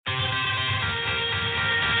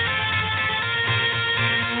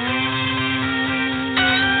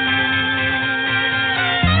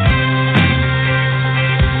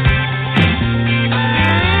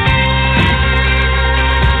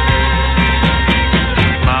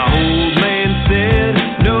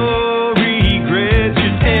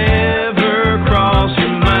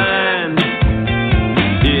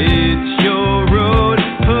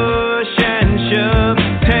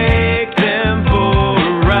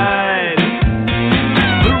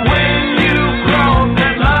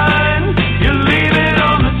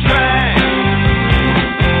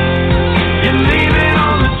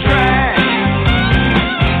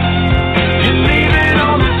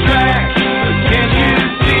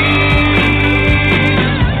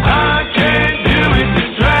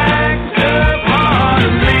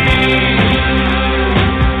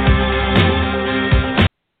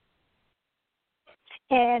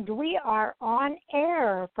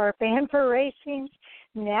for Fan4Racing's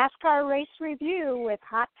NASCAR Race Review with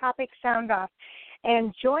Hot Topic Sound Off.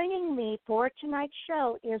 And joining me for tonight's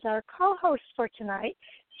show is our co-host for tonight,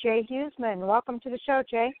 Jay Husmann. Welcome to the show,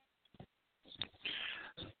 Jay.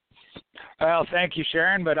 Well, thank you,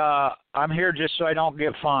 Sharon, but I'm here just so I don't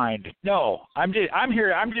get fined. No, I'm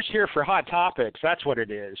just here for hot topics. That's what it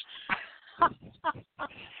is.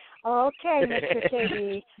 Okay, Mr.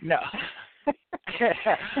 KB. No.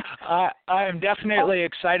 I am definitely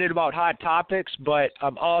excited about hot topics, but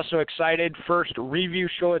I'm also excited. First review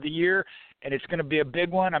show of the year, and it's going to be a big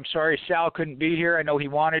one. I'm sorry Sal couldn't be here. I know he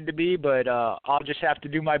wanted to be, but I'll just have to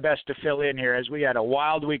do my best to fill in here as we had a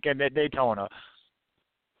wild weekend at Daytona.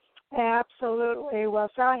 Absolutely. Well,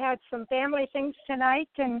 Sal had some family things tonight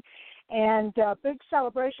and big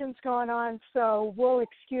celebrations going on, so we'll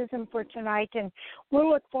excuse him for tonight, and we'll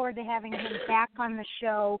look forward to having him back on the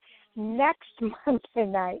show next Monday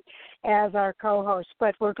night as our co-host.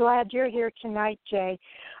 But we're glad you're here tonight, Jay.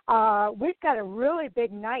 We've got a really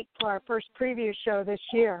big night for our first preview show this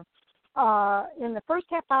year. In the first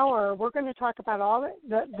half hour, we're going to talk about all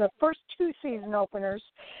the first two season openers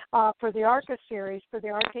for the ARCA Series, for the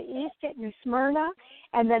ARCA East at New Smyrna,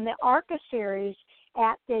 and then the ARCA Series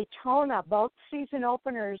at Daytona, both season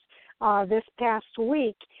openers this past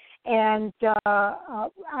week. And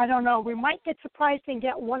I don't know, we might get surprised and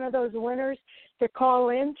get one of those winners to call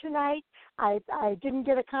in tonight. I didn't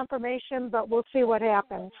get a confirmation, but we'll see what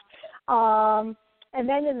happens. And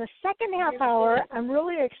then in the second half hour, I'm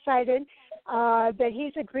really excited that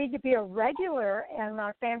he's agreed to be a regular in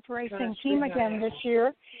our Fan4Racing team again this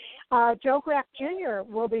year. Joe Graf Jr.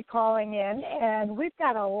 will be calling in, and we've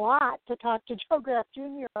got a lot to talk to Joe Graf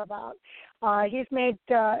Jr. about. He's made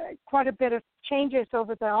quite a bit of changes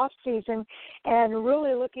over the off season, and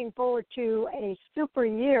really looking forward to a super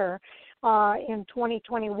year in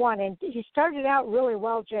 2021. And he started out really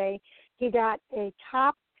well, Jay. He got a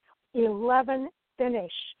top 11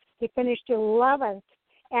 finish. He finished 11th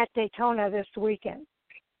at Daytona this weekend.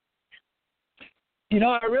 You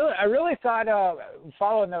know, I really thought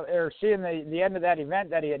seeing the end of that event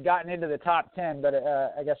that he had gotten into the top 10, but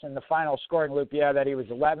I guess in the final scoring loop, that he was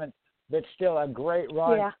 11th. But still a great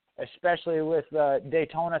run, especially with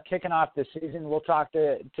Daytona kicking off the season. We'll talk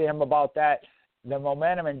to him about that, the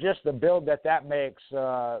momentum and just the build that makes,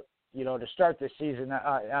 to start the season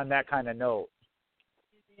on that kind of note.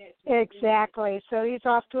 Exactly. So he's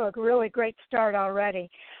off to a really great start already.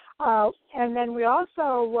 And then we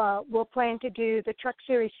also will plan to do the Truck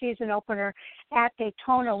Series season opener at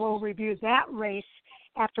Daytona. We'll review that race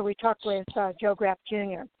after we talk with Joe Graf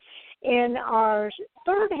Jr. In our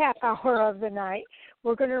third half hour of the night,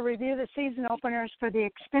 we're going to review the season openers for the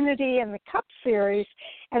Xfinity and the Cup Series.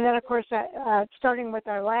 And then, of course, starting with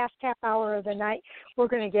our last half hour of the night, we're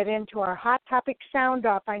going to get into our Hot Topic Sound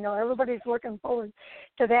Off. I know everybody's looking forward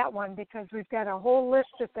to that one because we've got a whole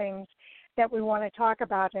list of things that we want to talk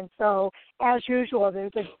about. And so, as usual,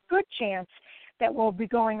 there's a good chance that we'll be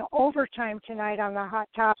going overtime tonight on the hot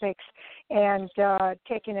topics and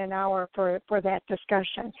taking an hour for that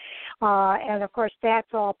discussion. And, of course, that's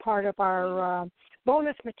all part of our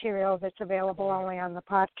bonus material that's available only on the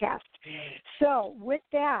podcast. So with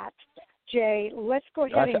that, Jay, let's go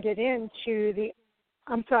ahead and get into the –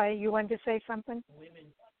 I'm sorry, you wanted to say something?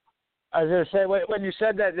 I was going to say, when you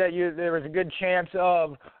said that there was a good chance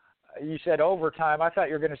of – you said overtime. I thought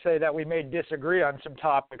you were going to say that we may disagree on some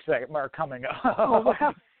topics that are coming up. Oh,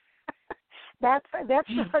 well, that's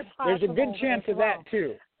There's a good chance of that,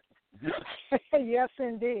 too. Yes,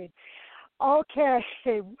 indeed. Okay,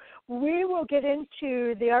 we will get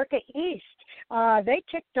into the ARCA East. They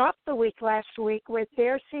kicked off the week last week with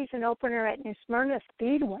their season opener at New Smyrna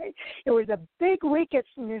Speedway. It was a big week at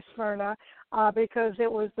New Smyrna because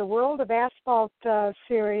it was the World of Asphalt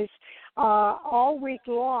Series all week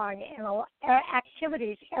long and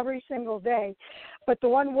activities every single day. But the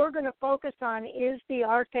one we're going to focus on is the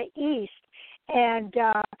ARCA East. And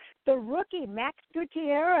the rookie, Max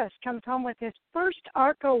Gutierrez, comes home with his first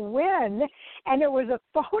ARCA win, and it was a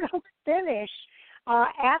photo finish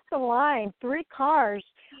at the line, 3 cars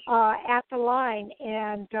at the line,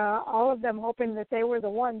 and all of them hoping that they were the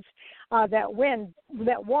ones that won,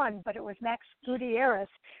 but it was Max Gutierrez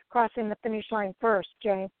crossing the finish line first,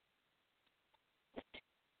 Jay.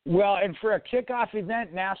 Well, and for a kickoff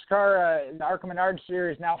event, NASCAR, the ARCA Menard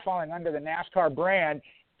Series now falling under the NASCAR brand,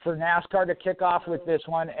 for NASCAR to kick off with this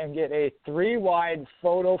one and get a 3-wide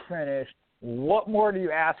photo finish, what more do you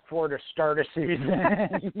ask for to start a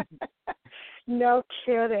season? No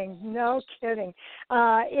kidding.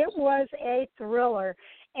 It was a thriller.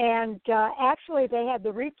 And actually, they had the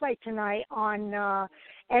replay tonight on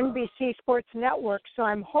NBC Sports Network. So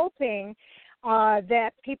I'm hoping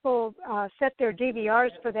that people set their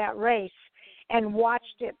DVRs for that race and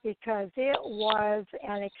watched it, because it was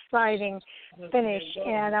an exciting finish.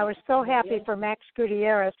 And I was so happy for Max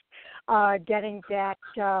Gutierrez getting that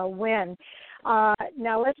win.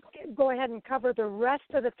 Now let's go ahead and cover the rest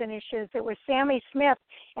of the finishes. It was Sammy Smith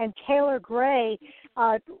and Taylor Gray.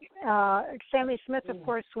 Sammy Smith, of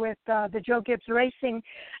course, with the Joe Gibbs Racing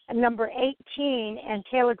number 18, and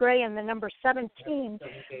Taylor Gray in the number 17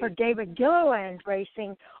 for David Gilliland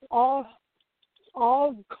Racing, all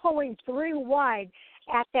going 3 wide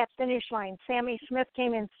at that finish line. Sammy Smith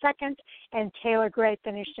came in second, and Taylor Gray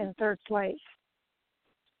finished in third place.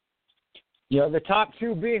 The top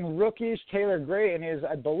 2 being rookies, Taylor Gray, and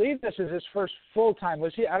I believe this is his first full-time.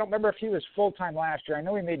 Was he? I don't remember if he was full-time last year. I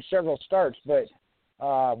know he made several starts, but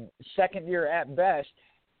second year at best.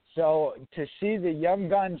 So to see the young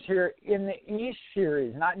guns here in the East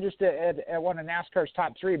Series, not just at one of NASCAR's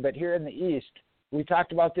top 3, but here in the East. We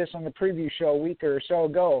talked about this on the preview show a week or so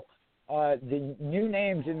ago. The new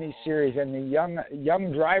names in these series and the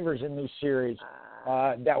young drivers in these series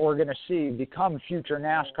that we're going to see become future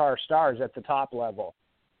NASCAR stars at the top level.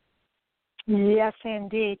 Yes,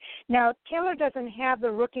 indeed. Now, Taylor doesn't have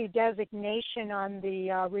the rookie designation on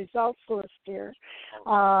the results list here,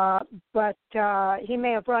 but he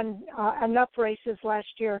may have run enough races last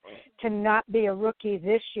year to not be a rookie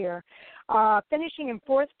this year. Finishing in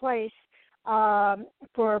fourth place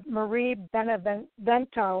for Marie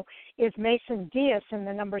Benevento is Mason Diaz in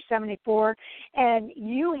the number 74. And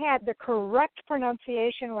you had the correct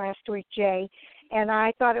pronunciation last week, Jay, and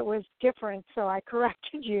I thought it was different, so I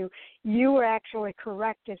corrected you. You were actually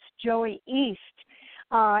correct. It's Joey East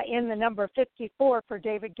in the number 54 for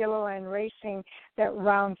David Gilliland Racing that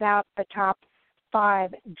rounds out the top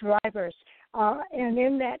 5 drivers. And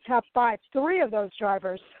in that top 5, 3 of those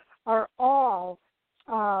drivers are all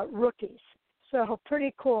rookies. So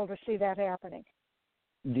pretty cool to see that happening.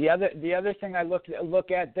 The other thing I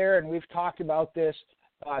look at there, and we've talked about this,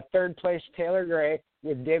 third place Taylor Gray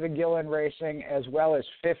with David Gilliland Racing, as well as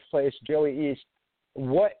fifth place Joey East.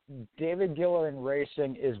 What David Gilliland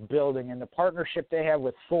Racing is building and the partnership they have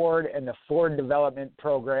with Ford and the Ford Development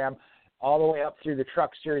Program, all the way up through the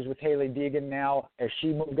Truck Series with Haley Deegan now, as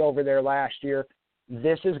she moved over there last year.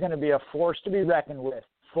 This is going to be a force to be reckoned with.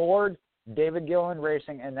 Ford, David Gilliland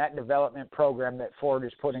Racing, and that development program that Ford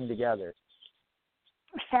is putting together.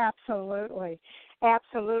 Absolutely.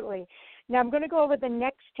 Absolutely. Now I'm going to go over the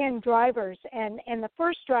next 10 drivers, and the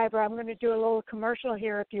first driver, I'm going to do a little commercial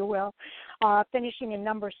here, if you will, finishing in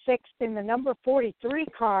number 6 in the number 43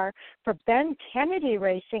 car for Ben Kennedy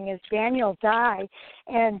Racing is Daniel Dye.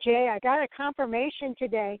 And, Jay, I got a confirmation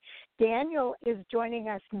today. Daniel is joining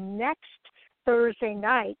us next Thursday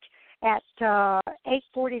night at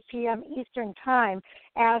 8:40 p.m. Eastern Time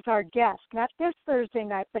as our guest. Not this Thursday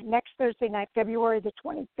night, but next Thursday night, February the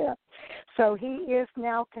 25th. So he is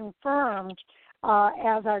now confirmed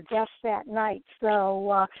as our guest that night.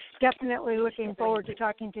 So definitely looking forward to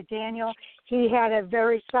talking to Daniel. He had a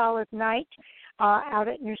very solid night out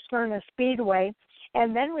at New Smyrna Speedway.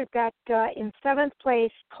 And then we've got in 7th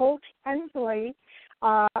place Colt Hensley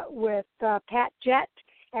with Pat Jett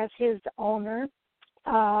as his owner.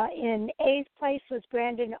 In 8th place was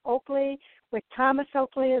Brandon Oakley with Thomas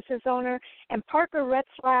Oakley as his owner, and Parker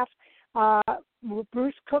Retzlaff,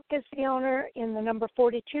 Bruce Cook is the owner in the number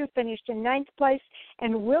 42, finished in 9th place,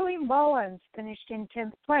 and Willie Mullins finished in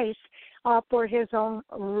 10th place for his own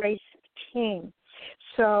race team.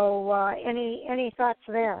 So any thoughts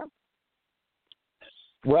there?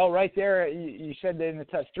 Well, right there, you said that in the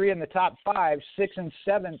top 3 in the top 5, 6 and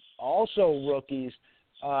 7 also rookies.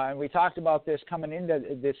 And we talked about this coming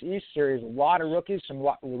into this East Series. A lot of rookies,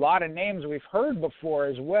 a lot of names we've heard before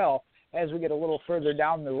as well. As we get a little further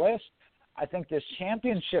down the list, I think this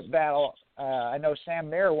championship battle, I know Sam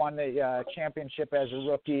Mayer won the championship as a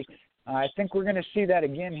rookie. I think we're going to see that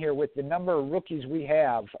again here with the number of rookies we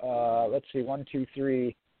have. Let's see, 1, 2,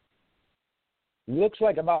 3. Looks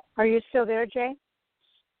like about... Are you still there, Jay?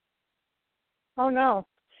 Oh, no.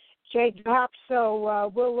 Jay dropped,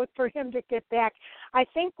 so we'll look for him to get back. I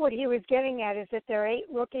think what he was getting at is that there are 8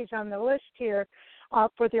 rookies on the list here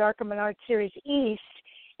for the ARCA Menard Series East,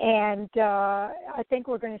 and I think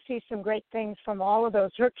we're going to see some great things from all of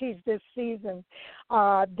those rookies this season.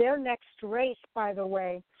 Their next race, by the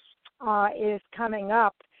way, is coming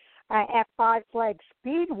up at Five Flag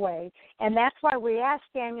Speedway, and that's why we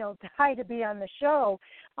asked Daniel Dye to be on the show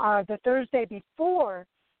the Thursday before,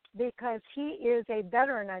 because he is a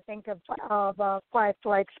veteran, I think, of Five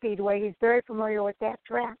Flag Speedway. He's very familiar with that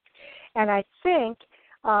track. And I think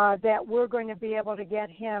that we're going to be able to get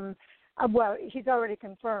him. Well, he's already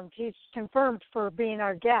confirmed. He's confirmed for being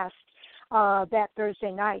our guest that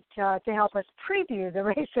Thursday night to help us preview the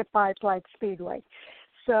race at Five Flags Speedway.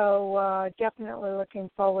 So definitely looking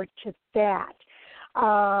forward to that.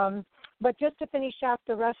 But just to finish out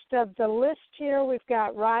the rest of the list here, we've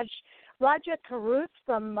got Raja Caruth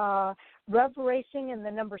from Rev Racing in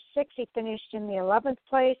the number 6. He finished in the 11th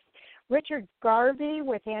place. Richard Garvey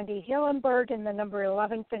with Andy Hillenberg in the number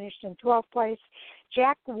 11 finished in 12th place.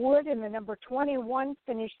 Jack Wood in the number 21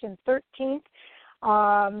 finished in 13th.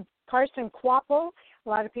 Carson Quapple, a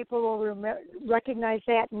lot of people will recognize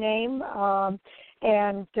that name.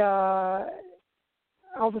 And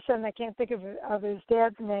all of a sudden I can't think of his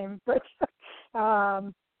dad's name, but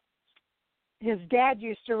his dad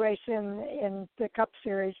used to race in the Cup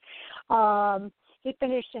Series. He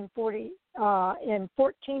finished in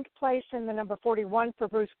 14th place in the number 41 for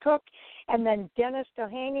Bruce Cook, and then Dennis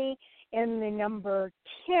Doheny in the number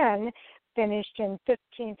 10 finished in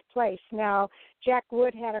 15th place. Now, Jack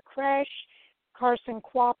Wood had a crash, Carson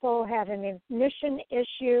Quapple had an ignition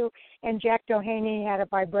issue, and Jack Doheny had a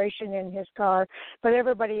vibration in his car, but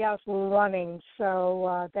everybody else was running,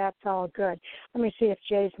 so that's all good. Let me see if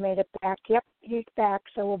Jay's made it back. Yep, he's back,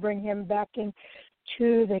 so we'll bring him back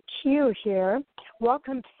into the queue here.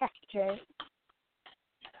 Welcome back, Jay.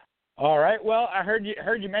 All right. Well, I heard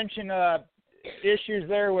you mention issues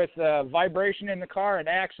there with vibration in the car, an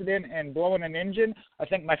accident, and blowing an engine. I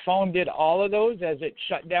think my phone did all of those as it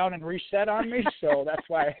shut down and reset on me, so that's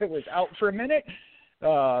why it was out for a minute.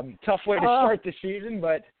 Tough way to start the season,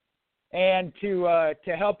 but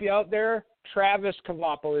to help you out there, Travis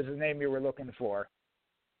Cavapo is the name you were looking for.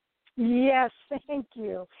 Yes, thank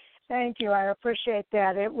you. Thank you. I appreciate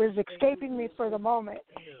that. It was escaping me for the moment,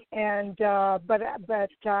 and but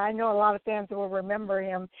I know a lot of fans will remember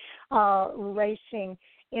him racing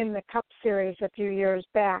in the Cup Series a few years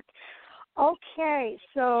back. Okay,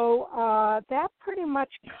 so that pretty much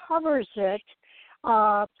covers it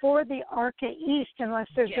for the ARCA East, unless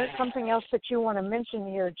there's something else that you want to mention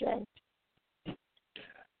here, Jay.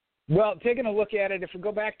 Well, taking a look at it, if we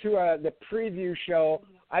go back to the preview show,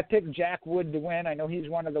 I picked Jack Wood to win. I know he's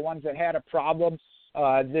one of the ones that had a problem.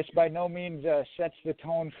 This by no means sets the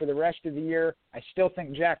tone for the rest of the year. I still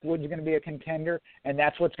think Jack Wood's going to be a contender, and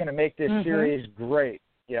that's what's going to make this series great.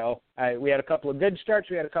 You know, we had a couple of good starts.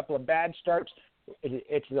 We had a couple of bad starts.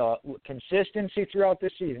 It's the consistency throughout the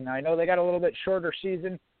season. Now, I know they got a little bit shorter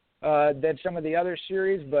season than some of the other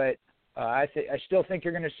series, but I still think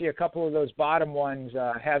you're going to see a couple of those bottom ones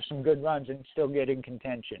have some good runs and still get in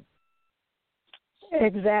contention.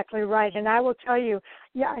 Exactly right. And I will tell you,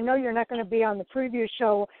 I know you're not going to be on the preview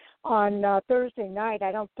show on Thursday night.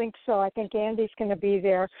 I don't think so. I think Andy's going to be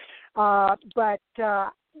there. But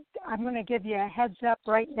I'm going to give you a heads up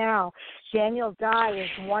right now. Daniel Dye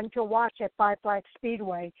is one to watch at Five Flags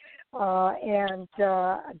Speedway, and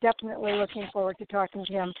definitely looking forward to talking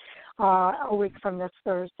to him a week from this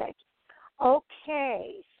Thursday.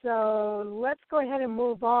 Okay, so let's go ahead and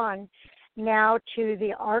move on now to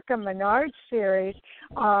the ARCA Menard Series.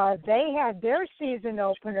 They had their season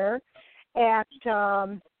opener at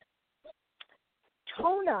Daytona,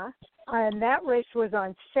 and that race was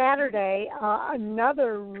on Saturday.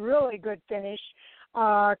 Another really good finish.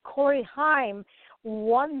 Corey Heim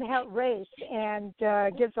won that race and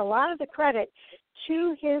gives a lot of the credit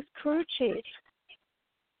to his crew chief.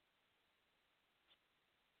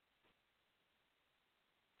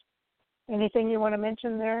 Anything you want to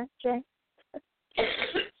mention there, Jay?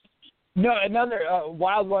 No, another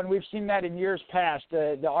wild one. We've seen that in years past.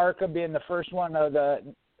 The ARCA being the first one of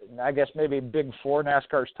the, I guess maybe Big Four,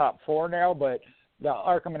 NASCAR's top four now, but the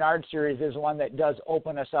ARCA Menard Series is one that does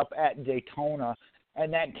open us up at Daytona,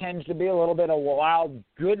 and that tends to be a little bit of a wild,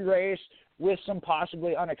 good race with some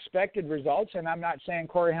possibly unexpected results. And I'm not saying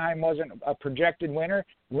Corey Heim wasn't a projected winner.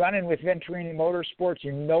 Running with Venturini Motorsports,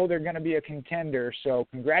 you know they're going to be a contender. So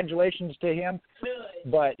congratulations to him.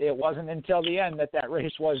 But it wasn't until the end that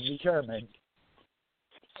race was determined.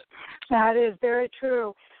 That is very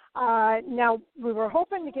true. Now, we were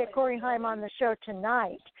hoping to get Corey Heim on the show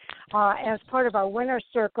tonight as part of our winner's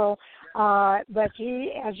circle, but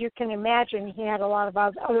he, as you can imagine, he had a lot of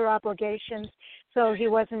other obligations, so he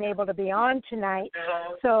wasn't able to be on tonight.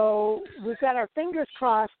 So we've got our fingers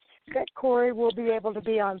crossed that Corey will be able to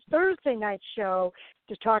be on Thursday night's show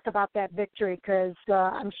to talk about that victory, because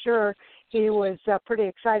I'm sure he was pretty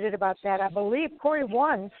excited about that. I believe Corey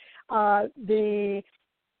won the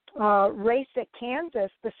race at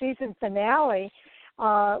Kansas, the season finale,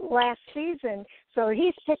 last season. So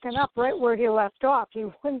he's picking up right where he left off. He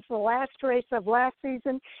wins the last race of last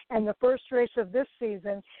season and the first race of this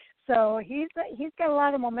season. So he's got a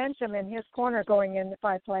lot of momentum in his corner going into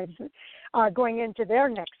Five Flags, going into their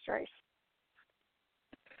next race.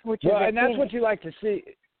 And that's what you like to see.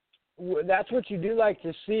 That's what you do like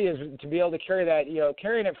to see, is to be able to carry that.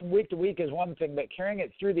 Carrying it from week to week is one thing, but carrying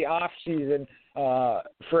it through the off season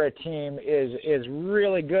for a team is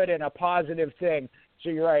really good and a positive thing. So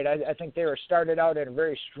you're right. I think they were started out in a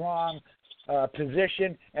very strong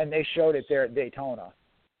position, and they showed it there at Daytona.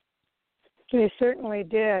 They certainly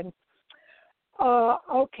did.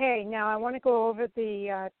 Okay, now I want to go over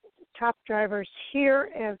the top drivers here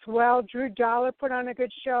as well. Drew Dollar put on a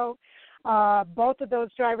good show. Both of those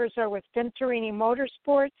drivers are with Venturini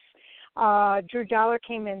Motorsports. Drew Dollar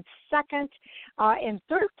came in second. In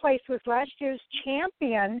third place was last year's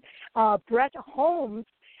champion, Brett Holmes,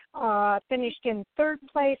 finished in third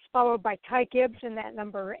place, followed by Ty Gibbs in that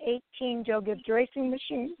number 18 Joe Gibbs Racing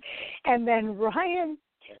Machine. And then Ryan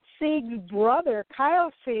Sieg's brother,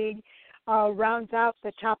 Kyle Sieg, rounds out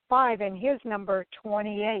the top five in his number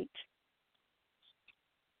 28.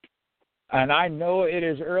 And I know it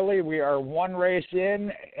is early. We are one race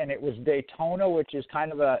in, and it was Daytona, which is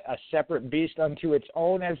kind of a separate beast unto its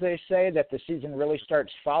own, as they say, that the season really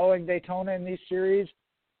starts following Daytona in these series.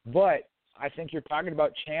 But I think you're talking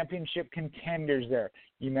about championship contenders there.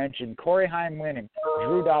 You mentioned Corey Heim winning,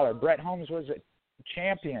 Drew Dollar, Brett Holmes was a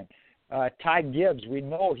champion, Ty Gibbs, we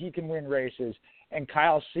know he can win races, and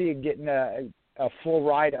Kyle Sieg getting a full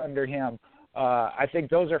ride under him. I think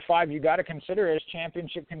those are five you got to consider as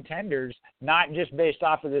championship contenders, not just based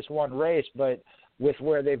off of this one race, but with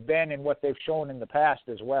where they've been and what they've shown in the past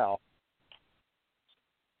as well.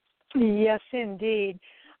 Yes, indeed.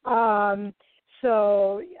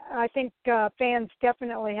 So I think fans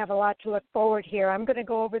definitely have a lot to look forward here. I'm going to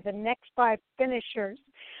go over the next five finishers.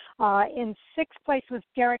 In sixth place was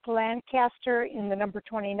Derek Lancaster in the number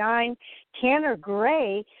 29. Tanner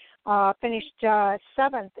Gray finished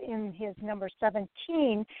seventh in his number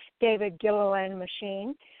 17 David Gilliland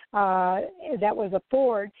machine. That was a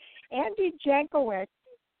Ford. Andy Jankowicz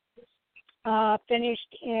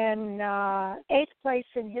finished in eighth place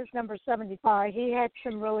in his number 75. He had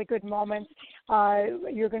some really good moments.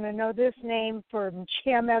 You're going to know this name from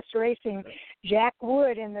GMS Racing. Jack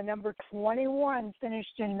Wood in the number 21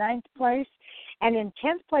 finished in ninth place. And in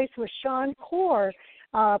 10th place was Sean Core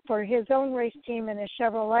for his own race team in a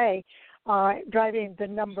Chevrolet, driving the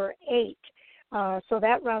number 8. So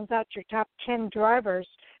that rounds out your top 10 drivers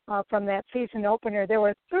from that season opener. There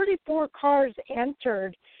were 34 cars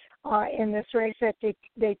entered in this race at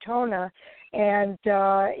Daytona, and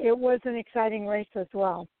it was an exciting race as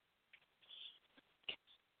well.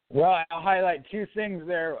 Well, I'll highlight two things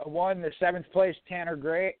there. One, the seventh place, Tanner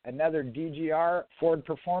Gray, another DGR Ford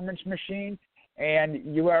Performance machine.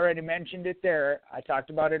 And you already mentioned it there. I talked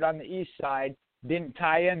about it on the east side. Didn't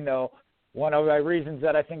tie in, though. One of the reasons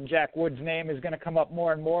that I think Jack Wood's name is going to come up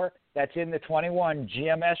more and more, that's in the 21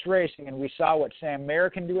 GMS Racing. And we saw what Sam Mayer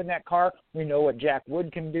can do in that car. We know what Jack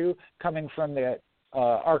Wood can do coming from the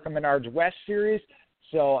ARCA Menards West Series.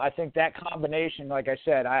 So I think that combination, like I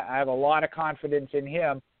said, I have a lot of confidence in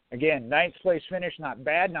him. Again, ninth place finish, not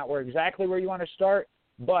bad, not exactly where you want to start,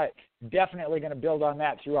 but definitely going to build on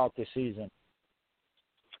that throughout the season.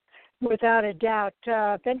 Without a doubt.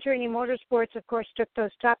 Venturini Motorsports, of course, took those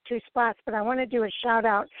top two spots, but I want to do a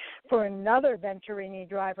shout-out for another Venturini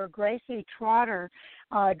driver, Gracie Trotter,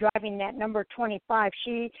 driving that number 25.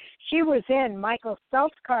 She was in Michael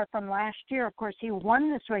Self's car from last year. Of course, he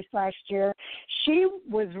won this race last year. She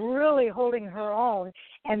was really holding her own,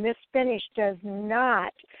 and this finish is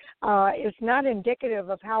not indicative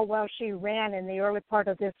of how well she ran in the early part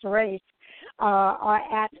of this race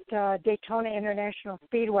at Daytona International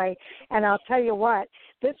Speedway. And I'll tell you what,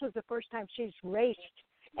 this was the first time she's raced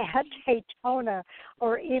at Daytona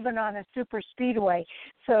or even on a super speedway.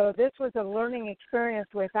 So this was a learning experience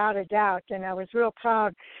without a doubt, and I was real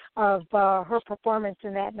proud of her performance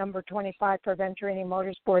in that number 25 for Venturini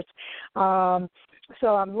Motorsports.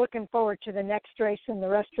 So I'm looking forward to the next race and the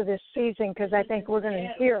rest of this season because I think we're going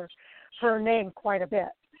to hear her name quite a bit.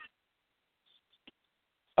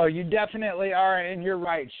 Oh, you definitely are, and you're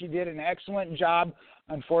right. She did an excellent job,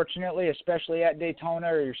 unfortunately, especially at Daytona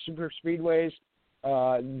or your super speedways,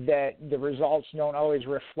 that the results don't always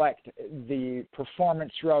reflect the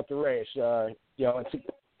performance throughout the race. It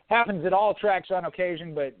happens at all tracks on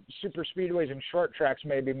occasion, but super speedways and short tracks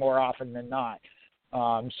maybe more often than not.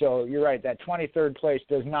 So you're right, that 23rd place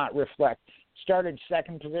does not reflect. Started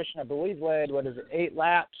second position, I believe, led, 8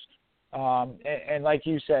 laps. and like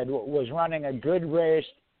you said, was running a good race,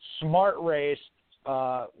 smart race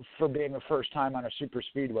for being the first time on a super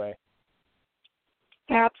speedway.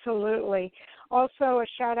 Absolutely. Also, a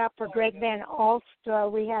shout-out for Greg Van Alst.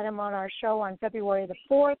 We had him on our show on February the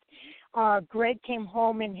 4th. Greg came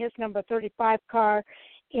home in his number 35 car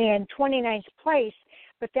in 29th place,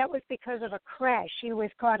 but that was because of a crash. He was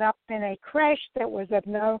caught up in a crash that was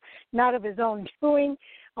not of his own doing,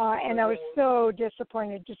 and I was so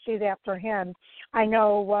disappointed to see that for him. I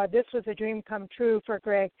know this was a dream come true for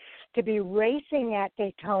Greg to be racing at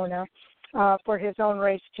Daytona for his own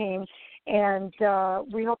race team, and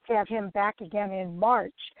we hope to have him back again in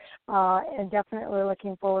March, and definitely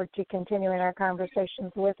looking forward to continuing our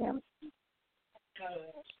conversations with him.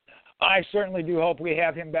 I certainly do hope we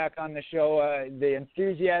have him back on the show. The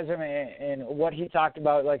enthusiasm and what he talked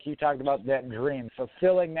about, like you talked about, that dream,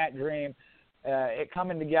 fulfilling that dream, it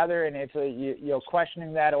coming together, and it's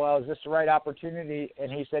questioning that. Well, is this the right opportunity?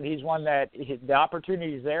 And he said he's one that the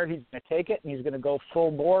opportunity is there. He's going to take it, and he's going to go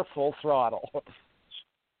full bore, full throttle.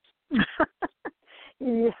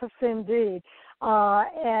 Yes, indeed.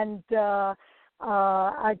 And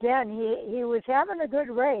again, he was having a good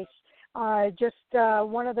race. Just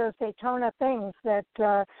one of those Daytona things that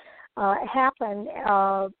happen,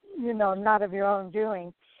 not of your own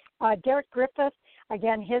doing. Derek Griffith,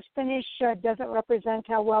 again, his finish doesn't represent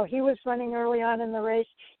how well he was running early on in the race.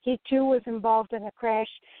 He, too, was involved in a crash,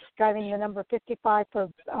 driving the number 55 for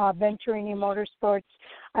Venturini Motorsports.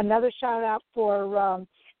 Another shout-out for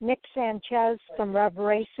Nick Sanchez from Rev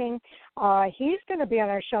Racing. He's going to be on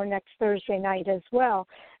our show next Thursday night as well.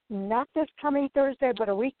 Not this coming Thursday, but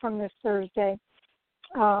a week from this Thursday,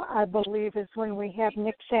 I believe, is when we have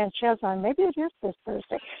Nick Sanchez on. Maybe it is this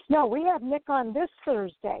Thursday. No, we have Nick on this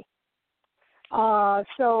Thursday.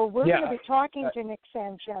 So we're going to be talking to Nick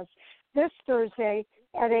Sanchez this Thursday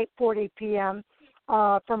at 8:40 p.m.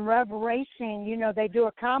 From Rev Racing. You know, they do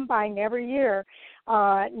a combine every year.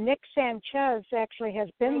 Nick Sanchez actually has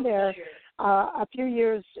been there a few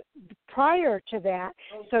years prior to that.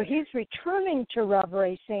 So he's returning to Rev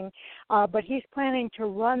Racing, but he's planning to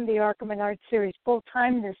run the ARCA Menard Series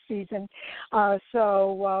full-time this season.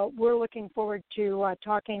 So we're looking forward to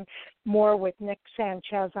talking more with Nick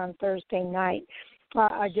Sanchez on Thursday night.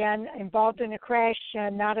 Again, involved in a crash,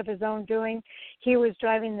 not of his own doing. He was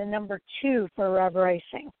driving the number 2 for Rev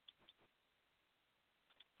Racing.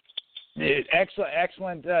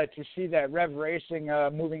 Excellent to see that Rev Racing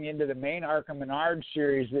moving into the main ARCA Menard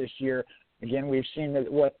Series this year. Again, we've seen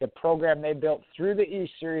what the program they built through the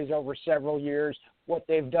East Series over several years, what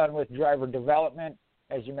they've done with driver development.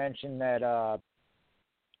 As you mentioned, that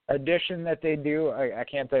addition that they do, I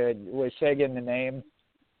can't say again the name.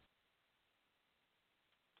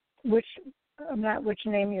 Which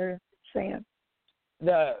name you're saying?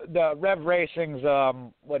 The Rev Racing's,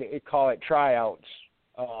 what do you call it, tryouts.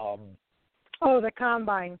 The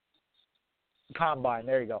Combine. Combine,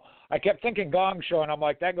 there you go. I kept thinking Gong Show, and I'm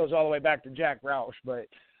like, that goes all the way back to Jack Roush. But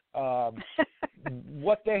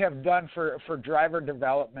what they have done for driver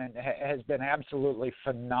development has been absolutely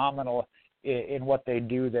phenomenal in what they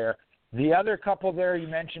do there. The other couple there, you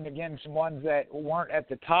mentioned, again, some ones that weren't at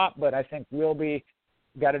the top, but I think will be.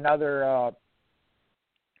 Got another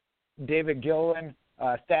David Gilliland,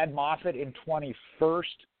 Thad Moffitt in 21st.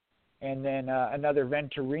 And then another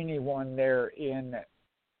Venturini one there in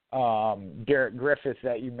Derek Griffith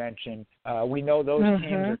that you mentioned. We know those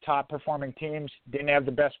teams are top-performing teams. Didn't have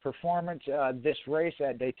the best performance this race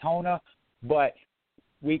at Daytona, but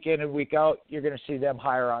week in and week out, you're going to see them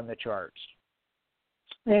higher on the charts.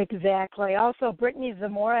 Exactly. Also, Brittany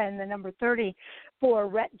Zamora in the number 30 for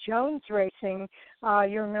Rhett Jones Racing.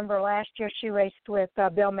 You remember last year she raced with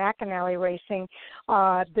Bill McAnally Racing.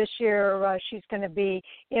 This year she's going to be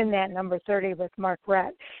in that number 30 with Mark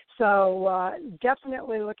Rhett. So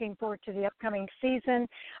definitely looking forward to the upcoming season.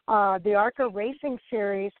 The ARCA Racing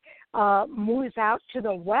Series moves out to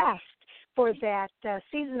the west for that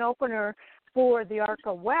season opener for the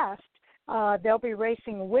ARCA West. They'll be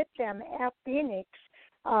racing with them at Phoenix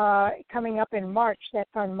coming up in March. That's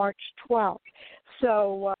on March 12th.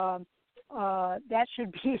 So that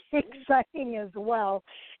should be exciting as well.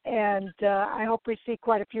 And I hope we see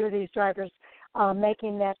quite a few of these drivers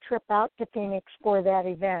making that trip out to Phoenix for that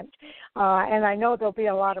event. And I know there'll be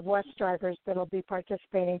a lot of West drivers that will be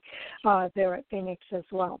participating there at Phoenix as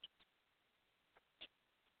well.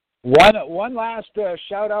 One last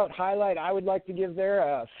shout-out highlight I would like to give there,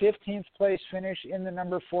 a 15th place finish in the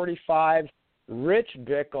number 45, Rich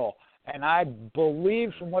Bickle. And I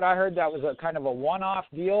believe from what I heard that was a kind of a one-off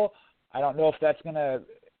deal. I don't know if that's going to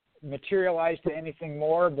materialize to anything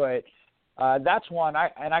more, but That's one.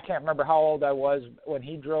 I can't remember how old I was when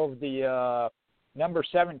he drove the number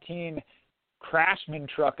 17 Craftsman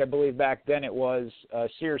truck, I believe back then it was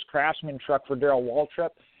Sears Craftsman truck for Darrell Waltrip.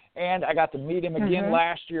 And I got to meet him again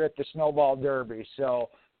last year at the Snowball Derby. So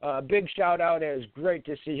big shout out. It was great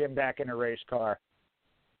to see him back in a race car.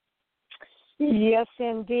 Yes,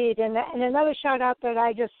 indeed. And another shout out that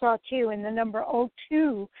I just saw too in the number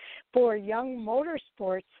 02 for Young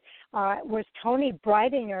Motorsports was Toni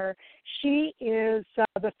Breidinger. She is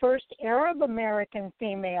the first Arab American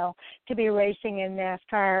female to be racing in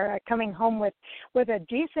NASCAR, coming home with a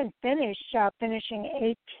decent finish,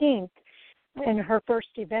 finishing 18th in her first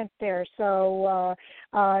event there. So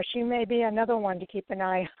she may be another one to keep an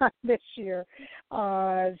eye on this year.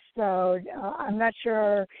 So I'm not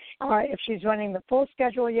sure if she's running the full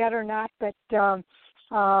schedule yet or not, but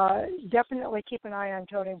definitely keep an eye on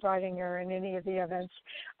Toni Breidinger in any of the events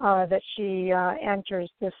that she enters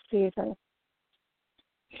this season.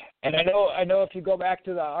 And I know if you go back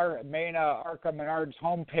to our main ARCA Menards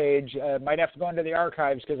homepage, might have to go into the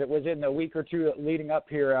archives because it was in the week or two leading up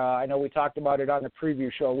here. I know we talked about it on the preview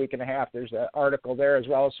show a week and a half. There's an article there as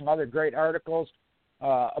well as some other great articles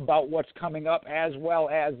about what's coming up as well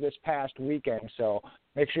as this past weekend. So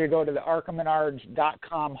make sure you go to the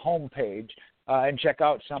ARCAMenards.com homepage and check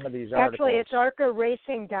out some of these articles. Actually, it's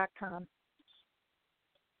ARCARacing.com.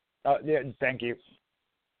 Yeah, thank you.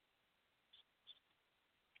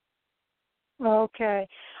 Okay.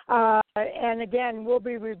 And again, we'll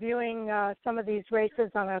be reviewing some of these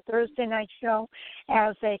races on our Thursday night show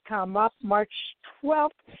as they come up. March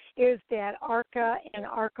 12th is that ARCA and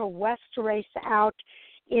ARCA West race out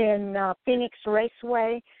in Phoenix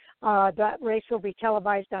Raceway. That race will be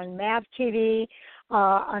televised on MAV TV.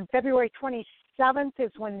 On February 27th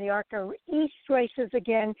is when the ARCA East races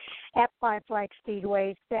again at Five Flags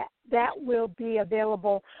Speedways. That will be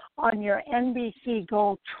available on your NBC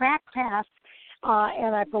Gold Track Pass.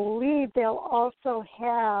 And I believe they'll also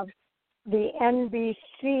have the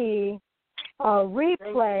NBC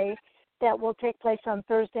replay that will take place on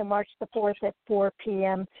Thursday, March the 4th at 4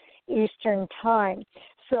 p.m. Eastern Time.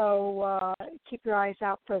 So keep your eyes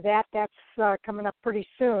out for that. That's coming up pretty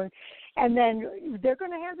soon. And then they're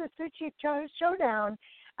going to have the Sioux Chief Showdown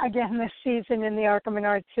again this season in the ARCA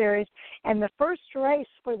Menards Series. And the first race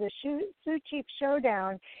for the Sioux Chief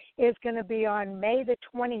Showdown is going to be on May the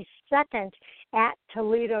 22nd at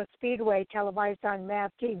Toledo Speedway, televised on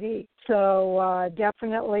MAV TV. So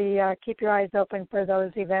definitely keep your eyes open for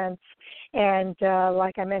those events. And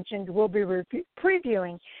like I mentioned, we'll be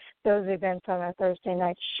previewing those events on our Thursday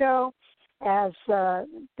night show as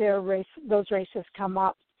those races come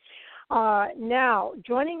up. Now,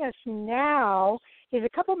 joining us now, he's a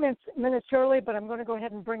couple minutes early, but I'm going to go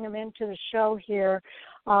ahead and bring him into the show here,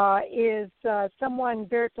 is someone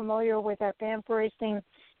very familiar with our Fan4Racing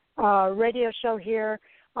radio show here.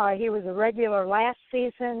 He was a regular last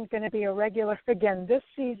season, going to be a regular again this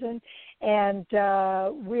season, and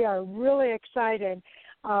we are really excited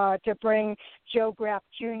to bring Joe Graf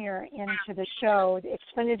Jr. into the show, the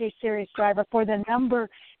Xfinity Series driver for the number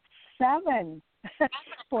 7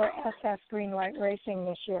 for SS Greenlight Racing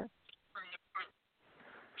this year.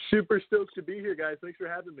 Super stoked to be here, guys. Thanks for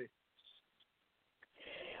having me.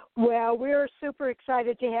 Well, we're super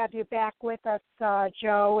excited to have you back with us,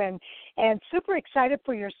 Joe, and super excited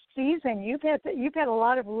for your season. You've had a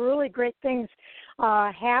lot of really great things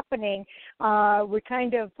happening. We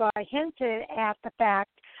kind of hinted at the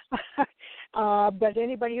fact, but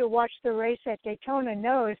anybody who watched the race at Daytona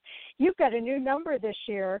knows you've got a new number this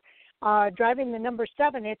year, driving the number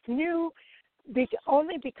 7. It's new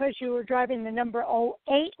only because you were driving the number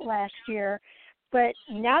 08 last year, but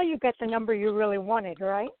now you've got the number you really wanted,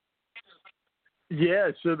 right?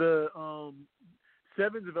 Yeah, so the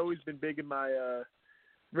 7s have always been big in my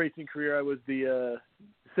racing career. I was the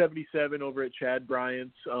 77 over at Chad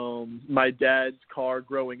Bryant's. My dad's car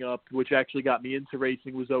growing up, which actually got me into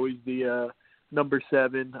racing, was always the number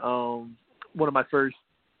 7. One of my first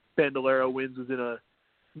Bandolero wins was in a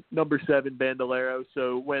number 7 Bandolero.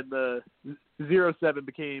 So when the 07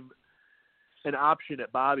 became an option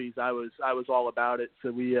at Bobby's, I was all about it.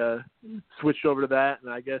 So we switched over to that,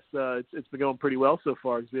 and I guess it's been going pretty well so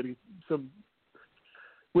far. We had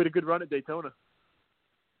a good run at Daytona.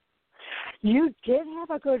 You did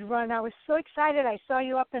have a good run. I was so excited. I saw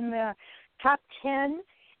you up in the top 10,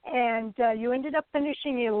 and you ended up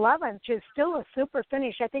finishing 11th, which is still a super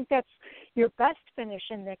finish. I think that's your best finish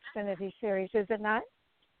in the Xfinity Series, is it not?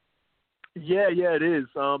 Yeah, it is.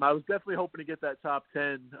 I was definitely hoping to get that top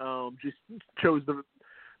 10. Just chose the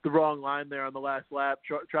wrong line there on the last lap.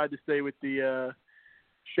 Tried to stay with the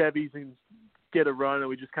Chevys and get a run, and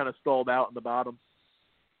we just kind of stalled out in the bottom.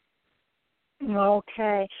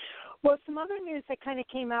 Okay. Well, some other news that kind of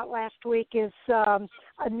came out last week is a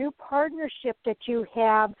new partnership that you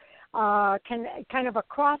have, kind of a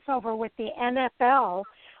crossover with the NFL,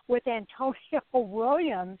 with Antonio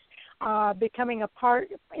Williams becoming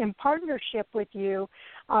in partnership with you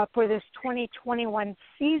for this 2021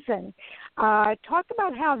 season. Talk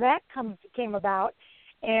about how that came about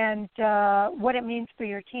and what it means for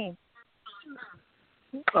your team.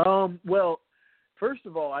 Well, first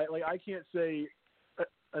of all, I can't say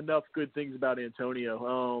enough good things about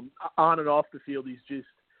Antonio. On and off the field, he's just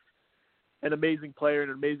an amazing player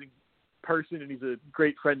and an amazing person, and he's a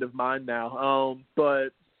great friend of mine now. But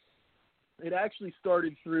it actually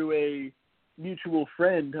started through a mutual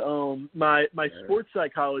friend. My sports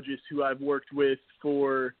psychologist, who I've worked with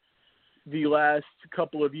for the last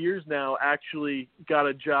couple of years now, actually got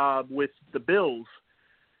a job with the Bills.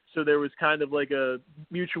 So there was kind of like a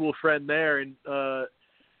mutual friend there, and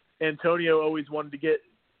Antonio always wanted to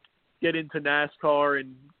get into NASCAR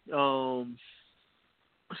and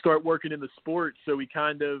start working in the sport. So we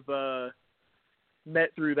kind of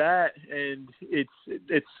met through that, and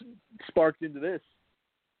it's sparked into this.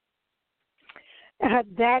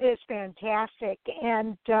 That is fantastic,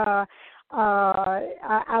 and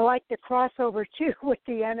I like the crossover too with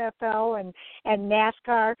the NFL and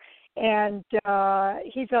NASCAR. And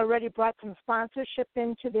he's already brought some sponsorship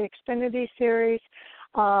into the Xfinity Series.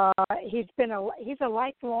 He's a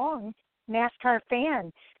lifelong NASCAR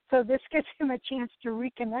fan, so this gives him a chance to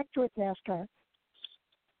reconnect with NASCAR.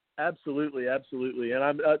 Absolutely, and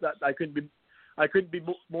I couldn't be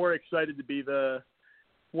more excited to be the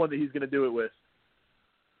one that he's going to do it with.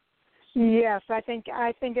 Yes, I think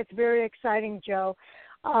it's very exciting, Joe.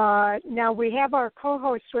 Now we have our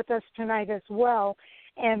co-host with us tonight as well,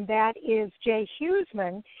 and that is Jay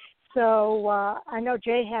Husmann. So I know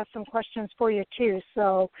Jay has some questions for you too.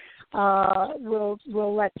 So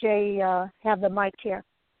we'll let Jay have the mic here.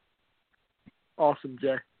 Awesome,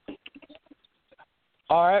 Jay.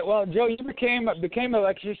 All right. Well, Joe, you became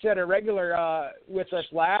like you said, a regular with us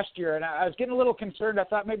last year, and I was getting a little concerned. I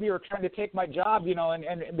thought maybe you were trying to take my job,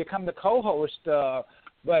 and become the co-host.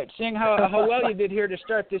 But seeing how well you did here to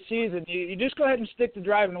start this season, you just go ahead and stick to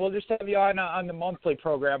driving. We'll just have you on the monthly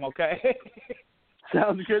program, okay?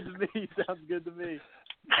 Sounds good to me.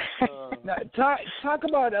 Now, talk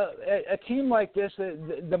about a team like this,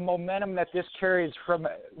 the momentum that this carries from.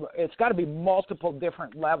 It's got to be multiple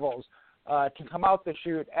different levels to come out the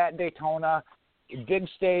chute at Daytona. Big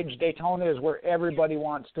stage, Daytona is where everybody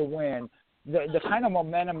wants to win. The kind of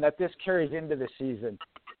momentum that this carries into the season.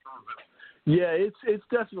 Yeah, it's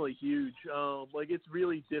definitely huge. It's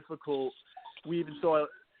really difficult. We even saw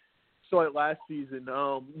it last season.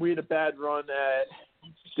 We had a bad run at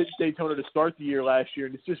Daytona to start the year last year,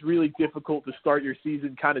 and it's just really difficult to start your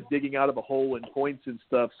season kind of digging out of a hole in points and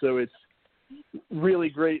stuff. So it's really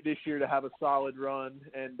great this year to have a solid run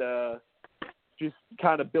and just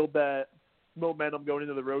kind of build that momentum going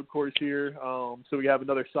into the road course here. So we have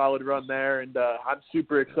another solid run there, and I'm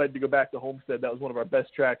super excited to go back to Homestead. That was one of our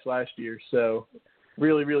best tracks last year. So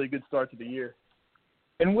really, really good start to the year.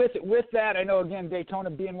 And with that, I know, again, Daytona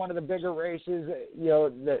being one of the bigger races,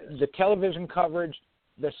 the television coverage,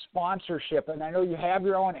 the sponsorship, and I know you have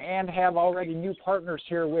your own and have already new partners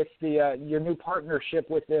here with your new partnership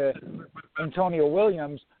with Antonio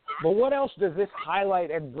Williams. But what else does this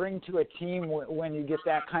highlight and bring to a team when you get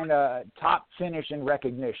that kind of top finish and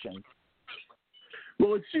recognition?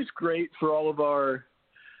 Well, it's just great for all of our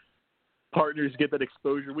partners to get that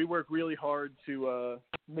exposure. We work really hard to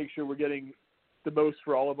make sure we're getting the most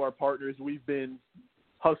for all of our partners. We've been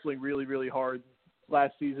hustling really, really hard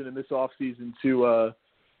last season and this off season to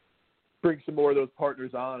bring some more of those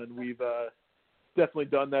partners on, and we've definitely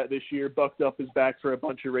done that this year. Bucked Up is back for a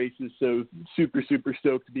bunch of races, so super, super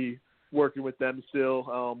stoked to be working with them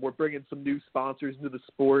still. We're bringing some new sponsors into the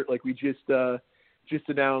sport. Like we just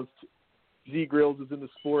announced Z Grills is in the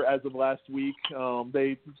sport as of last week.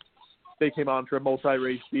 They came on for a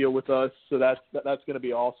multi-race deal with us, so that's going to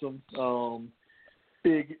be awesome.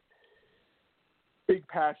 Big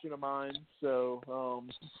passion of mine, so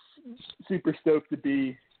super stoked to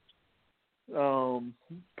be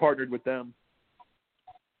partnered with them.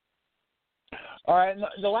 All right, and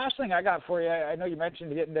the last thing I got for you, I know you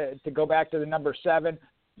mentioned getting to go back to the number 7,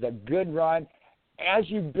 the good run, as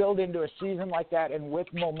you build into a season like that and with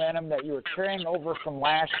momentum that you were carrying over from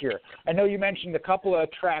last year, I know you mentioned a couple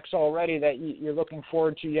of tracks already that you're looking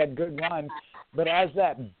forward to. You had good runs. But as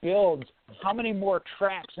that builds, how many more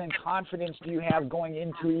tracks and confidence do you have going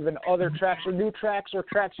into even other tracks or new tracks or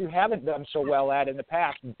tracks you haven't done so well at in the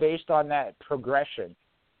past based on that progression?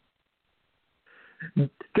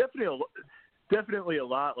 Definitely a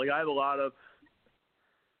lot. Like, I have a lot of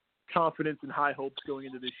confidence and high hopes going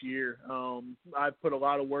into this year. I've put a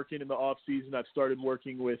lot of work in the off season. I've started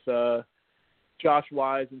working with Josh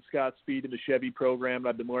Wise and Scott Speed in the Chevy program.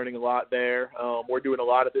 I've been learning a lot there. We're doing a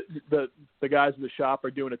lot of the guys in the shop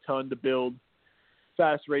are doing a ton to build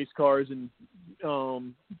fast race cars and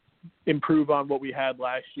improve on what we had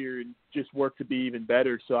last year and just work to be even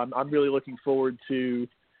better. So I'm really looking forward to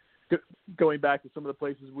going back to some of the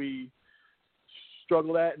places we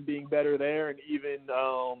struggled at and being better there, and even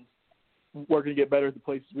working to get better at the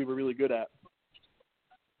places we were really good at.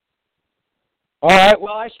 All right.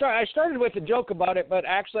 Well, I started with a joke about it, but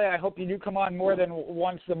actually I hope you do come on more than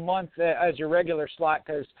once a month as your regular slot,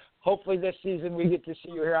 because hopefully this season we get to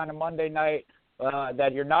see you here on a Monday night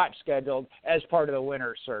that you're not scheduled as part of the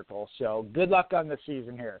winner's circle. So good luck on the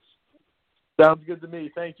season here. Sounds good to me.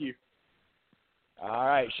 Thank you. All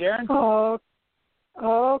right, Sharon? Oh,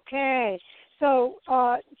 okay. So,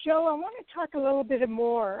 Joe, I want to talk a little bit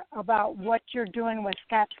more about what you're doing with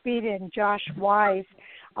Scott Speed and Josh Wise,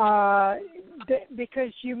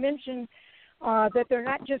 because you mentioned that they're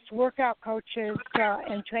not just workout coaches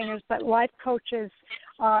and trainers, but life coaches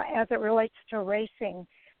as it relates to racing.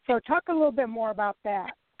 So talk a little bit more about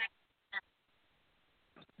that.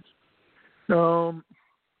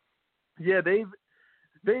 Yeah,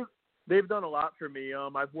 they've done a lot for me.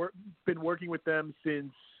 I've been working with them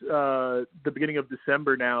since the beginning of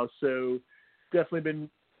December now, so definitely been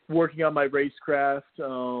working on my racecraft.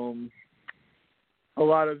 A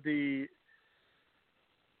lot of the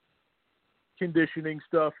conditioning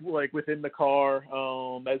stuff, like within the car,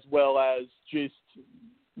 as well as just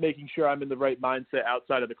making sure I'm in the right mindset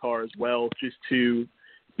outside of the car as well, just to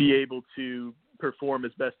be able to perform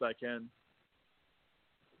as best I can.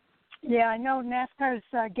 Yeah, I know NASCAR's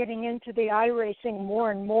getting into the iRacing more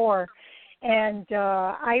and more, and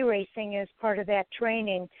iRacing is part of that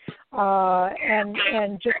training,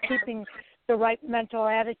 and just keeping the right mental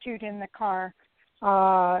attitude in the car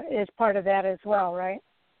is part of that as well, right?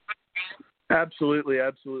 Absolutely.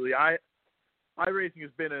 iRacing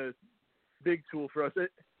has been a big tool for us,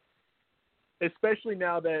 especially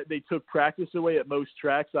now that they took practice away at most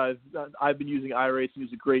tracks. I've been using iRacing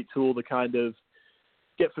as a great tool to kind of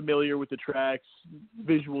get familiar with the tracks,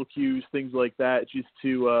 visual cues, things like that, just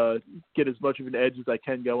to get as much of an edge as I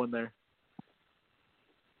can go in there.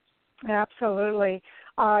 Absolutely.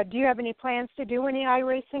 Do you have any plans to do any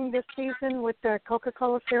iRacing this season with the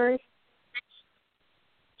Coca-Cola Series?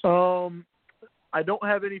 I don't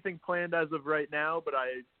have anything planned as of right now, but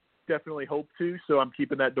I definitely hope to, so I'm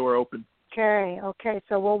keeping that door open. Okay,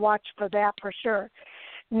 so we'll watch for that for sure.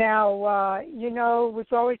 Now, we've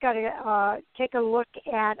always got to take a look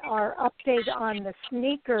at our update on the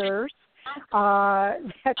sneakers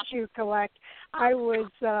that you collect. I was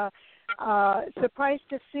surprised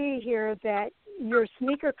to see here that your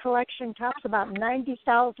sneaker collection tops about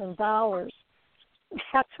 $90,000.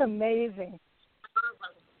 That's amazing.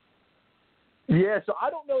 Yeah, so I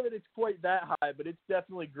don't know that it's quite that high, but it's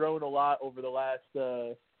definitely grown a lot over the last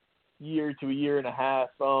year to a year and a half.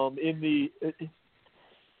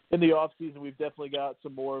 In the off season, we've definitely got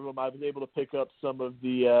some more of them. I was able to pick up some of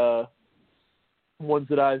the ones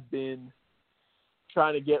that I've been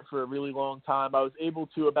trying to get for a really long time. I was able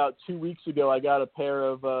to, about 2 weeks ago, I got a pair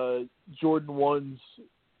of Jordan 1s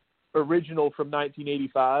original from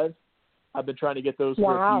 1985. I've been trying to get those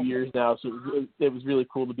for a few years now, so it was really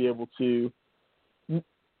cool to be able to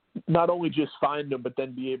not only just find them, but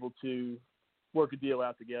then be able to work a deal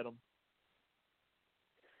out to get them.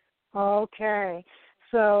 Okay.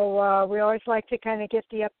 So we always like to kind of get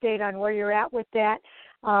the update on where you're at with that.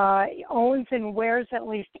 Owns and wears at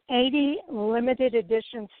least 80 limited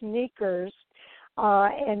edition sneakers,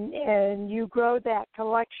 and you grow that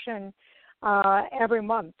collection every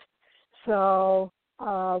month. So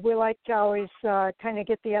we like to always kind of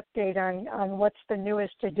get the update on what's the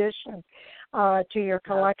newest addition to your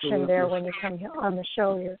collection. Absolutely. There when you come on the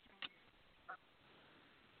show here.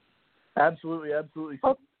 Absolutely.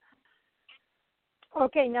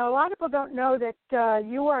 Okay, now a lot of people don't know that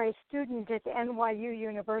you are a student at NYU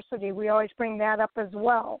University. We always bring that up as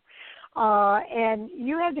well. And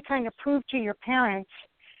you had to kind of prove to your parents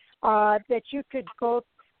that you could both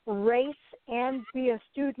race and be a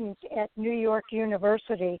student at New York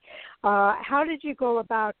University. How did you go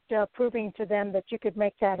about proving to them that you could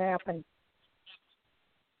make that happen?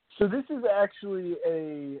 So this is actually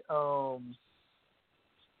a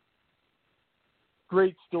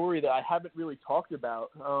great story that I haven't really talked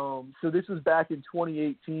about. So this was back in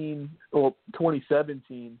 2018 or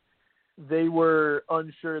 2017. They were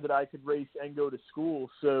unsure that I could race and go to school.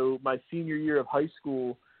 So my senior year of high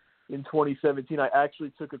school in 2017, I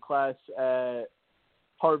actually took a class at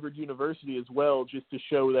Harvard University as well, just to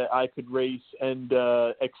show that I could race and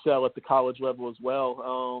excel at the college level as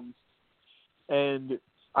well. And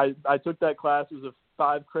I took that class as a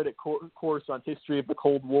 5-credit course on history of the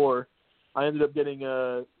Cold War. I ended up getting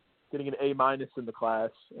an A- in the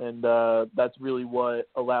class, and that's really what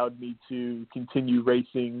allowed me to continue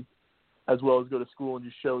racing as well as go to school and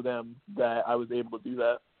just show them that I was able to do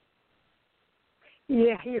that.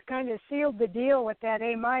 Yeah, you kind of sealed the deal with that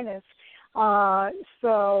A-.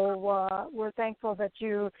 So we're thankful that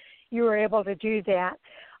you were able to do that.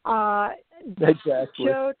 Exactly.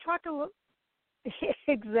 Joe, talk a little.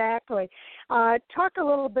 Exactly. Talk a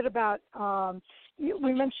little bit about.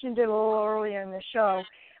 We mentioned it a little earlier in the show.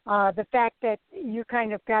 The fact that you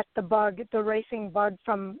kind of got the racing bug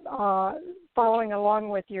from following along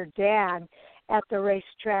with your dad at the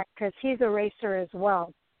racetrack, because he's a racer as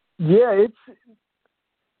well. Yeah,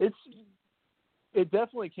 it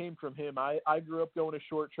definitely came from him. I grew up going to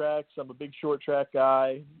short tracks. I'm a big short track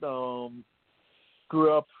guy.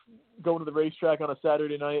 Grew up going to the racetrack on a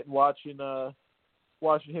Saturday night and watching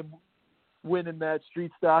him winning that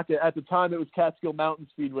street stock. At the time, it was Catskill Mountain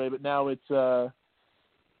Speedway, but now it's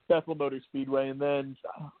Bethel Motor Speedway. And then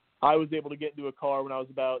I was able to get into a car when I was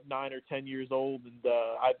about 9 or 10 years old, and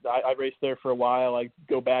I raced there for a while. I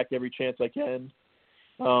go back every chance I can.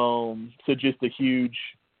 So just a huge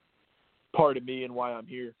part of me and why I'm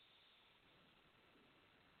here.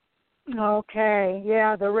 Okay,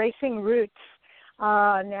 yeah, the racing roots,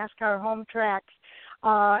 NASCAR home tracks,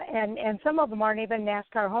 and some of them aren't even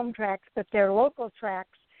NASCAR home tracks, but they're local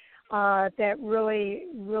tracks that really,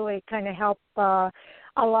 really kind of help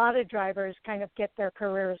a lot of drivers kind of get their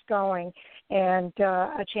careers going, and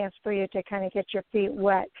a chance for you to kind of get your feet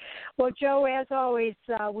wet. Well, Joe, as always,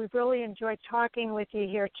 we've really enjoyed talking with you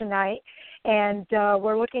here tonight, and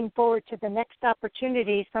we're looking forward to the next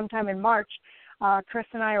opportunity sometime in March. Chris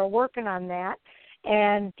and I are working on that,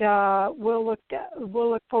 and we'll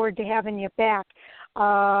look forward to having you back.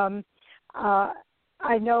 I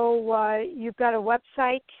know you've got a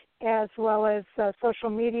website as well as social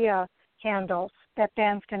media handles that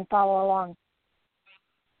fans can follow along.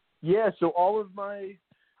 Yeah, so all of my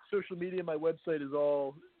social media, my website is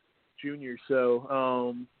all junior.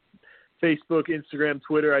 So Facebook, Instagram,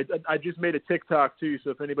 Twitter. I just made a TikTok too,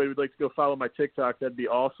 so if anybody would like to go follow my TikTok, that'd be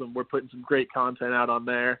awesome. We're putting some great content out on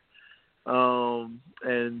there.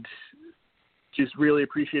 And just really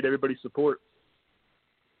appreciate everybody's support.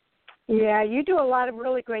 Yeah, you do a lot of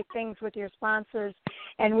really great things with your sponsors,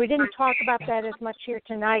 and we didn't talk about that as much here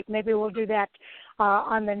tonight. Maybe we'll do that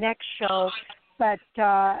on the next show. But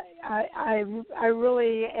I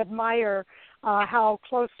really admire how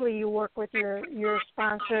closely you work with your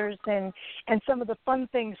sponsors and some of the fun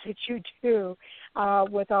things that you do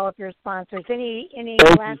with all of your sponsors. Any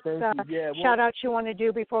last shout-outs you want to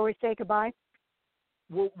do before we say goodbye?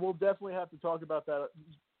 We'll definitely have to talk about that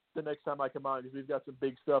the next time I come on, because we've got some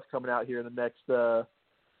big stuff coming out here in the next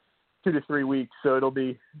 2 to 3 weeks, so it'll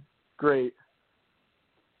be great.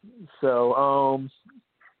 So,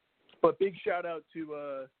 but big shout out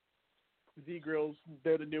to Z-Grills.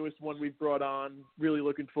 They're the newest one we've brought on. Really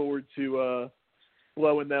looking forward to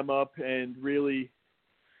blowing them up and really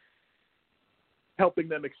helping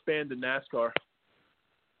them expand in NASCAR.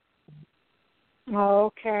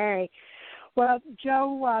 Okay. Well,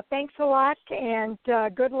 Joe, thanks a lot, and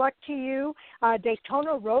good luck to you.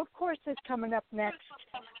 Daytona Road Course is coming up next.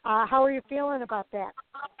 How are you feeling about that?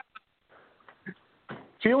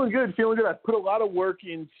 Feeling good. I put a lot of work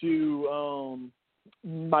into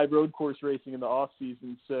my road course racing in the off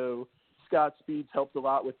season, so Scott Speed's helped a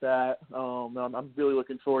lot with that. I'm really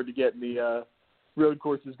looking forward to getting the road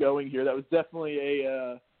courses going here. That was definitely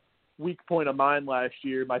a weak point of mine last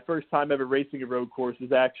year. My first time ever racing a road course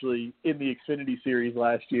was actually in the Xfinity Series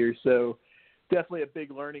last year, so definitely a big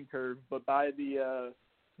learning curve. But by the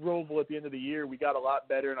Roval at the end of the year, we got a lot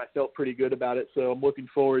better, and I felt pretty good about it. So I'm looking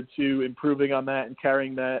forward to improving on that and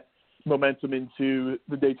carrying that momentum into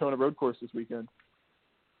the Daytona road course this weekend.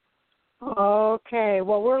 Okay.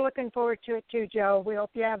 Well, we're looking forward to it too, Joe. We hope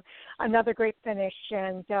you have another great finish,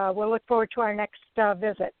 and we'll look forward to our next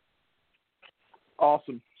visit.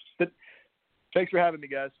 Awesome. Thanks for having me,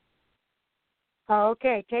 guys.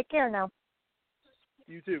 Okay, take care now.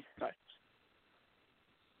 You too. Bye.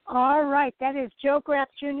 All right, that is Joe Graf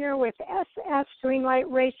Jr. with SS Greenlight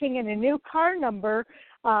Racing and a new car number.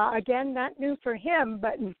 Again, not new for him,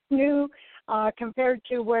 but new compared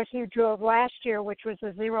to what he drove last year, which was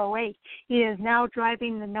a 08. He is now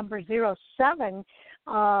driving the number 07,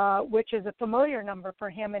 which is a familiar number for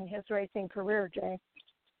him in his racing career, Jay.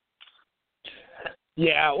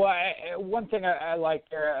 Yeah, well, one thing I like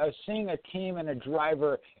there, seeing a team and a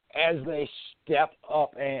driver as they step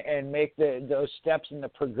up and make those steps in the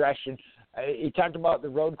progression. He talked about the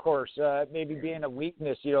road course maybe being a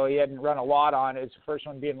weakness. You know, he hadn't run a lot on it. It's the first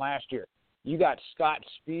one being last year. You got Scott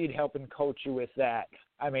Speed helping coach you with that.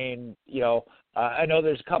 I mean, you know, I know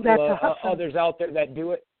there's a couple of others out there that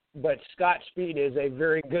do it, but Scott Speed is a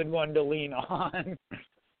very good one to lean on.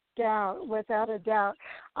 Without a doubt.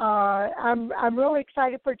 I'm really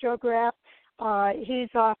excited for Joe Graf. He's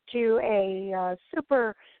off to a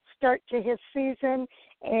super start to his season,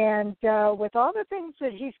 and with all the things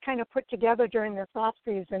that he's kind of put together during this off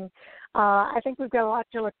season, I think we've got a lot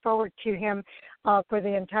to look forward to him for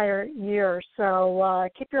the entire year. So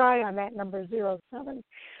keep your eye on that number 07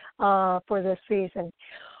 for this season.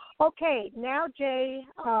 Okay, now Jay,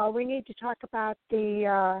 we need to talk about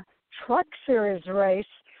the Truck Series race.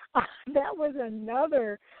 That was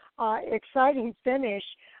another exciting finish,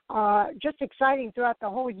 just exciting throughout the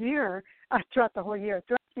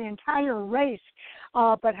entire race.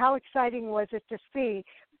 But how exciting was it to see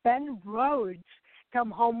Ben Rhodes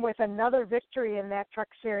come home with another victory in that Truck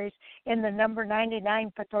Series in the number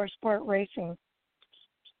 99 for ThorSport Racing?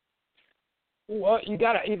 Well, you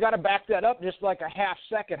gotta back that up just like a half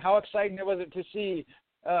second. How exciting was it to see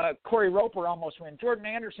Corey Roper almost win, Jordan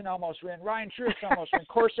Anderson almost win, Ryan Truex almost win,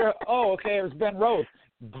 Corsa. Oh, okay, it was Ben Rhodes.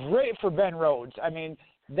 Great for Ben Rhodes. I mean,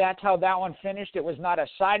 that's how that one finished. It was not a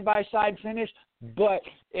side-by-side finish, but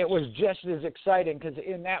it was just as exciting because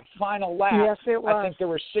in that final lap, yes, it was. I think there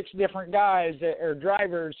were 6 different guys or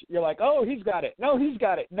drivers. You're like, oh, he's got it. No, he's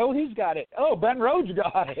got it. No, he's got it. Oh, Ben Rhodes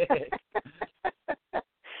got it.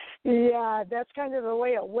 Yeah, that's kind of the way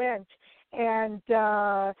it went. And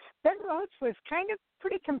Ben Rhodes was kind of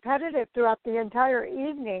pretty competitive throughout the entire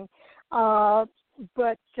evening,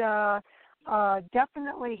 but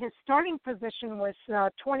definitely his starting position was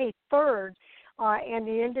 23rd, and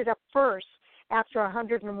he ended up first after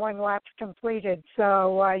 101 laps completed.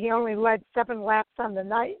 So he only led 7 laps on the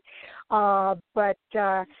night, but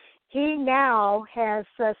he now has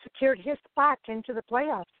secured his spot into the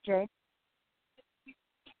playoffs, Jay.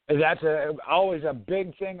 That's always a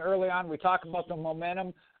big thing early on. We talk about the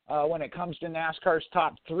momentum when it comes to NASCAR's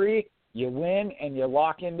top 3. You win and you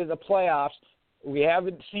lock into the playoffs. We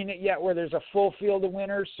haven't seen it yet where there's a full field of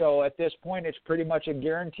winners, so at this point it's pretty much a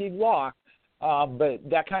guaranteed lock. But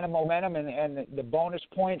that kind of momentum and the bonus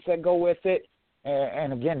points that go with it,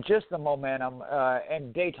 and again, just the momentum,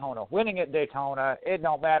 and Daytona, winning at Daytona, it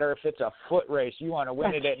don't matter if it's a foot race. You want to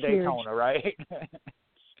win it at Daytona, right?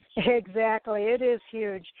 Exactly. It is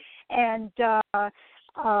huge. And,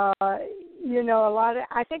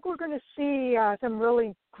 I think we're going to see some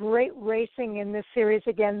really great racing in this series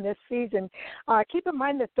again this season. Keep in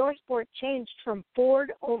mind that ThorSport changed from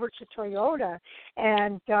Ford over to Toyota,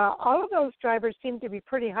 and all of those drivers seem to be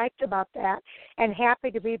pretty hyped about that and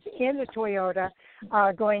happy to be in the Toyota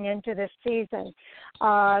going into this season.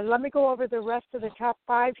 Let me go over the rest of the top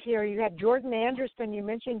 5 here. You had Jordan Anderson. You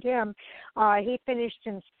mentioned him. He finished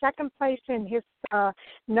in second place in his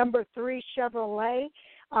number 3 Chevrolet.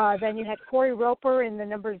 Then you had Corey Roper in the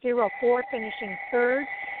number 04 finishing third.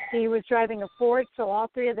 He was driving a Ford, so all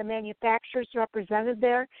 3 of the manufacturers represented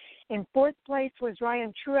there. In fourth place was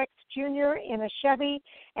Ryan Truex Jr. in a Chevy,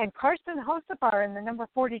 and Carson Hocevar in the number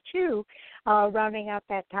 42, rounding out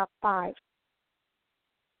that top 5.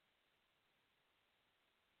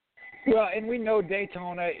 Well, and we know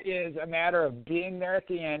Daytona is a matter of being there at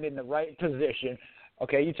the end in the right position.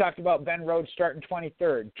 Okay, you talked about Ben Rhodes starting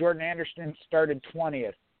 23rd. Jordan Anderson started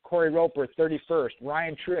 20th. Corey Roper, 31st.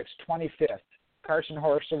 Ryan Truex, 25th. Carson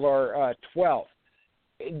Hocevar, 12th.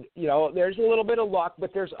 There's a little bit of luck,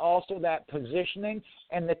 but there's also that positioning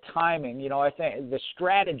and the timing. I think the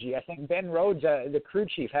strategy. I think Ben Rhodes, the crew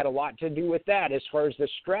chief, had a lot to do with that as far as the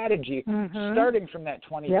strategy starting from that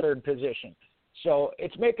 23rd position. So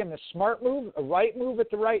it's making the smart move, a right move at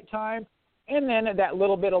the right time, and then that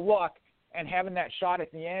little bit of luck and having that shot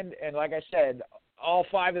at the end. And like I said, all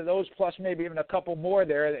 5 of those, plus maybe even a couple more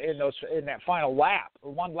there in that final lap,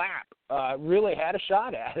 one lap, really had a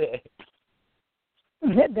shot at it.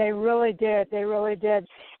 They really did. They really did.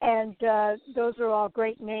 And those are all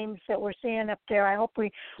great names that we're seeing up there. I hope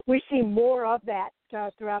we see more of that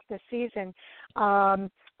throughout the season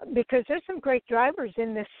because there's some great drivers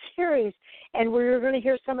in this series, and we're going to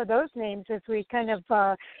hear some of those names as we kind of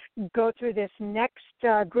go through this next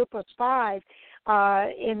group of 5.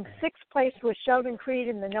 In 6th place was Sheldon Creed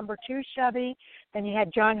in the number 2 Chevy. Then you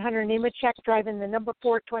had John Hunter Nemechek driving the number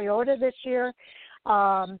 4 Toyota this year.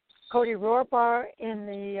 Cody Rohrbar in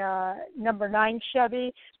the number 9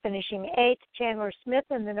 Chevy, finishing 8th. Chandler Smith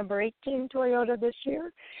in the number 18 Toyota this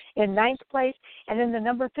year in 9th place. And in the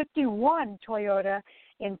number 51 Toyota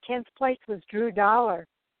in 10th place was Drew Dollar.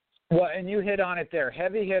 Well, and you hit on it there.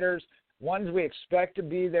 Heavy hitters, ones we expect to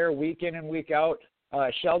be there week in and week out.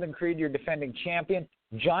 Sheldon Creed, your defending champion.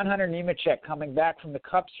 John Hunter Nemechek coming back from the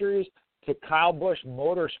Cup Series to Kyle Busch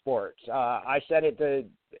Motorsports. I said it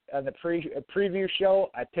on the preview show.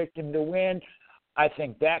 I picked him to win. I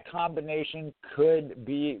think that combination could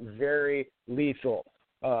be very lethal.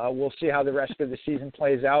 We'll see how the rest of the season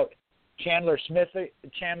plays out. Chandler Smith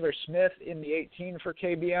in the 18 for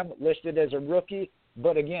KBM, listed as a rookie.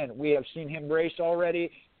 But again, we have seen him race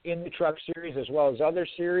already in the Truck Series as well as other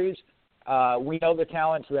series. We know the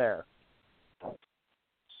talent's there.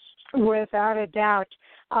 Without a doubt.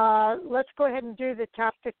 Let's go ahead and do the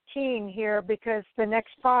top 15 here because the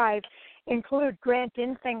next 5 include Grant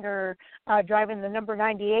Infinger driving the number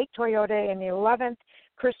 98 Toyota in the 11th,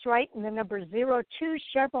 Chris Wright in the number 02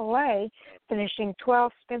 Chevrolet, finishing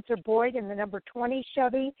 12th, Spencer Boyd in the number 20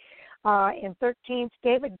 Chevy. In 13th,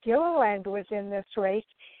 David Gilliland was in this race,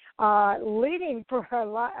 leading for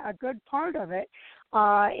a good part of it.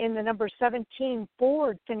 In the number 17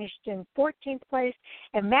 Ford, finished in 14th place.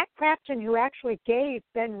 And Matt Crafton, who actually gave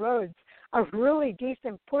Ben Rhodes a really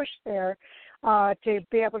decent push there to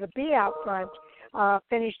be able to be out front,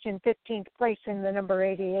 finished in 15th place in the number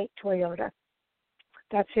 88 Toyota.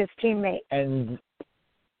 That's his teammate.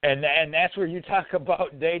 And that's where you talk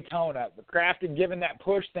about Daytona. Crafton giving that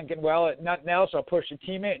push, thinking, well, at nothing else, I'll push a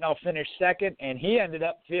teammate and I'll finish second. And he ended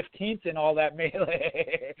up 15th in all that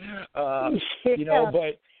melee.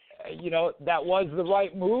 But, that was the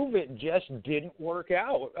right move. It just didn't work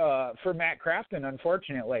out for Matt Crafton,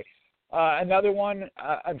 unfortunately. Another one,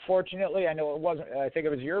 unfortunately, I know it wasn't, I think it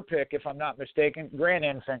was your pick, if I'm not mistaken, Grant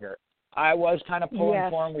Infinger. I was kind of pulling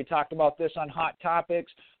for him. We talked about this on Hot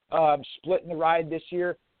Topics, splitting the ride this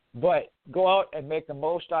year. But go out and make the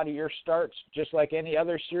most out of your starts. Just like any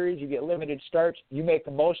other series, you get limited starts. You make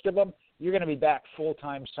the most of them. You're going to be back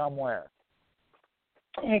full-time somewhere.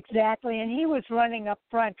 Exactly, and he was running up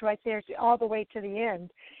front right there all the way to the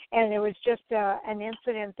end. And it was just an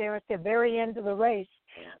incident there at the very end of the race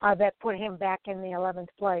that put him back in the 11th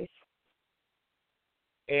place.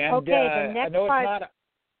 And the next I know it's not.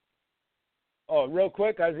 Oh, real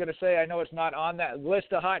quick, I was going to say I know it's not on that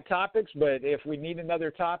list of hot topics, but if we need another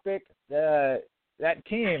topic, that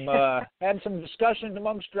team had some discussions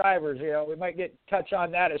amongst drivers. We might touch on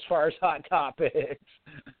that as far as hot topics.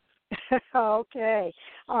 Okay,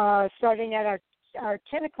 starting at our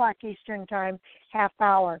 10 o'clock Eastern time, half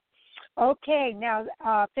hour. Okay, now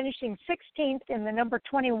finishing 16th in the number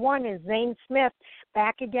 21 is Zane Smith,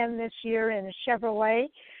 back again this year in a Chevrolet.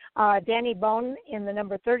 Danny Bone in the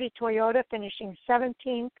number 30 Toyota, finishing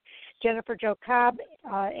 17th. Jennifer Jo Cobb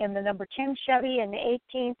in the number 10 Chevy in the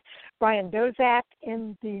 18th. Brian Dozak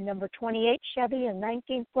in the number 28 Chevy in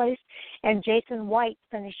 19th place. And Jason White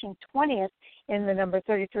finishing 20th in the number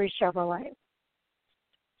 33 Chevrolet.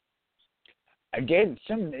 Again,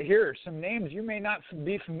 some names you may not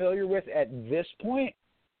be familiar with at this point,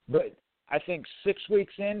 but I think 6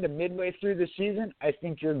 weeks in to midway through the season, I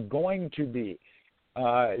think you're going to be.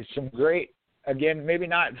 Some great, again, maybe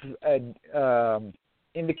not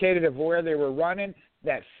indicated of where they were running.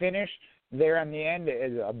 That finish there on the end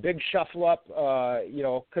is a big shuffle up.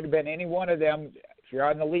 Could have been any one of them. If you're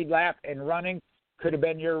on the lead lap and running, could have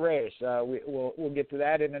been your race. We'll get to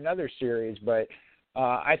that in another series, but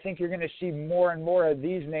I think you're going to see more and more of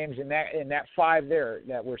these names in that 5 there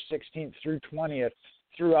that were 16th through 20th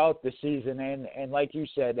throughout the season. And like you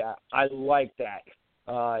said, I like that.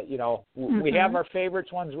 We have our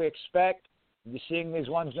favorites, ones we expect. You're seeing these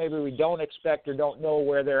ones maybe we don't expect or don't know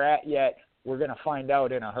where they're at yet. We're going to find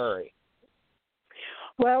out in a hurry.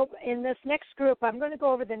 Well, in this next group, I'm going to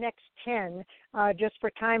go over the next 10 just for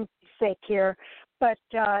time's sake here. But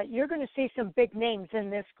you're going to see some big names in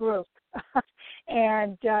this group.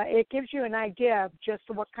 And it gives you an idea of just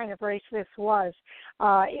what kind of race this was.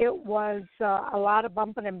 It was a lot of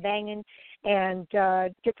bumping and banging and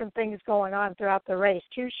different things going on throughout the race.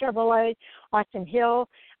 2 Chevrolet, Austin Hill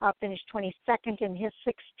finished 22nd in his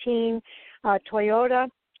 16. Toyota,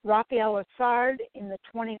 Rafael Lessard in the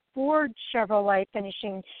 24 Chevrolet,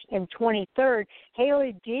 finishing in 23rd.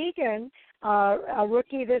 Haley Deegan, a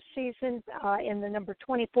rookie this season, in the number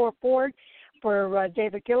 24 Ford for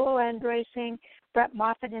David Gilliland Racing. Brett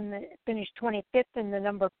Moffitt finished 25th in the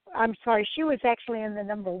number. I'm sorry, she was actually in the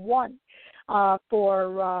number 1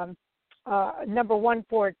 for number 1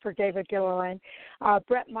 Ford for David Gilliland.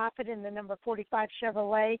 Brett Moffitt in the number 45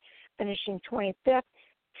 Chevrolet, finishing 25th.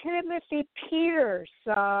 Timothy Peters,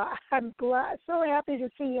 I'm so happy to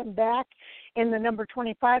see him back in the number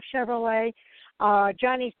 25 Chevrolet.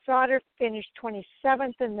 Johnny Sauter finished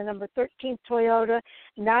 27th in the number 13 Toyota,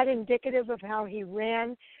 not indicative of how he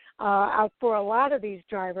ran out for a lot of these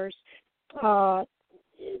drivers.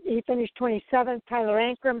 He finished 27th. Tyler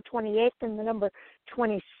Ankrum, 28th in the number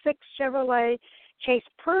 26 Chevrolet. Chase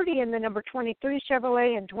Purdy in the number 23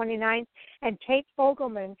 Chevrolet and 29th. And Tate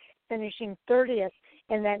Fogelman finishing 30th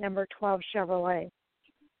in that number 12 Chevrolet.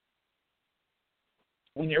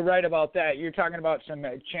 When you're right about that, you're talking about some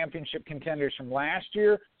championship contenders from last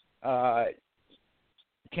year.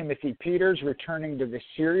 Timothy Peters returning to the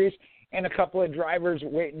series, and a couple of drivers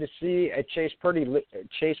waiting to see. Chase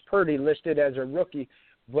Purdy listed as a rookie,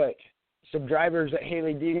 but some drivers at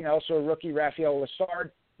Haley Deegan, also a rookie, Rafael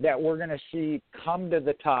Lessard, that we're going to see come to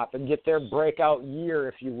the top and get their breakout year,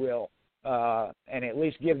 if you will, and at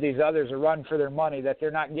least give these others a run for their money, that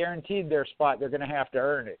they're not guaranteed their spot. They're going to have to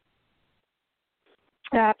earn it.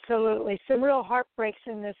 Absolutely. Some real heartbreaks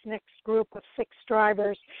in this next group of 6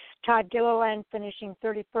 drivers. Todd Gilliland finishing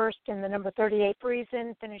 31st in the number 38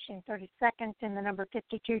 Friesen, finishing 32nd in the number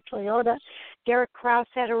 52 Toyota. Derek Kraus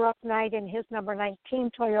had a rough night in his number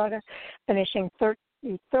 19 Toyota, finishing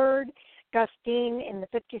 33rd. Gus Dean in the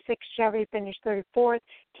 56 Chevy finished 34th.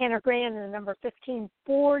 Tanner Graham in the number 15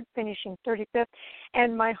 Ford, finishing 35th.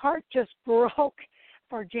 And my heart just broke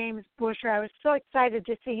for James Buescher. I was so excited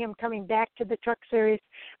to see him coming back to the Truck Series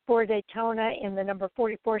for Daytona in the number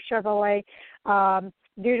 44 Chevrolet.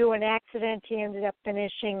 Due to an accident, he ended up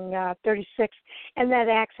finishing 36th, and that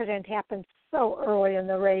accident happened so early in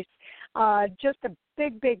the race. Just a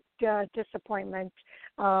big disappointment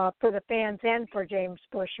for the fans and for James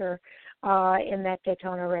Buescher in that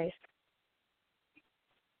Daytona race.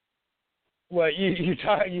 Well, you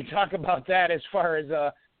talk about that as far as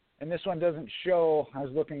and this one doesn't show. I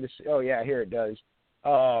was looking to see. Oh yeah, here it does.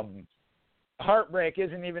 Heartbreak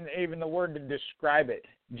isn't even the word to describe it.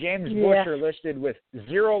 James Buescher listed with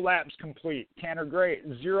 0 laps complete. Tanner Gray,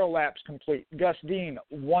 0 laps complete. Gus Dean,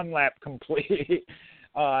 1 lap complete.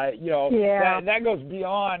 That goes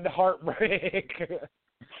beyond heartbreak.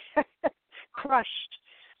 Crushed.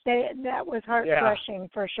 That was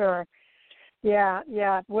heart-crushing for sure.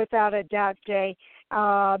 Yeah, without a doubt, Jay.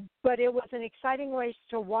 But it was an exciting race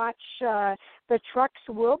to watch. The trucks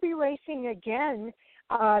will be racing again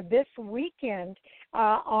this weekend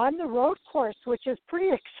on the road course, which is pretty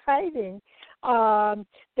exciting.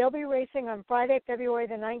 They'll be racing on Friday, February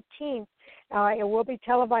the 19th. It will be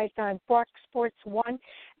televised on Fox Sports 1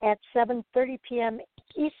 at 7:30 p.m.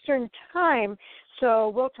 Eastern Time. So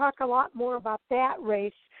we'll talk a lot more about that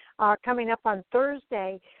race coming up on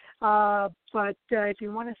Thursday. But if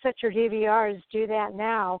you want to set your DVRs, do that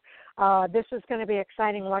now. This is going to be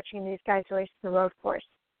exciting watching these guys race the road course.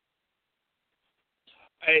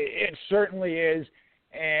 It certainly is.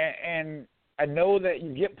 And I know that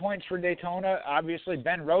you get points for Daytona. Obviously,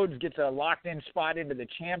 Ben Rhodes gets a locked-in spot into the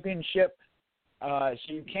championship. So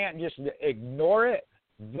you can't just ignore it.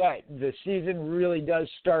 But the season really does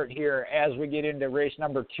start here as we get into race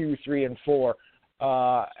number 2, 3, and 4.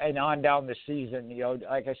 And on down the season,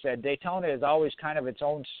 like I said, Daytona is always kind of its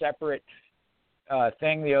own separate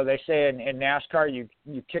thing. They say in NASCAR,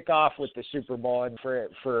 you kick off with the Super Bowl, and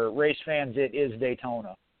for race fans, it is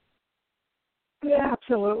Daytona. Yeah,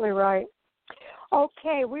 absolutely right.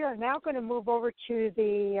 Okay, we are now going to move over to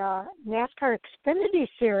the NASCAR Xfinity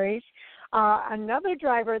Series. Another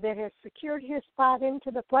driver that has secured his spot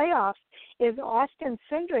into the playoffs is Austin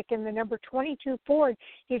Cindric in the number 22 Ford.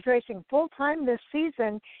 He's racing full-time this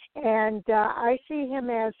season, and I see him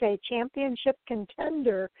as a championship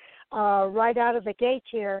contender right out of the gate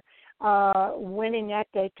here, winning at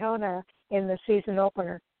Daytona in the season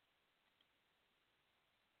opener.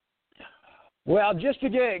 Well, just to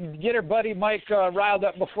get our buddy Mike riled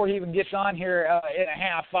up before he even gets on here in a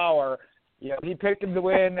half hour, he picked him to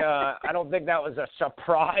win. I don't think that was a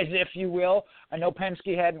surprise, if you will. I know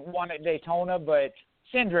Penske hadn't won at Daytona, but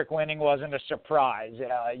Cindric winning wasn't a surprise.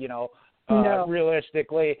 No.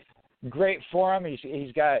 Realistically, great for him.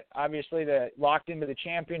 He's got, obviously, locked into the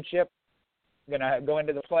championship, going to go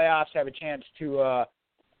into the playoffs, have a chance to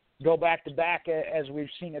go back-to-back, as we've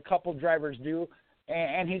seen a couple drivers do,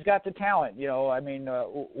 and he's got the talent. I mean,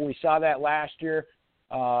 we saw that last year.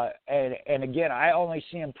 And again, I only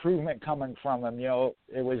see improvement coming from him.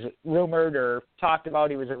 It was rumored or talked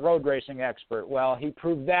about he was a road racing expert. Well, he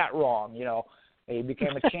proved that wrong. He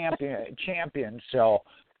became a champion. So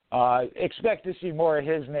expect to see more of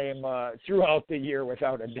his name throughout the year,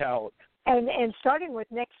 without a doubt. And starting with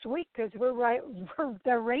next week, because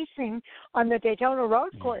they're racing on the Daytona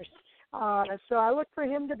road course. So I look for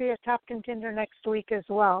him to be a top contender next week as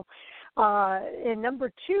well. In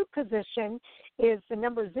number 2 position is the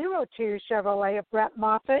number 02 Chevrolet of Brett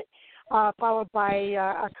Moffitt, followed by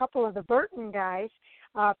a couple of the Burton guys.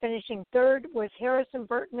 Finishing third was Harrison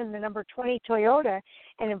Burton in the number 20 Toyota,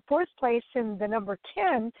 and in fourth place in the number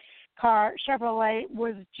 10 car Chevrolet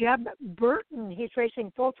was Jeb Burton. He's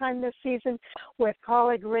racing full-time this season with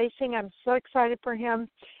Colleague Racing. I'm so excited for him,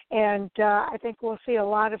 and I think we'll see a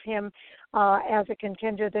lot of him as a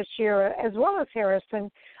contender this year, as well as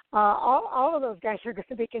Harrison. All of those guys are going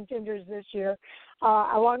to be contenders this year,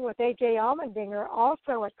 along with A.J. Allmendinger,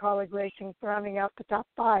 also at Colleague Racing, rounding out the top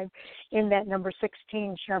 5 in that number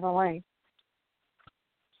 16 Chevrolet.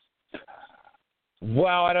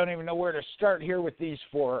 Well, I don't even know where to start here with these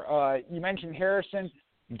 4. You mentioned Harrison,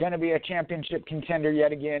 going to be a championship contender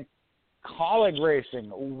yet again. Colleague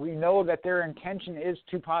Racing, we know that their intention is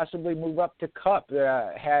to possibly move up to Cup,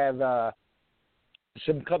 have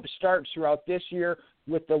some Cup starts throughout this year,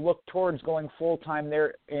 with the look towards going full-time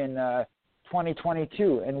there in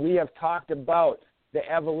 2022. And we have talked about the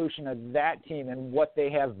evolution of that team and what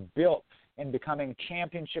they have built in becoming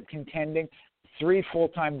championship contending. 3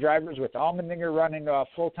 full-time drivers, with Allmendinger running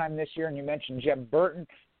full-time this year, and you mentioned Jeb Burton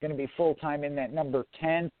going to be full-time in that number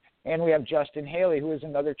 10. And we have Justin Haley, who is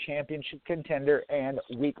another championship contender and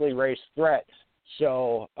weekly race threat.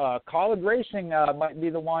 So Colleague Racing might be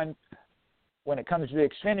the one. When it comes to the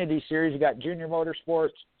Xfinity Series, you got Junior Motorsports,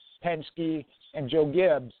 Penske, and Joe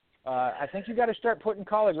Gibbs. I think you got to start putting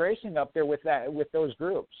Colleague Racing up there with those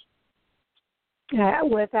groups. Yeah,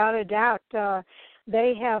 without a doubt.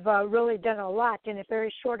 They have really done a lot in a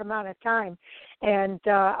very short amount of time, and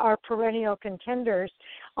are perennial contenders.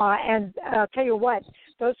 And I'll tell you what,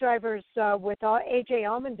 those drivers with A.J.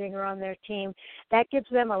 Allmendinger on their team, that gives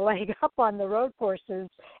them a leg up on the road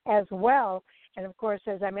courses as well. And, of course,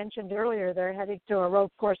 as I mentioned earlier, they're heading to a road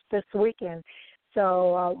course this weekend.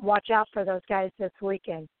 So watch out for those guys this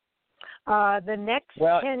weekend. The next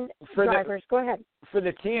 10 drivers, go ahead. For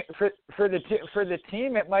the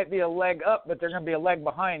team, it might be a leg up, but they're going to be a leg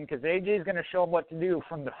behind, because AJ is going to show them what to do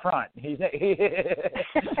from the front.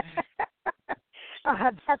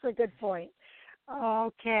 That's a good point.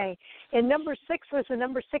 Okay. And number 6 was the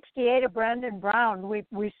number 68 of Brandon Brown.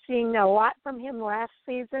 We've seen a lot from him last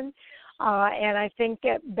season. And I think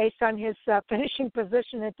based on his finishing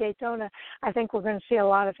position at Daytona, I think we're going to see a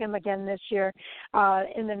lot of him again this year.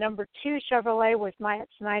 In the number 2 Chevrolet with Myatt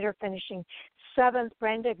Snyder finishing 7th.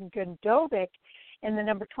 Brandon Gondovic in the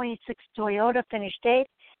number 26 Toyota finished 8th.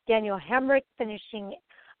 Daniel Hemrick finishing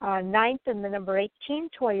 9th in the number 18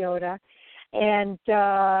 Toyota. And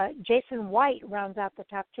Jason White rounds out the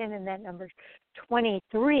top 10 in that number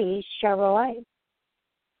 23 Chevrolet.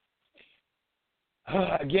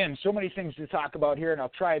 Again, so many things to talk about here, and I'll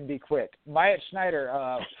try and be quick. Myatt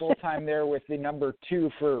Snyder, full-time there with the number 2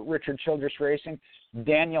 for Richard Childress Racing.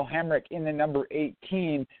 Daniel Hemrick in the number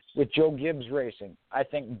 18 with Joe Gibbs Racing. I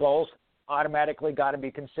think both automatically got to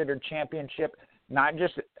be considered championship, not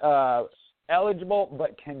just eligible,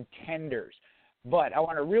 but contenders. But I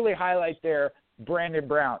want to really highlight there Brandon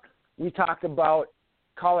Brown. We talked about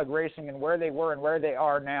Colleague Racing and where they were and where they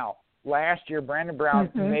are now. Last year, Brandon Brown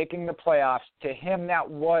making the playoffs, to him that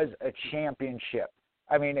was a championship.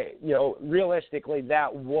 I mean, realistically,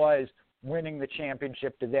 that was winning the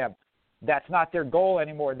championship to them. That's not their goal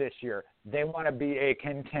anymore this year. They want to be a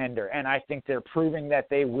contender, and I think they're proving that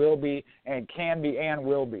they will be and can be and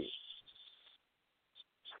will be.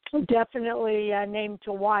 Definitely a name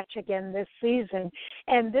to watch again this season.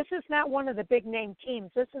 And this is not one of the big-name teams.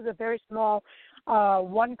 This is a very small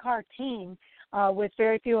one-car team with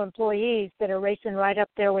very few employees that are racing right up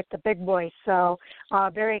there with the big boys. So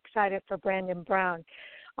very excited for Brandon Brown.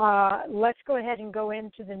 Let's go ahead and go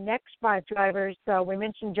into the next 5 drivers. We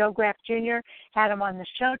mentioned Joe Graf Jr., had him on the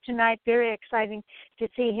show tonight. Very exciting to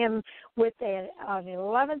see him with an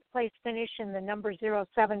 11th place finish in the number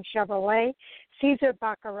 07 Chevrolet. Cesar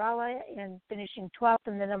Baccarella in finishing 12th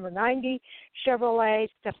in the number 90 Chevrolet.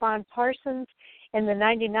 Stefan Parsons in the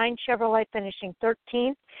 99 Chevrolet finishing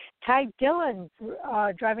 13th. Ty Dillon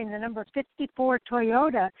driving the number 54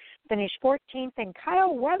 Toyota finished 14th. And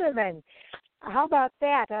Kyle Weatherman how about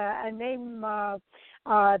that? A name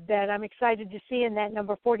that I'm excited to see in that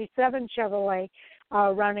number 47 Chevrolet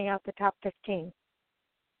rounding out the top 15.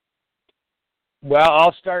 Well,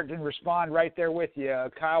 I'll start and respond right there with you.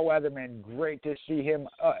 Kyle Weatherman, great to see him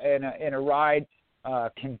in a ride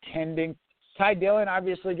contending. Ty Dillon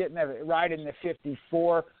obviously getting a ride in the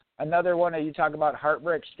 54. Another one that you talk about,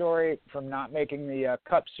 heartbreak story from not making the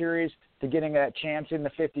Cup Series to getting that chance in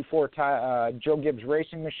the 54 Joe Gibbs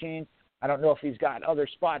Racing Machine. I don't know if he's got other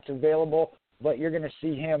spots available, but you're going to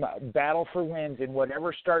see him battle for wins in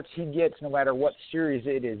whatever starts he gets, no matter what series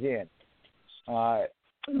it is in.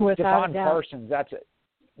 Stefan Parsons,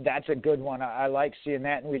 that's a good one. I like seeing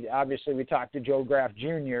that, and we talked to Joe Graf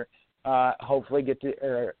Jr. Hopefully get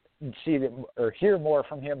to see them or hear more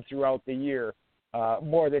from him throughout the year,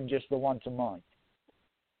 more than just the once a month.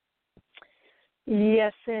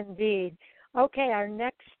 Yes, indeed. Okay, our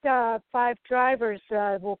next 5 drivers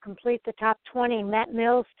will complete the top 20. Matt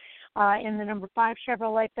Mills in the number 5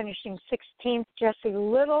 Chevrolet finishing 16th. Jesse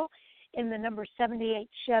Little in the number 78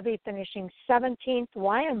 Chevy finishing 17th.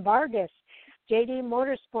 Ryan Vargas, JD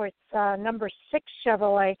Motorsports, number 6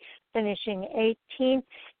 Chevrolet finishing 18th.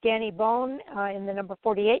 Danny Bone in the number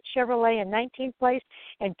 48 Chevrolet in 19th place.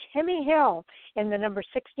 And Timmy Hill in the number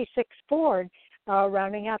 66 Ford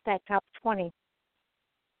rounding out that top 20.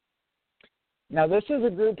 Now, this is a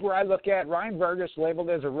group where I look at Ryan Vargas labeled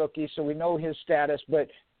as a rookie, so we know his status, but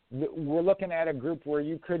we're looking at a group where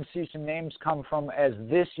you could see some names come from as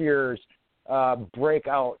this year's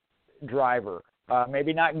breakout driver.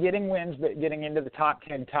 Maybe not getting wins, but getting into the top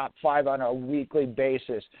 10, top 5 on a weekly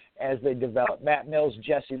basis as they develop. Matt Mills,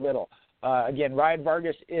 Jesse Little. Again, Ryan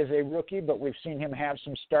Vargas is a rookie, but we've seen him have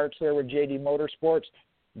some starts there with JD Motorsports,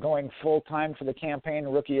 going full-time for the campaign,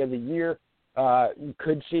 Rookie of the Year. You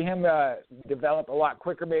could see him develop a lot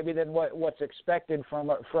quicker maybe than what's expected from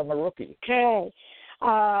a rookie. Okay.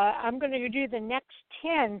 I'm going to do the next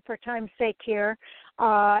 10 for time's sake here,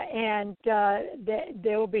 and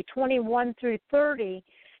there will be 21 through 30.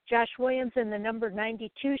 Josh Williams in the number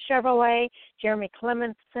 92 Chevrolet, Jeremy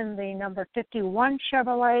Clements in the number 51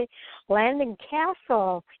 Chevrolet, Landon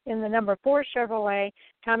Castle in the number 4 Chevrolet,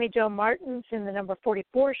 Tommy Joe Martins in the number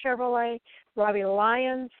 44 Chevrolet, Robbie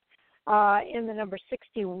Lyons in the number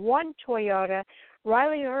 61 Toyota,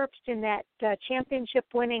 Riley Herbst in that championship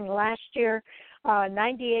winning last year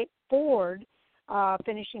 98 Ford,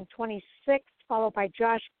 finishing 26th, followed by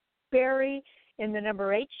Josh Berry in the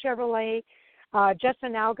number 8 Chevrolet,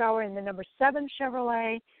 Justin Allgaier in the number 7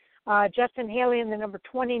 Chevrolet, Justin Haley in the number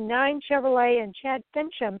 29 Chevrolet, and Chad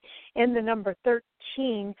Fincham in the number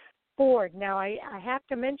 13 Ford. Now, I have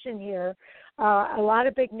to mention here a lot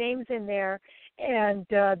of big names in there, and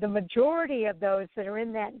the majority of those that are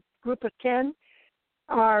in that group of 10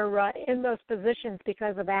 are in those positions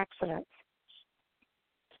because of accidents.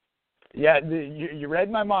 Yeah, you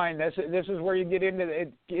read my mind. This is where you get into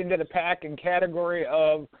the pack and category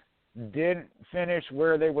of didn't finish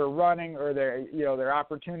where they were running or their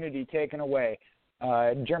opportunity taken away.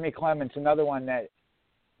 Jeremy Clements, another one that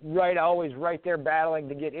always right there battling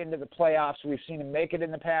to get into the playoffs. We've seen him make it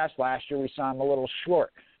in the past. Last year we saw him a little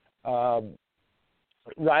short.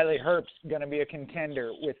 Riley Herbst going to be a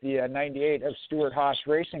contender with the 98 of Stewart Haas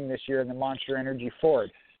Racing this year in the Monster Energy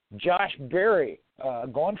Ford. Josh Berry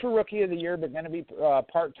going for Rookie of the Year, but going to be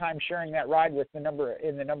part-time sharing that ride with the number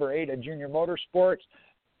 8 of Junior Motorsports.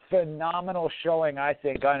 Phenomenal showing, I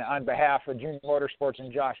think, on behalf of Junior Motorsports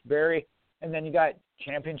and Josh Berry. And then you got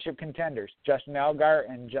championship contenders, Justin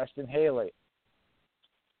Allgaier and Justin Haley.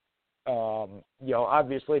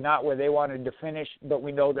 Obviously not where they wanted to finish, but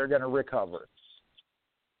we know they're going to recover.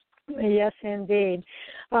 Yes, indeed.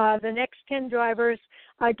 The next 10 drivers,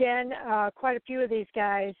 again, quite a few of these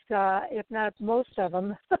guys, if not most of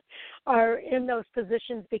them, are in those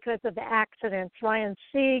positions because of the accidents. Ryan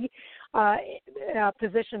Sieg,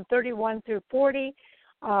 position 31 through 40,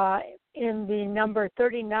 in the number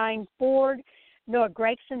 39 Ford. Noah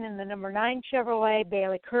Gregson in the number 9 Chevrolet.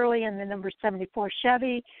 Bailey Curley in the number 74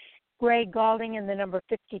 Chevy. Greg Galding in the number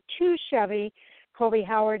 52 Chevy. Colby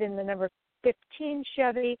Howard in the number 15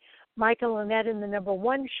 Chevy. Michael Lynette in the number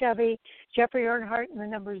 1 Chevy. Jeffrey Earnhardt in the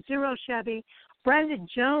number 0 Chevy. Brandon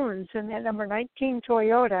Jones in the number 19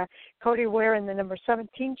 Toyota. Cody Ware in the number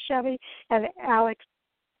 17 Chevy. And Alex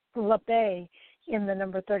LeBay in the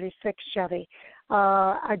number 36 Chevy.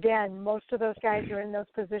 Again, most of those guys are in those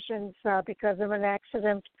positions because of an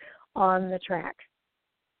accident on the track.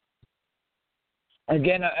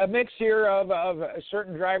 Again, a mix here of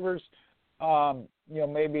certain drivers,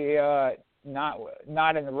 maybe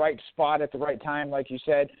not in the right spot at the right time, like you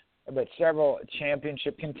said. but several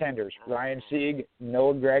championship contenders: Ryan Sieg,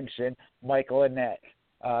 Noah Gragson, Michael Annett,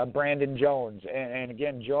 Brandon Jones. And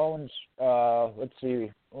again, Jones, let's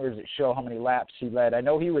see, where does it show how many laps he led? I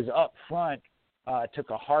know he was up front, took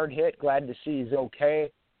a hard hit. Glad to see he's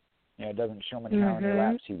okay. It doesn't show me how many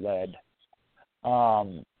laps he led.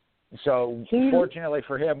 So fortunately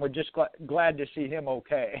for him, we're just glad to see him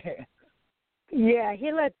okay. Yeah,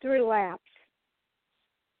 he led 3 laps.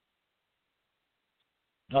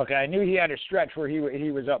 Okay, I knew he had a stretch where he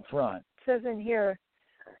was up front. It says in here,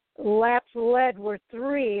 laps led were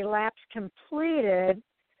 3, laps completed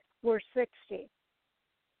were 60.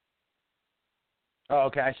 Oh,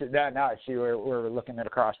 okay, I see that now. I see we're looking at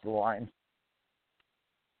across the line.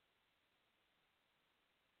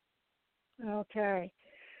 Okay.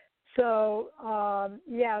 So,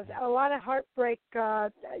 yeah, a lot of heartbreak.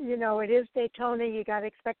 It is Daytona. You got to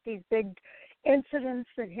expect these big incidents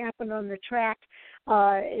that happen on the track,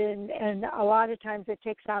 and a lot of times it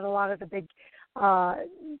takes out a lot of the big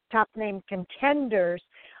top-name contenders.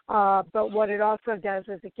 But what it also does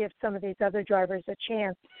is it gives some of these other drivers a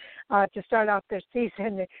chance to start off their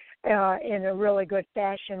season in a really good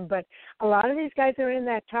fashion. But a lot of these guys that are in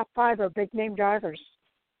that top 5 are big-name drivers.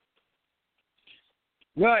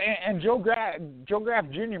 Well, and Joe Graf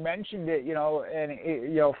Jr. mentioned it,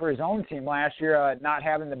 and for his own team last year, not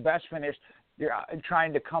having the best finish,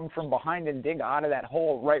 trying to come from behind and dig out of that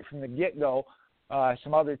hole right from the get-go.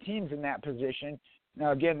 Some other teams in that position.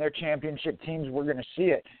 Now, again, they're championship teams. We're going to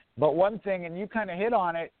see it. But one thing, and you kind of hit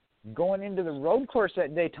on it, going into the road course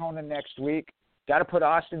at Daytona next week, got to put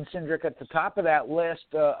Austin Cindric at the top of that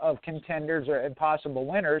list of contenders and possible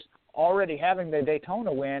winners, already having the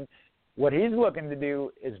Daytona win. What he's looking to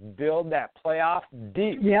do is build that playoff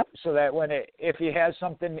deep, so that if he has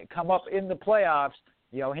something come up in the playoffs,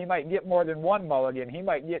 he might get more than 1 mulligan. He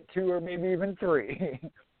might get 2 or maybe even 3.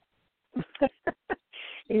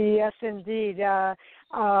 Yes, indeed.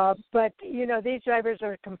 But, these drivers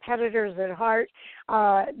are competitors at heart.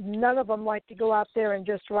 None of them like to go out there and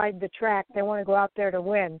just ride the track. They want to go out there to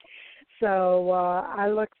win. So I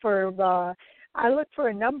look for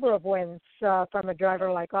a number of wins from a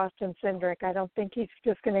driver like Austin Cindric. I don't think he's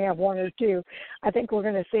just going to have 1 or 2. I think we're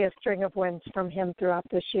going to see a string of wins from him throughout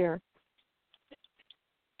this year.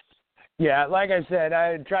 Yeah, like I said,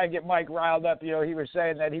 I tried to get Mike riled up. He was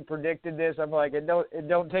saying that he predicted this. I'm like, it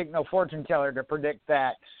don't take no fortune teller to predict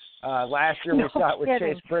that. Last year we saw it with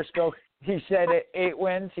Chase Briscoe. He said 8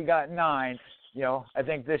 wins. He got 9. I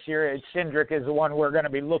think this year Cindric is the one we're going to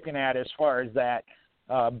be looking at as far as that.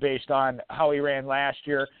 Based on how he ran last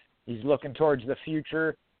year. He's looking towards the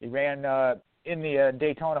future. He ran in the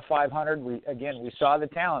Daytona 500. We saw the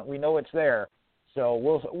talent. We know it's there. So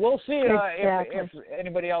we'll see if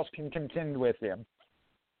anybody else can contend with him.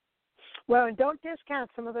 Well, and don't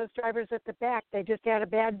discount some of those drivers at the back. They just had a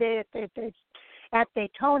bad day at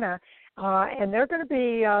Daytona, and they're going to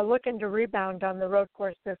be looking to rebound on the road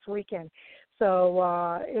course this weekend.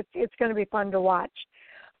 So it's going to be fun to watch.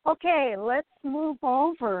 Okay, let's move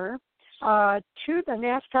over to the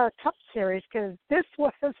NASCAR Cup Series, because this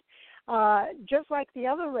was, just like the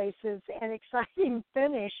other races, an exciting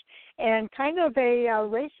finish and kind of a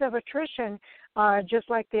race of attrition, just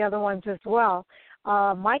like the other ones as well.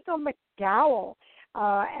 Michael McDowell,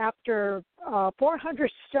 after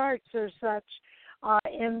 400 starts or such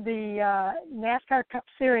in the NASCAR Cup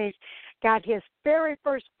Series, got his very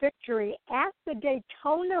first victory at the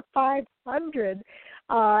Daytona 500.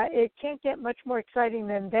 It can't get much more exciting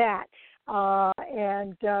than that.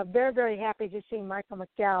 And very, very happy to see Michael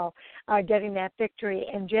McDowell getting that victory.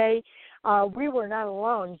 And, Jay, we were not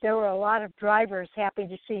alone. There were a lot of drivers happy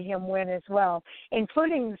to see him win as well,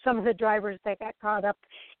 including some of the drivers that got caught up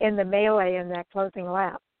in the melee in that closing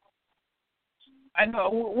lap. I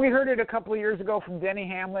know. We heard it a couple of years ago from Denny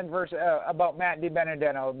Hamlin about Matt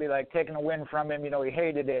DiBenedetto. It would be like taking a win from him. He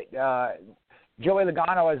hated it. Joey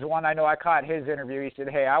Logano is the one I know. I caught his interview. He said,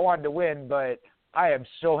 hey, I wanted to win, but I am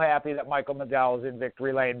so happy that Michael McDowell is in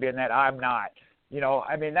victory lane, being that I'm not.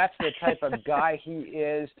 That's the type of guy he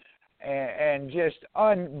is, and just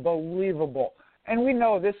unbelievable. And we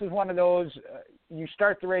know this is one of those, you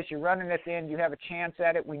start the race, you're running at the end, you have a chance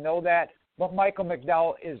at it. We know that. But Michael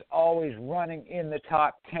McDowell is always running in the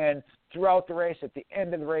top 10 throughout the race, at the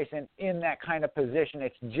end of the race, and in that kind of position.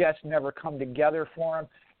 It's just never come together for him,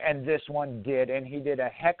 and this one did. And he did a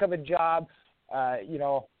heck of a job.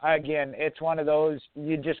 Again, it's one of those,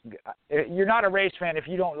 you're not a race fan if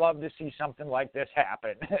you don't love to see something like this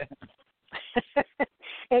happen.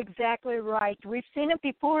 Exactly right. We've seen it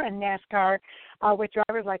before in NASCAR with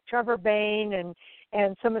drivers like Trevor Bayne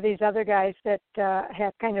and some of these other guys that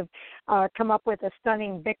have kind of come up with a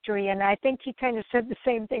stunning victory. And I think he kind of said the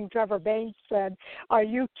same thing Trevor Baynes said. Are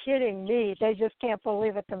you kidding me? They just can't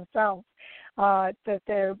believe it themselves. That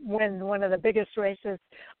they win one of the biggest races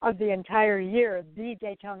of the entire year, the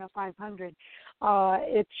Daytona 500.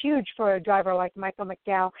 It's huge for a driver like Michael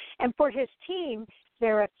McDowell and for his team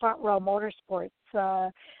there at Front Row Motorsports.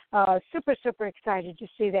 Super excited to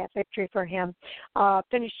see that victory for him.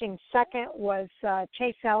 Finishing second was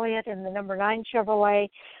Chase Elliott in the number 9 Chevrolet,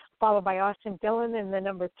 followed by Austin Dillon in the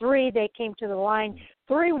number 3. They came to the line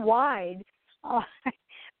 3 wide.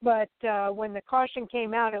 But when the caution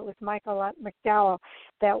came out, it was Michael McDowell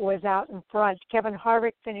that was out in front. Kevin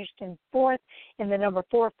Harvick finished in 4th in the number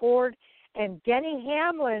 4 Ford. And Denny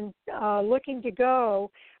Hamlin, looking to go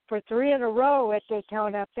for 3 in a row at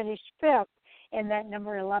Daytona, finished 5th in that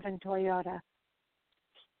number 11 Toyota.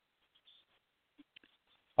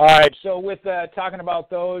 All right, so with talking about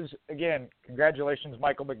those, again, congratulations,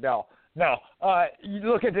 Michael McDowell. No, you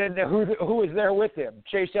look at who was there with him: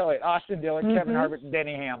 Chase Elliott, Austin Dillon, Kevin Harvick, and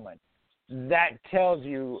Denny Hamlin. That tells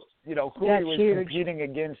you, who he was competing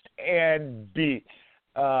against and beat.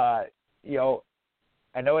 I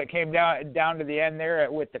know it came down to the end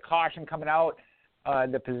there with the caution coming out,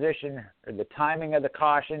 the position or the timing of the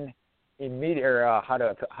caution, immediate, or how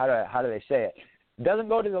do they say it? It doesn't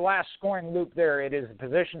go to the last scoring loop there. It is the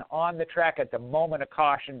position on the track at the moment of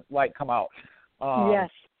caution light come out. Yes.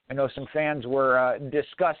 I know some fans were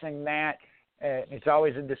discussing that. It's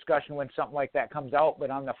always a discussion when something like that comes out,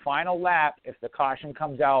 but on the final lap, if the caution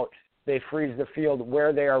comes out, they freeze the field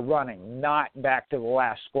where they are running, not back to the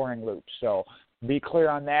last scoring loop. So be clear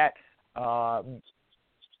on that. And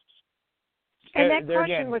that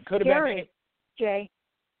caution was scary, Jay.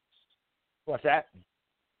 What's that?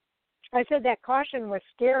 I said that caution was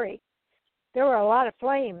scary. There were a lot of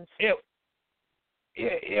flames.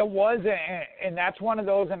 It was, and that's one of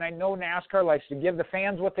those, and I know NASCAR likes to give the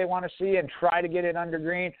fans what they want to see and try to get it under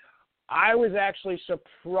green. I was actually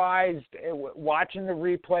surprised watching the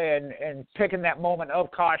replay and picking that moment of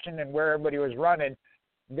caution and where everybody was running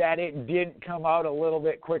that it didn't come out a little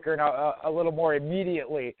bit quicker and a little more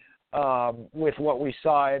immediately with what we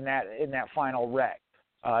saw in that final wreck.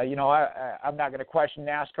 I'm not going to question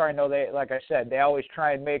NASCAR. I know they, like I said, they always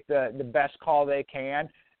try and make the best call they can,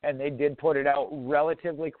 and they did put it out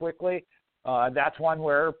relatively quickly. That's one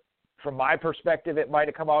where, from my perspective, it might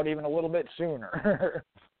have come out even a little bit sooner.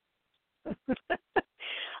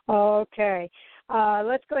 Okay.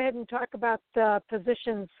 Let's go ahead and talk about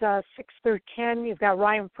positions 6 through 10. You've got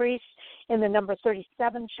Ryan Preece in the number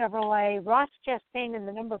 37 Chevrolet, Ross Chastain in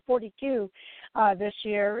the number 42 this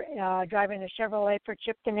year, driving a Chevrolet for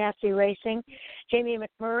Chip Ganassi Racing, Jamie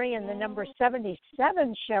McMurray in the number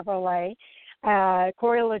 77 Chevrolet,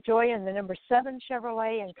 Corey LaJoie in the number 7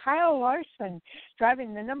 Chevrolet, and Kyle Larson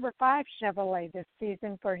driving the number 5 Chevrolet this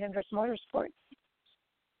season for Hendrick Motorsports.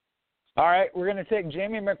 All right, we're going to take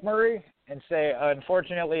Jamie McMurray and say,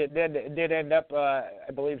 unfortunately, it did end up,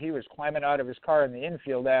 I believe he was climbing out of his car in the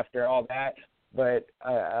infield after all that, but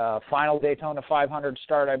final Daytona 500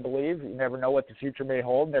 start, I believe. You never know what the future may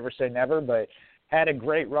hold, never say never, but had a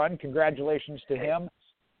great run. Congratulations to him.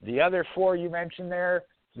 The other 4 you mentioned there,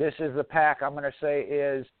 this is the pack I'm going to say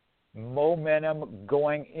is momentum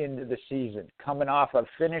going into the season. Coming off a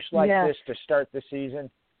finish like this to start the season,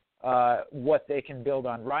 what they can build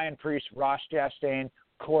on. Ryan Preece, Ross Chastain,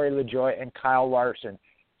 Corey LaJoie, and Kyle Larson.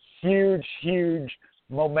 Huge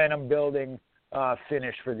momentum building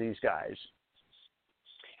finish for these guys.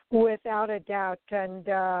 Without a doubt. And,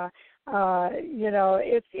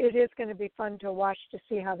 it is going to be fun to watch to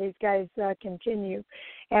see how these guys continue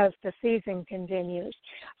as the season continues.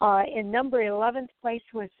 In number 11th place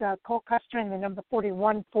was Cole Custer in the number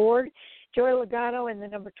 41 Ford, Joey Logano in the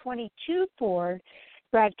number 22 Ford,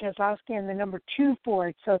 Brad Keselowski in the number 2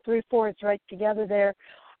 Ford. So 3 Fords right together there.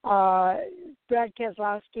 Brad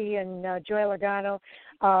Keselowski and Joey Logano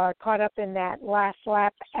caught up in that last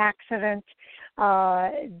lap accident.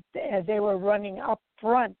 They were running up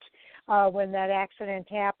front when that accident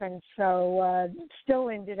happened, so still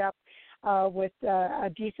ended up with a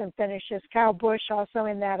decent finishes. Kyle Busch also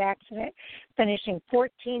in that accident, finishing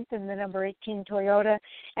 14th in the number 18 Toyota.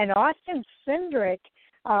 And Austin Cindric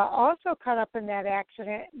also caught up in that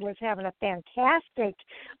accident, was having a fantastic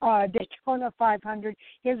Daytona 500,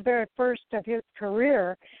 his very first of his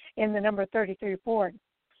career in the number 33 Ford.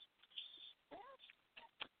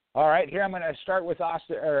 All right, here I'm going to start with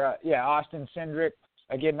Austin Cindric.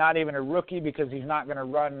 Again, not even a rookie because he's not going to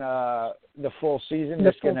run the full season.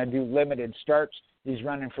 He's going to do limited starts. He's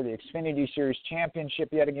running for the Xfinity Series championship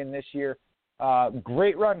yet again this year.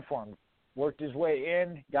 Great run for him. worked his way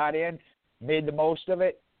in, got in, made the most of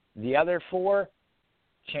it. The other 4,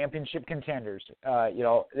 championship contenders.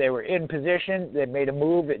 They were in position. They made a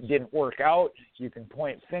move. It didn't work out. You can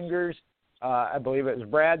point fingers. I believe it was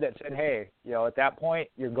Brad that said, hey, at that point,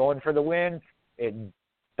 you're going for the win. It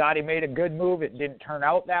thought he made a good move. It didn't turn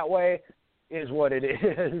out that way, is what it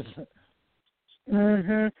is.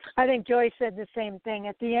 I think Joy said the same thing.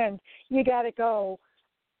 At the end, you got to go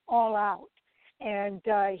all out. And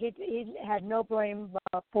he had no blame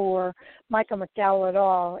for Michael McDowell at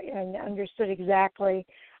all, and understood exactly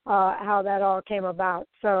how that all came about.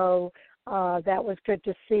 So that was good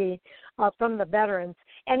to see from the veterans.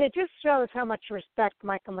 And it just shows how much respect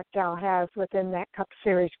Michael McDowell has within that Cup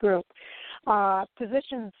Series group.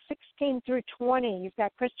 Positions 16 through 20, you've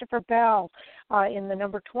got Christopher Bell in the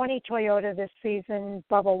number 20 Toyota this season.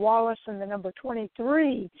 Bubba Wallace in the number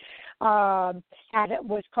 23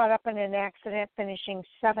 was caught up in an accident, finishing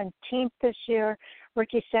 17th this year.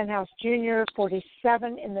 Ricky Stenhouse Jr.,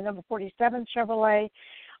 47 in the number 47 Chevrolet.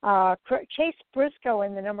 Chase Briscoe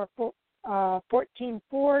in the number 14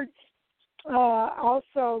 Ford.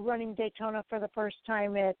 Also running Daytona for the first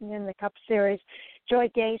time in the Cup Series. Joy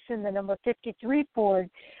Gase in the number 53 Ford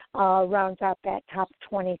rounds out that top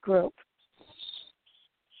 20 group.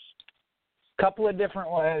 Couple of different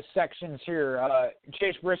sections here.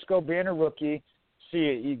 Chase Briscoe being a rookie,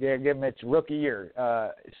 you give him its rookie year.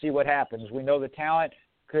 See what happens. We know the talent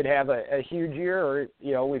could have a huge year,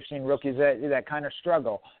 or we've seen rookies that kind of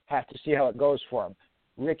struggle. Have to see how it goes for him.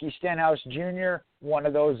 Ricky Stenhouse Jr., one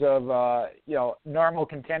of those of, normal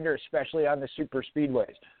contender, especially on the super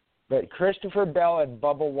speedways. But Christopher Bell and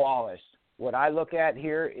Bubba Wallace, what I look at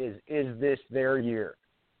here is this their year?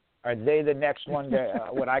 Are they the next one to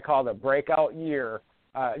what I call the breakout year?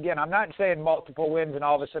 Again, I'm not saying multiple wins and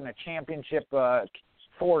all of a sudden a championship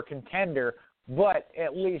 4 contender, but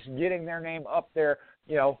at least getting their name up there,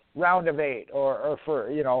 round of 8 or for,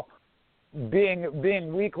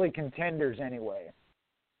 being weekly contenders anyway.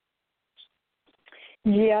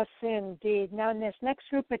 Yes, indeed. Now, in this next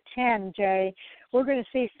group of 10, Jay, we're going to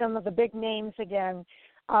see some of the big names again,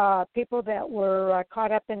 people that were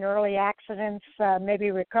caught up in early accidents, maybe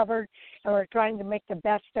recovered, and were trying to make the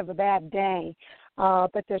best of a bad day.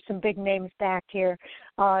 But there's some big names back here.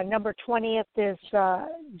 Number 20th is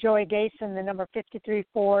Joey Gase in the number 53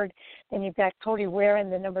 Ford. Then you've got Cody Ware in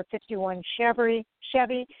the number 51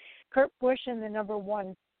 Chevy. Kurt Busch in the number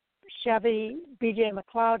 1 Chevy, B.J.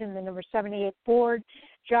 McLeod in the number 78 Ford,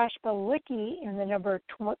 Josh Balicki in the number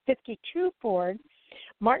 52 Ford,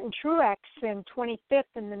 Martin Truex in 25th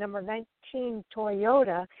in the number 19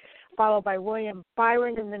 Toyota, followed by William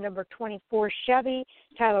Byron in the number 24 Chevy,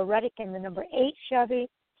 Tyler Reddick in the number 8 Chevy,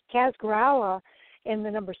 Kaz Grala in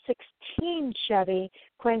the number 16 Chevy,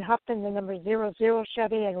 Quinn Huff in the number 00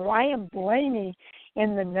 Chevy, and Ryan Blaney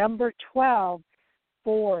in the number 12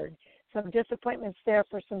 Ford. Some disappointments there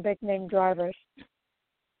for some big-name drivers.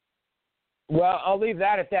 Well, I'll leave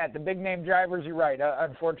that at that. The big-name drivers, you're right.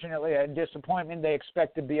 Unfortunately, a disappointment. They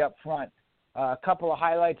expect to be up front. A couple of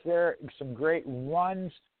highlights there, some great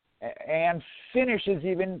runs and finishes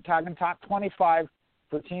even, talking top 25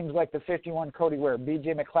 for teams like the 51 Cody Ware,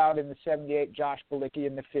 B.J. McLeod in the 78, Josh Balicki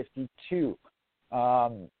in the 52.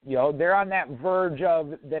 They're on that verge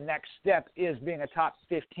of the next step is being a top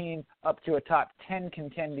 15 up to a top 10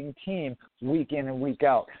 contending team week in and week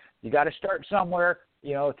out. You got to start somewhere,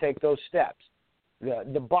 take those steps.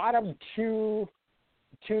 The bottom two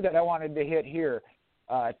that I wanted to hit here,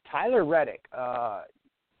 Tyler Reddick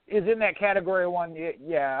is in that category one,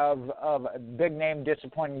 of a big name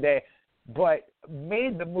disappointing day, but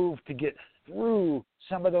made the move to get through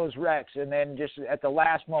some of those wrecks and then just at the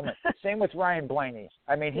last moment. Same with Ryan Blaney.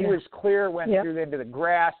 I mean, he was clear, went through into the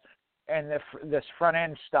grass, and this front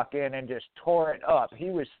end stuck in and just tore it up. He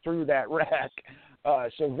was through that wreck.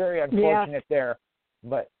 So very unfortunate there.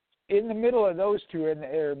 But in the middle of those two,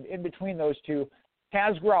 in between those two,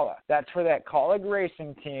 Kaz Grala, that's for that Colleague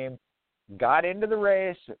Racing team, got into the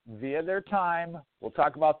race via their time. We'll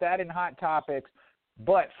talk about that in Hot Topics.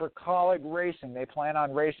 But for Colleague Racing, they plan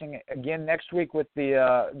on racing again next week with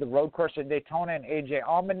the road course at Daytona, and A.J.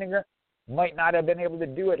 Allmendinger might not have been able to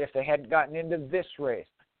do it if they hadn't gotten into this race.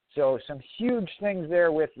 So some huge things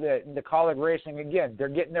there with the Colleague Racing. Again, they're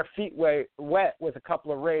getting their feet wet with a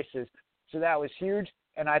couple of races. So that was huge,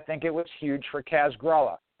 and I think it was huge for Kaz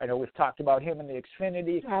Grala. I know we've talked about him in the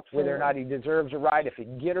Xfinity, whether or not he deserves a ride, if he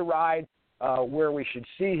can get a ride, where we should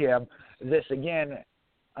see him. This, again,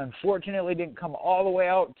 unfortunately didn't come all the way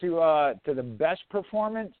out to the best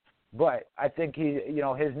performance, but I think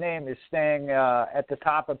his name is staying at the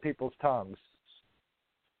top of people's tongues.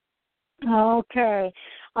 Okay.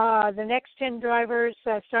 The next 10 drivers,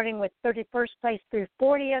 starting with 31st place through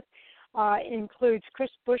 40th, includes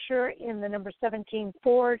Chris Buescher in the number 17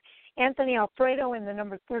 Ford, Anthony Alfredo in the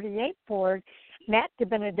number 38 Ford, Matt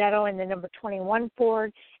DiBenedetto in the number 21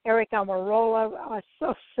 Ford, Eric Almirola,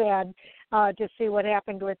 so sad to see what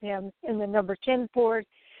happened with him, in the number 10 Ford,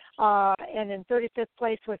 and in 35th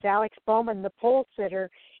place was Alex Bowman, the pole sitter,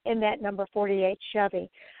 in that number 48 Chevy.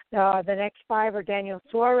 The next 5 are Daniel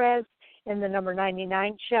Suarez in the number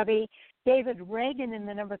 99 Chevy, David Reagan in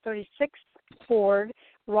the number 36 Ford,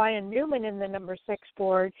 Ryan Newman in the number 6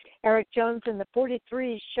 Ford, Eric Jones in the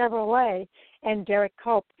 43 Chevrolet, and Derek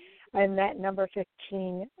Cope in that number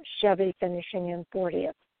 15 Chevy, finishing in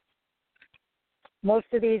 40th. Most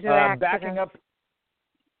of these are accidents.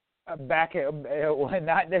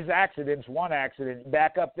 Not this accidents, one accident.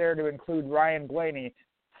 Back up there to include Ryan Blaney,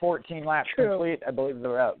 14 laps complete. I believe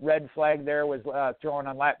the red flag there was thrown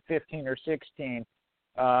on lap 15 or 16.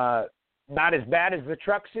 Not as bad as the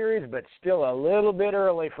Truck Series, but still a little bit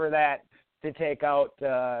early for that to take out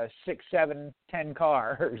 6, 7, 10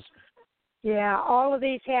 cars. Yeah, all of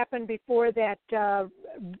these happened before that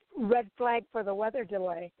red flag for the weather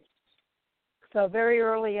delay. So very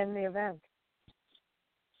early in the event.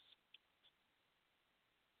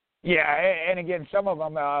 Yeah, and again, some of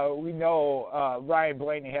them, we know Ryan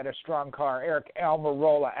Blaney had a strong car. Eric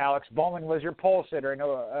Almirola, Alex Bowman was your pole sitter. I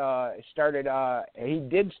know he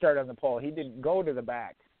did start on the pole. He didn't go to the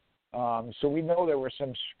back. So we know there were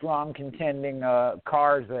some strong contending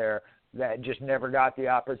cars there that just never got the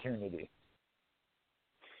opportunity.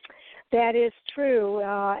 That is true,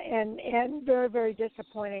 and very, very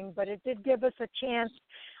disappointing. But it did give us a chance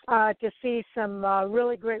to see some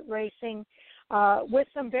really great racing with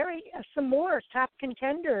some more top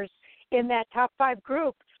contenders in that top 5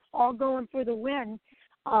 group, all going for the win.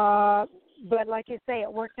 But like you say,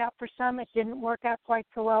 it worked out for some. It didn't work out quite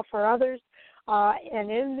so well for others.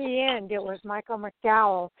 And in the end, it was Michael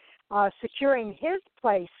McDowell securing his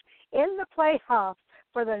place in the playoff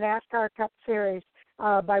for the NASCAR Cup Series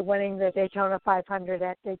by winning the Daytona 500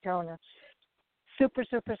 at Daytona. Super,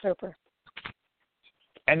 super, super.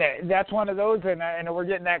 And that's one of those, and we're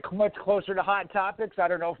getting that much closer to Hot Topics. I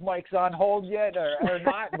don't know if Mike's on hold yet or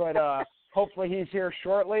not, but hopefully he's here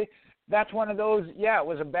shortly. That's one of those, yeah, it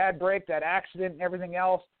was a bad break, that accident and everything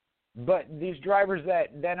else, but these drivers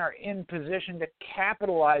that then are in position to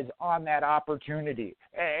capitalize on that opportunity,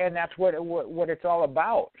 and that's what it's all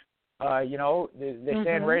about. They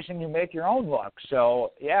say in racing, you make your own luck.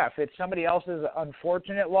 So, yeah, if it's somebody else's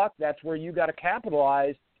unfortunate luck, that's where you got to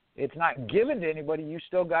capitalize. It's not given to anybody. You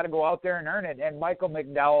still got to go out there and earn it, and Michael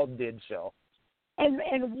McDowell did so. And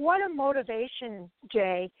what a motivation,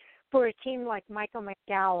 Jay, for a team like Michael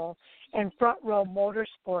McDowell and Front Row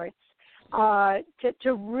Motorsports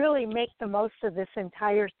to really make the most of this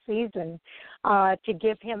entire season, to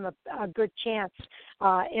give him a good chance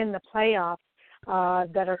in the playoffs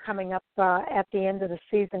that are coming up at the end of the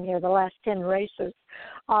season here, the last 10 races.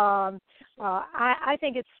 I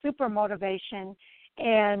think it's super motivation.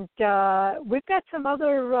 And we've got some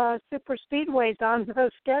other super speedways on the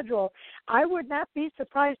schedule. I would not be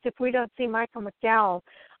surprised if we don't see Michael McDowell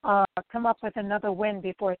come up with another win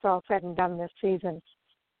before it's all said and done this season.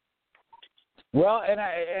 Well,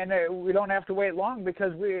 and we don't have to wait long,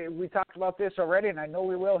 because we talked about this already, and I know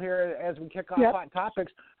we will here as we kick off Hot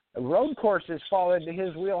Topics. Road courses fall into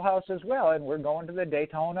his wheelhouse as well, and we're going to the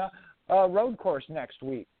Daytona road course next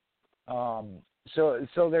week. So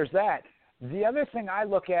there's that. The other thing I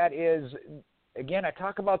look at is, again, I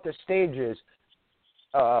talk about the stages.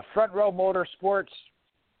 Front Row Motorsports,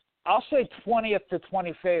 I'll say 20th to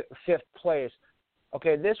 25th place.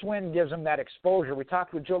 Okay, this win gives them that exposure. We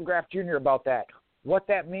talked with Joe Graf Jr. about that. What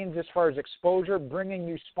that means as far as exposure, bringing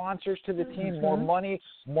new sponsors to the team, more money,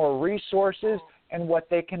 more resources, and what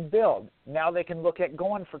they can build. Now they can look at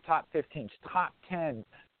going for top 15s, top 10s.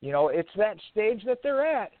 It's that stage that they're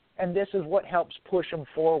at, and this is what helps push them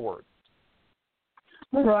forward.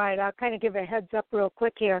 Right. I'll kind of give a heads up real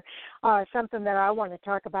quick here. Something that I want to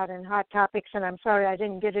talk about in Hot Topics, and I'm sorry I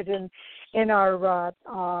didn't get it in our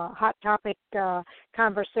Hot Topic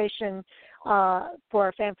conversation for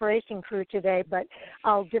our Fan4Racing Crew today, but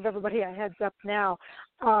I'll give everybody a heads up now.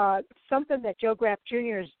 Something that Joe Graf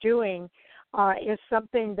Jr. is doing is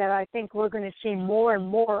something that I think we're going to see more and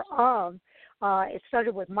more of. It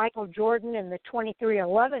started with Michael Jordan and the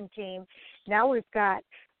 2311 team. Now we've got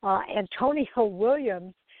Antonio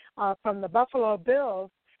Williams from the Buffalo Bills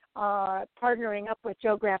partnering up with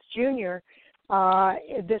Joe Graf Jr.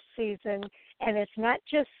 This season. And it's not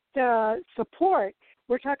just support.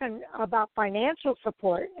 we're talking about financial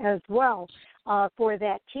support as well for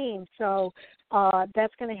that team. So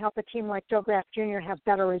that's going to help a team like Joe Graf Jr. have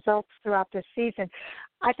better results throughout the season.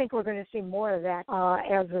 I think we're going to see more of that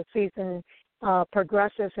as the season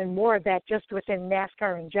progresses, and more of that just within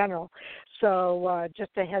NASCAR in general. So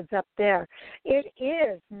just a heads up there. It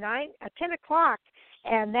is 10 o'clock,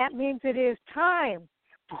 and that means it is time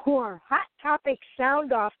for Hot Topic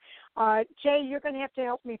Sound Off. Jay, you're going to have to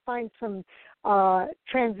help me find some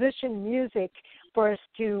transition music for us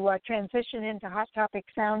to transition into Hot Topic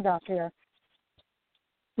Sound Off here.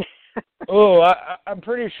 I'm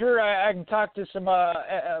pretty sure I can talk to some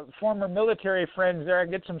former military friends there. I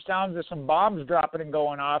can get some sounds of some bombs dropping and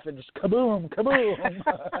going off, and just kaboom, kaboom.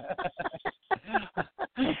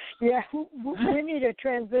 Yeah, we need a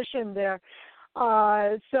transition there.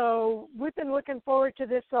 So we've been looking forward to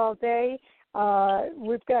this all day.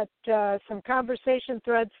 We've got some conversation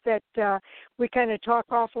threads that we kind of talk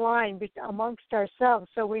offline amongst ourselves.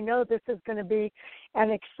 So we know this is going to be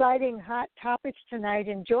an exciting Hot Topics tonight.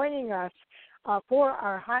 And joining us for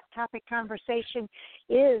our Hot Topic conversation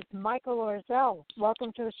is Michael Orzel.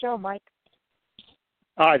 Welcome to the show, Mike.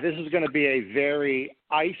 Hi, this is going to be a very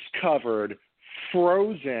ice-covered,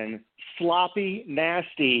 frozen, sloppy,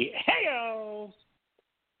 nasty, hey-o!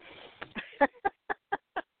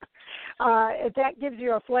 That gives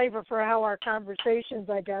you a flavor for how our conversations,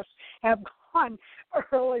 I guess, have gone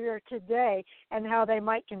earlier today and how they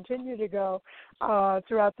might continue to go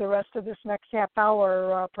throughout the rest of this next half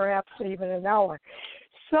hour, perhaps even an hour.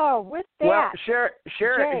 So with that, well,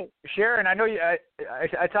 Sharon, I know you.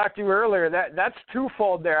 I talked to you earlier. That's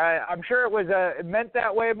twofold there. I'm sure it was meant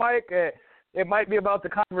that way, Mike. It might be about the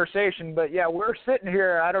conversation, but yeah, we're sitting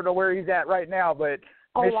here. I don't know where he's at right now, but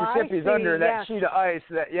Mississippi's under that sheet of ice.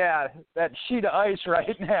 That sheet of ice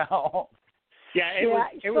right now. Yeah,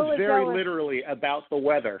 it was very literally about the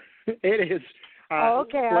weather. It is.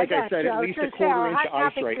 Like I said, at least a quarter inch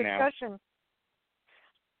ice right now.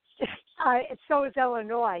 So is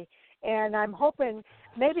Illinois, and I'm hoping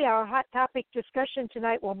maybe our Hot Topic discussion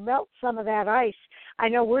tonight will melt some of that ice. I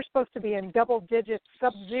know we're supposed to be in double-digit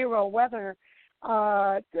sub-zero weather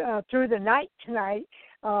through the night tonight,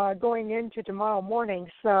 going into tomorrow morning.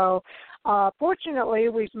 So fortunately,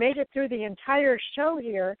 we've made it through the entire show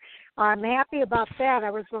here. I'm happy about that.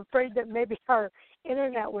 I was afraid that maybe our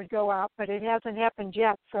internet would go out, but it hasn't happened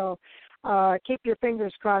yet. So keep your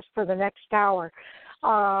fingers crossed for the next hour.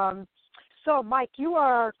 So, Mike, you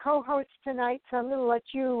are our co-host tonight, so I'm going to let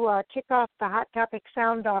you kick off the Hot Topic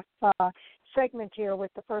Sound Off segment here with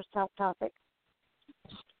the first Hot Topic.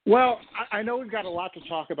 Well, I know we've got a lot to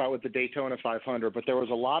talk about with the Daytona 500, but there was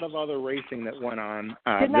a lot of other racing that went on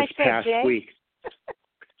this past week.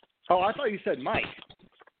 Oh, I thought you said Mike.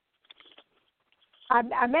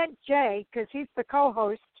 I meant Jay, because he's the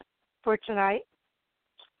co-host for tonight.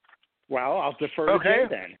 Well, I'll defer to Jay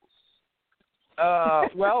then.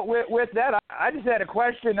 Well, with that, I just had a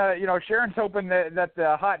question. Sharon's hoping that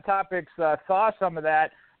the Hot Topics saw some of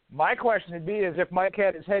that. My question would be is if Mike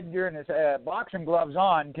had his headgear and his boxing gloves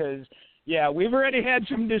on, because, yeah, we've already had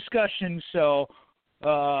some discussions. So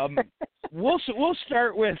we'll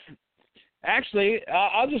start with – actually,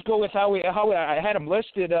 I'll just go with how I had them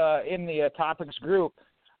listed in the topics group.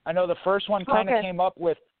 I know the first one kind of came up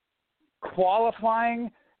with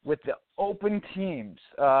qualifying with the open teams.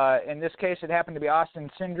 In this case, it happened to be Austin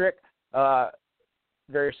Cindric.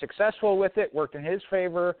 Very successful with it, worked in his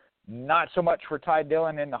favor. Not so much for Ty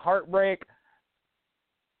Dillon in the heartbreak.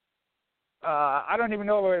 I don't even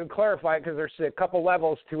know if I would clarify it because there's a couple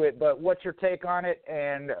levels to it, but what's your take on it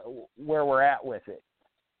and where we're at with it?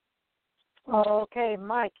 Okay,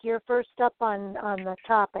 Mike, you're first up on the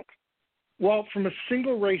topic. Well, from a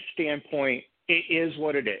single race standpoint, it is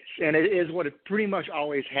what it is, and it is what it pretty much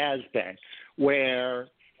always has been, where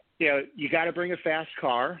you got to bring a fast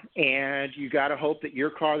car, and you got to hope that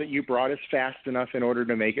your car that you brought is fast enough in order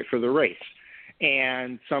to make it for the race.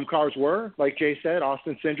 And some cars were, like Jay said,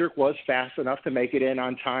 Austin Cindric was fast enough to make it in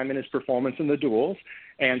on time in his performance in the duels,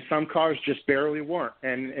 and some cars just barely weren't.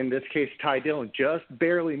 And in this case, Ty Dillon just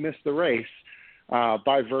barely missed the race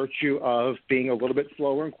by virtue of being a little bit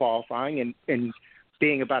slower in qualifying and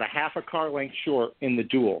being about a half a car length short in the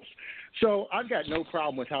duels. So I've got no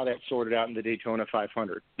problem with how that sorted out in the Daytona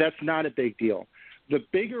 500. That's not a big deal. The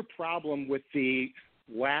bigger problem with the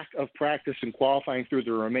lack of practice and qualifying through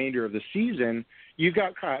the remainder of the season, you've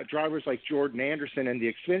got drivers like Jordan Anderson in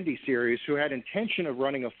the Xfinity Series who had intention of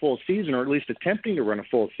running a full season, or at least attempting to run a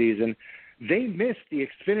full season. They missed the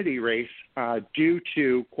Xfinity race due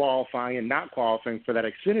to qualifying and not qualifying for that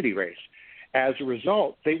Xfinity race. As a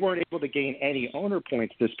result, they weren't able to gain any owner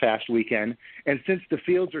points this past weekend. And since the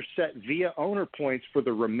fields are set via owner points for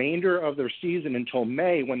the remainder of their season until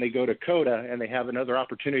May when they go to COTA and they have another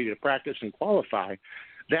opportunity to practice and qualify,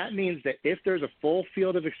 that means that if there's a full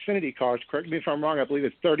field of Xfinity cars, correct me if I'm wrong, I believe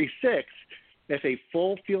it's 36, if a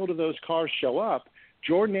full field of those cars show up,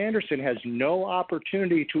 Jordan Anderson has no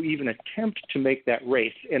opportunity to even attempt to make that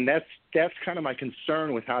race. And that's kind of my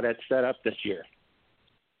concern with how that's set up this year.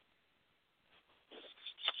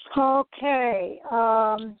 Okay. I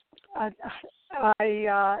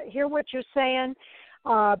hear what you're saying,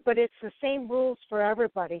 but it's the same rules for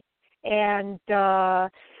everybody. And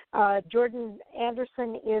Jordan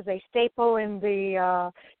Anderson is a staple in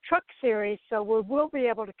the Truck Series, so we'll be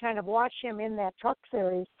able to kind of watch him in that Truck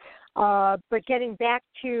Series. But getting back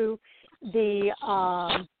to the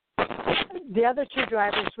other two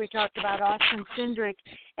drivers we talked about, Austin Cindric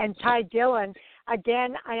and Ty Dillon,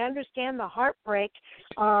 again, I understand the heartbreak,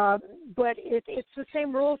 but it's the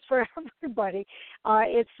same rules for everybody.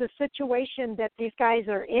 It's the situation that these guys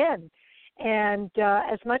are in. And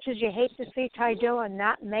as much as you hate to see Ty Dillon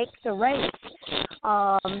not make the race,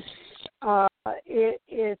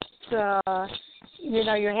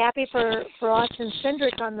 you're happy for Austin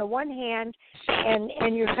Cindric on the one hand,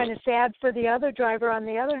 and you're kind of sad for the other driver on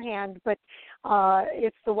the other hand, but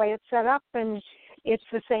it's the way it's set up, and it's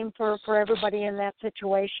the same for everybody in that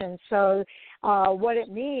situation. So what it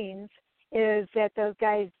means is that those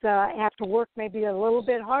guys have to work maybe a little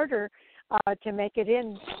bit harder to make it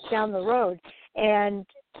in down the road. And,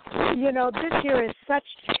 this year is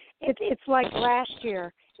it's like last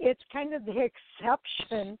year. It's kind of the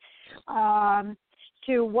exception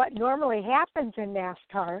to what normally happens in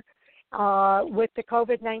NASCAR with the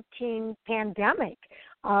COVID-19 pandemic.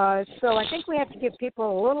 So I think we have to give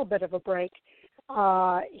people a little bit of a break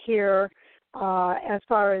here as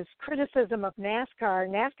far as criticism of NASCAR.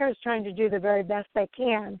 NASCAR is trying to do the very best they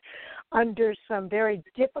can under some very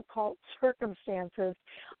difficult circumstances.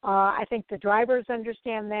 I think the drivers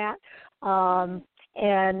understand that,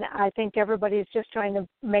 and I think everybody's just trying to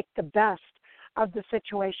make the best of the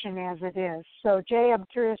situation as it is. So, Jay, I'm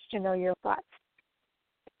curious to know your thoughts.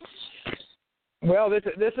 Well, this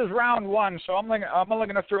is round one, so I'm only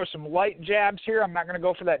going to throw some light jabs here. I'm not going to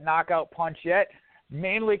go for that knockout punch yet,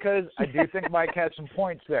 mainly because I do think Mike has some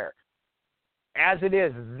points there. As it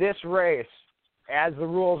is, this race, as the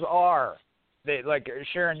rules are, like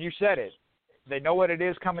Sharon, you said it, they know what it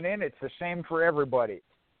is coming in. It's the same for everybody.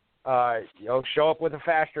 Show up with a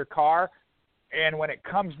faster car, and when it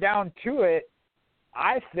comes down to it,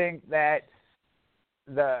 I think that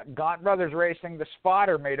the Gaunt Brothers Racing, the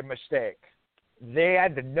spotter, made a mistake. They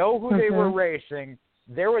had to know who they were racing.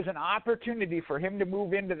 There was an opportunity for him to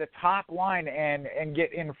move into the top line and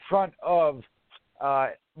get in front of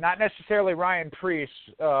not necessarily Ryan Preece,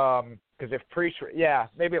 because if Preece,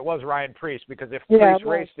 maybe it was Ryan Preece, because if Preece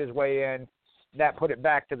raced his way in, that put it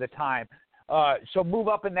back to the time. So move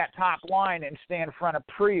up in that top line and stay in front of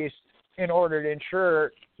Preece in order to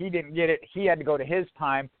ensure he didn't get it. He had to go to his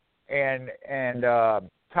time, and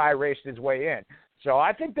Ty raced his way in. So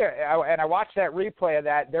I think and I watched that replay of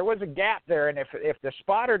that, there was a gap there, and if the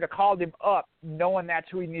spotter had called him up, knowing that's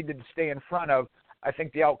who he needed to stay in front of, I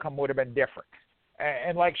think the outcome would have been different.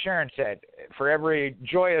 And like Sharon said, for every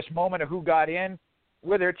joyous moment of who got in,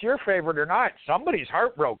 whether it's your favorite or not, somebody's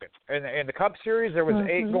heartbroken. In the Cup Series, there was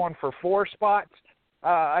 8 going for 4 spots,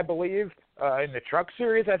 I believe. In the Truck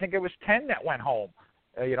Series, I think it was 10 that went home.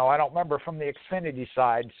 I don't remember from the Xfinity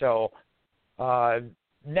side. So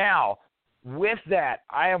now, with that,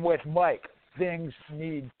 I am with Mike. Things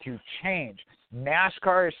need to change.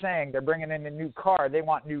 NASCAR is saying they're bringing in a new car. They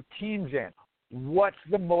want new teams in. What's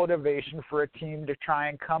the motivation for a team to try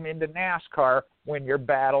and come into NASCAR when you're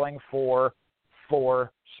battling for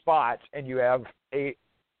 4 spots and you have 6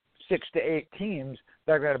 to 8 teams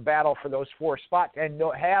that are going to battle for those 4 spots and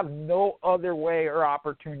have no other way or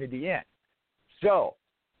opportunity in? So,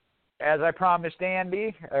 as I promised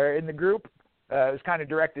Andy in the group, it was kind of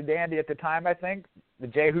directed to Andy at the time, I think, the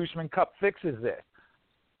Jay Husmann Cup fixes this.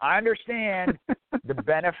 I understand the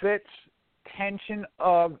benefits, tension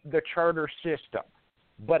of the charter system,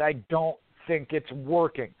 but I don't think it's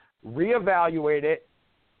working. Reevaluate it.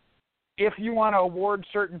 If you want to award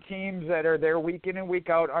certain teams that are there week in and week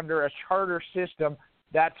out under a charter system,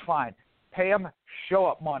 that's fine. Pay them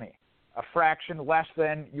show-up money, a fraction less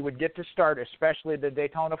than you would get to start, especially the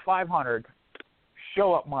Daytona 500,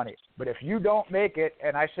 show-up money. But if you don't make it,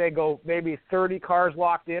 and I say go maybe 30 cars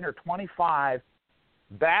locked in or 25,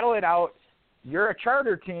 battle it out. You're a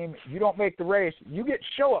charter team. You don't make the race. You get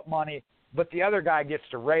show-up money. but the other guy gets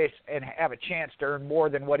to race and have a chance to earn more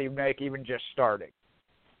than what he'd make even just starting.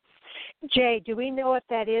 Jay, do we know if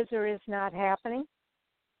that is or is not happening?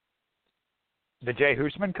 The Jay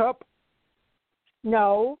Husmann Cup?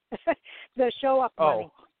 No, the show-up money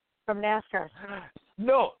from NASCAR.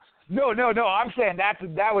 No. I'm saying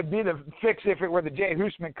that would be the fix if it were the Jay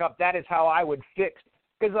Husmann Cup. That is how I would fix,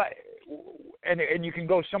 because and you can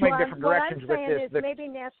go so many different directions with this. What I'm saying is maybe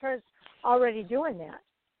NASCAR's already doing that.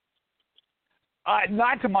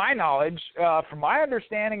 Not to my knowledge. From my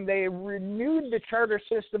understanding, they renewed the charter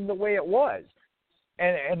system the way it was.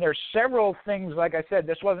 And there's several things, like I said,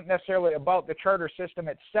 this wasn't necessarily about the charter system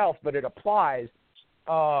itself, but it applies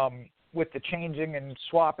with the changing and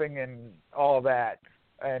swapping and all that.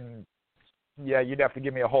 And, yeah, you'd have to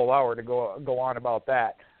give me a whole hour to go on about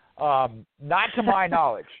that. Not to my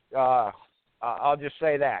knowledge. I'll just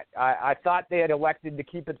say that. I thought they had elected to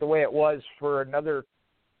keep it the way it was for another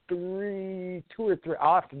 2 or 3.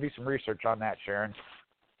 I'll have to do some research on that, Sharon.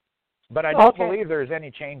 But I don't believe there's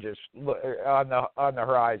any changes on the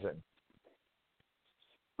horizon.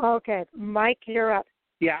 Okay, Mike, you're up.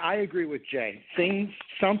 Yeah, I agree with Jay.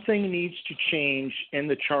 Something needs to change in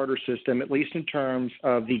the charter system, at least in terms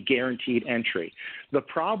of the guaranteed entry. The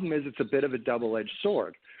problem is it's a bit of a double-edged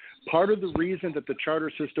sword. Part of the reason that the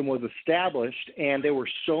charter system was established and there were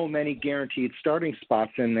so many guaranteed starting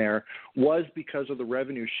spots in there was because of the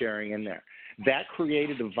revenue sharing in there. That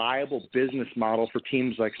created a viable business model for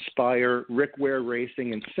teams like Spire, Rick Ware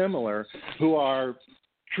Racing, and similar, who are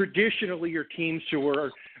traditionally your teams who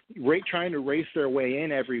are trying to race their way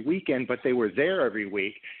in every weekend, but they were there every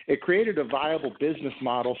week. It created a viable business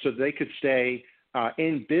model so they could stay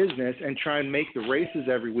in business and try and make the races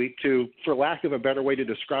every week to, for lack of a better way to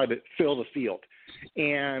describe it, fill the field.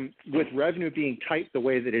 And with revenue being tight the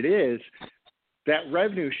way that it is, that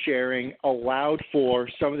revenue sharing allowed for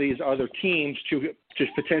some of these other teams to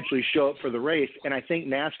just potentially show up for the race. And I think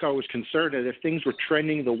NASCAR was concerned that if things were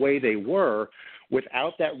trending the way they were,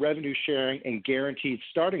 without that revenue sharing and guaranteed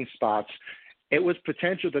starting spots, it was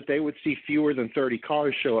potential that they would see fewer than 30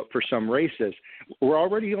 cars show up for some races. We're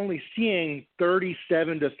already only seeing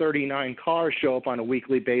 37 to 39 cars show up on a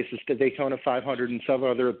weekly basis to Daytona 500 and some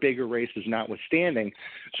other bigger races notwithstanding.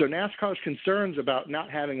 So NASCAR's concerns about not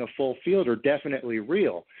having a full field are definitely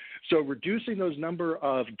real. So reducing those number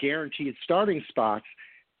of guaranteed starting spots,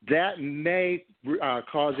 that may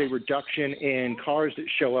cause a reduction in cars that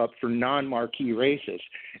show up for non-marquee races.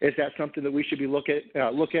 Is that something that we should be look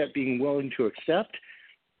at being willing to accept?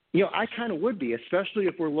 You know, I kind of would be, especially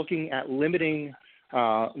if we're looking at limiting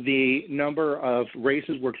the number of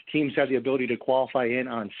races where teams have the ability to qualify in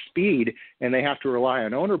on speed and they have to rely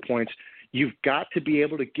on owner points. You've got to be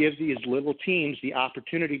able to give these little teams the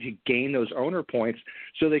opportunity to gain those owner points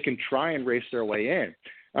so they can try and race their way in.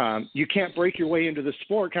 You can't break your way into the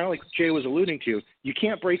sport, kind of like Jay was alluding to. You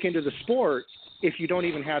can't break into the sport if you don't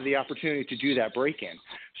even have the opportunity to do that break-in.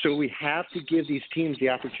 So we have to give these teams the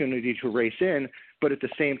opportunity to race in, but at the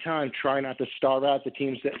same time, try not to starve out the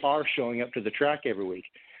teams that are showing up to the track every week.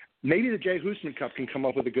 Maybe the Jay Husmann Cup can come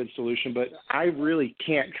up with a good solution, but I really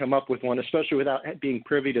can't come up with one, especially without being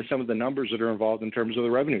privy to some of the numbers that are involved in terms of the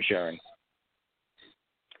revenue sharing.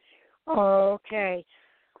 Okay.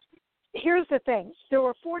 Here's the thing. There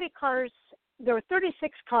were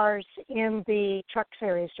 36 cars in the Truck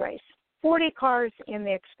Series race, 40 cars in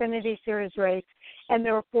the Xfinity Series race, and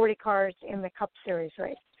there were 40 cars in the Cup Series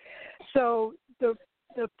race. So the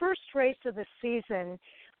first race of the season,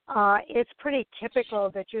 it's pretty typical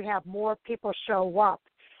that you have more people show up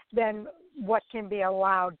than what can be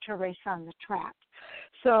allowed to race on the track.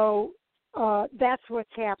 So that's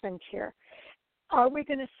what's happened here. Are we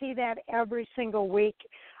going to see that every single week?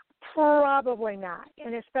 Probably not,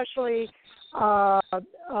 and especially, under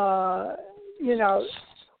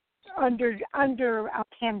a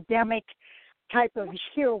pandemic type of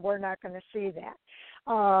year, we're not going to see that.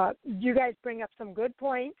 You guys bring up some good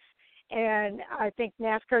points, and I think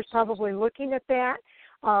NASCAR is probably looking at that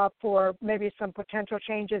for maybe some potential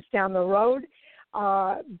changes down the road.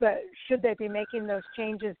 But should they be making those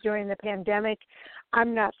changes during the pandemic?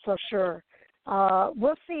 I'm not so sure.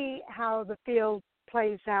 We'll see how the field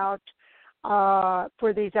plays out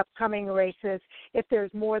for these upcoming races if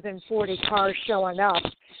there's more than 40 cars showing up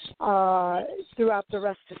throughout the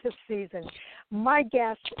rest of the season. My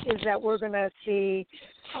guess is that we're going to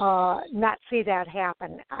not see that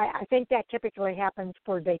happen. I think that typically happens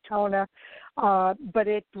for Daytona, but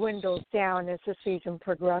it dwindles down as the season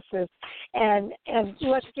progresses. And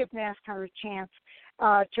let's give NASCAR a chance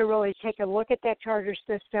to really take a look at that charter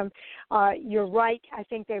system. You're right. I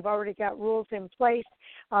think they've already got rules in place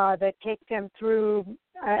that take them through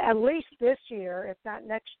at least this year, if not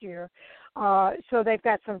next year. So they've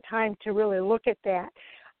got some time to really look at that.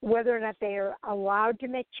 Whether or not they are allowed to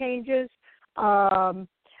make changes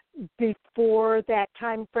before that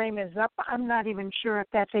time frame is up, I'm not even sure if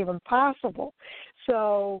that's even possible.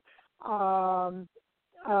 So, you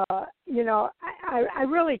know, I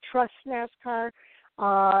really trust NASCAR,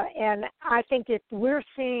 and I think if we're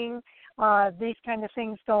seeing these kind of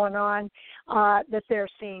things going on, that they're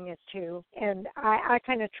seeing it too. And I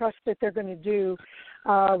kind of trust that they're going to do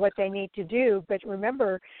what they need to do. But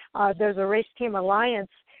remember, there's a race team alliance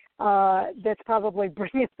that's probably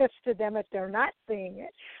bringing this to them if they're not seeing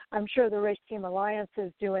it. I'm sure the Race Team Alliance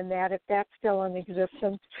is doing that if that's still in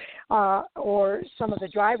existence, or some of the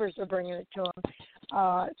drivers are bringing it to them.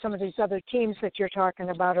 Some of these other teams that you're talking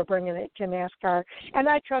about are bringing it to NASCAR, and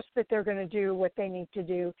I trust that they're going to do what they need to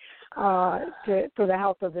do for the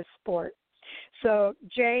health of the sport. So,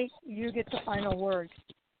 Jay, you get the final word.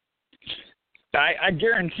 I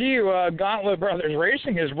guarantee you, Gauntlet Brothers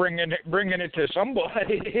Racing is bringing it to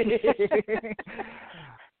somebody.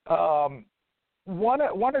 One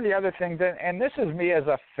of the other things, and this is me as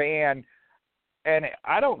a fan, and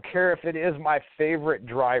I don't care if it is my favorite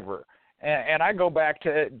driver, and I go back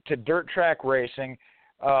to dirt track racing,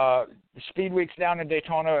 speed weeks down in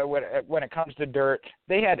Daytona when it comes to dirt.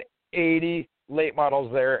 They had 80 late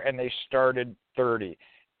models there, and they started 30.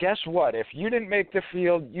 Guess what? If you didn't make the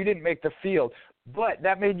field, you didn't make the field. But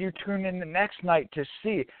that made you tune in the next night to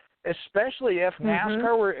see, especially if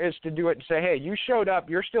NASCAR is to do it and say, hey, you showed up,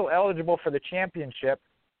 you're still eligible for the championship,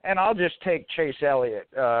 and I'll just take Chase Elliott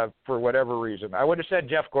for whatever reason. I would have said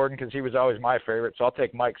Jeff Gordon because he was always my favorite, so I'll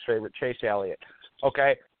take Mike's favorite, Chase Elliott.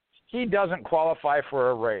 Okay? He doesn't qualify for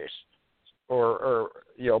a race or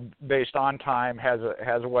you know, based on time, has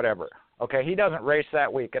a whatever. Okay, he doesn't race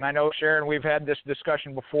that week. And I know, Sharon, we've had this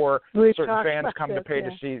discussion before. Certain fans come to pay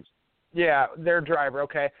to see, their driver,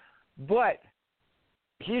 okay. But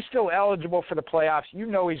he's still eligible for the playoffs. You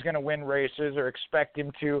know he's going to win races or expect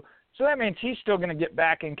him to. So that means he's still going to get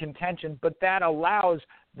back in contention, but that allows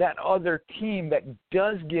that other team that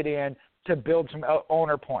does get in to build some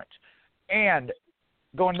owner points. And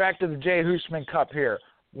going back to the Jay Husmann Cup here,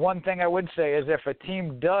 one thing I would say is if a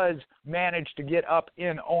team does manage to get up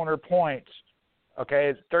in owner points,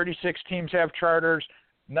 okay, 36 teams have charters,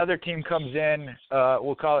 another team comes in,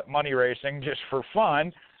 we'll call it money racing just for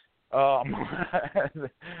fun.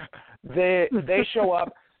 They show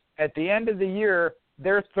up at the end of the year,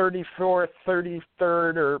 they're 34th,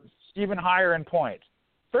 33rd, or even higher in points.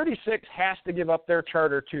 36 has to give up their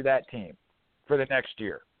charter to that team for the next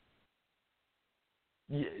year.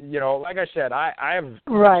 You know, like I said, I have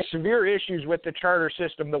severe issues with the charter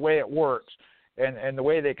system, the way it works, and the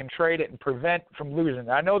way they can trade it and prevent from losing.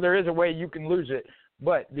 I know there is a way you can lose it,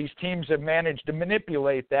 but these teams have managed to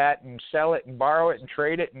manipulate that and sell it and borrow it and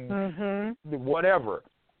trade it and whatever.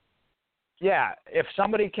 Yeah, if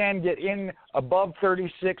somebody can get in above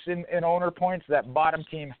 36 in owner points, that bottom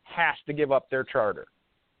team has to give up their charter.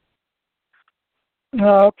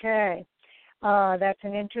 Okay. That's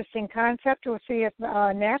an interesting concept. We'll see if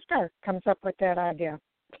NASCAR comes up with that idea.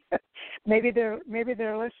 maybe they're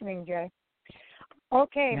listening, Jay.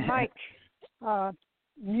 Okay, Mike,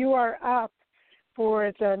 you are up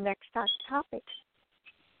for the next topic.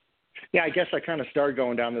 Yeah, I guess I kind of started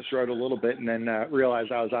going down this road a little bit and then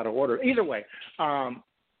realized I was out of order. Either way,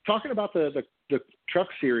 talking about the Truck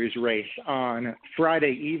Series race on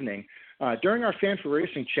Friday evening, during our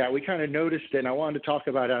Fan4Racing chat, we kind of noticed it, and I wanted to talk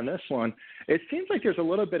about it on this one. It seems like there's a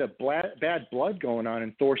little bit of bad blood going on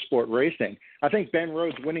in ThorSport Racing. I think Ben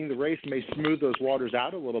Rhodes winning the race may smooth those waters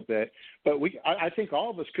out a little bit, but I think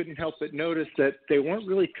all of us couldn't help but notice that they weren't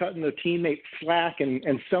really cutting their teammates slack, and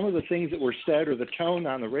some of the things that were said or the tone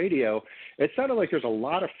on the radio, it sounded like there's a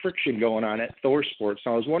lot of friction going on at ThorSport.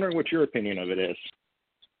 So I was wondering what your opinion of it is.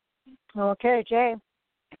 Okay, Jay.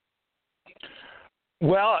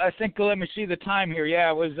 Well, I think, let me see the time here. Yeah,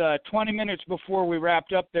 it was 20 minutes before we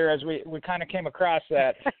wrapped up there as we kind of came across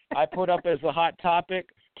that. I put up as the hot topic,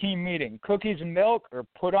 team meeting, cookies and milk, or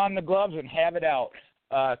put on the gloves and have it out.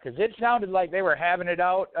 Because it sounded like they were having it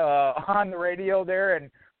out on the radio there, and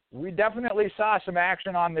we definitely saw some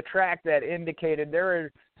action on the track that indicated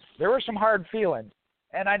there were some hard feelings.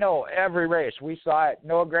 And I know every race, we saw it,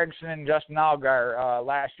 Noah Gragson and Justin Allgaier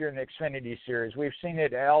last year in the Xfinity Series. We've seen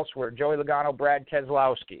it elsewhere, Joey Logano, Brad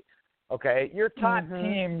Keselowski. Okay, your top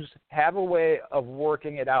teams have a way of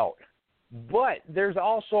working it out. But there's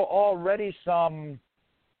also already some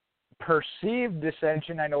perceived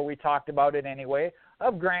dissension. I know we talked about it anyway,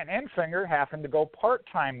 of Grant Enfinger having to go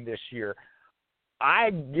part-time this year. I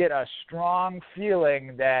get a strong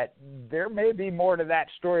feeling that there may be more to that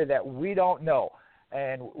story that we don't know.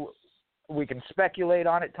 And we can speculate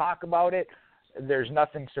on it, talk about it. There's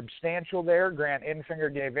nothing substantial there. Grant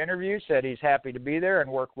Enfinger gave interviews, said he's happy to be there and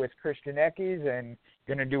work with Christian Eckes and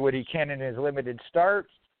going to do what he can in his limited starts.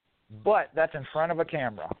 But that's in front of a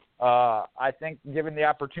camera. I think given the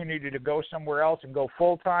opportunity to go somewhere else and go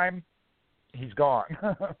full-time, he's gone.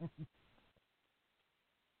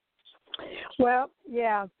 Well,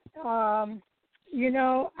 yeah. I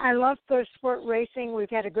love ThorSport Racing. We've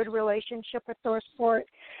had a good relationship with ThorSport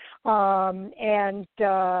and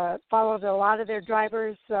followed a lot of their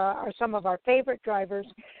drivers, are some of our favorite drivers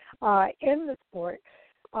in the sport.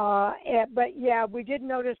 But, yeah, we did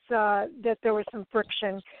notice that there was some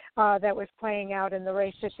friction that was playing out in the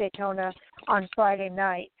race at Daytona on Friday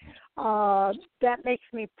night. That makes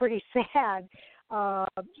me pretty sad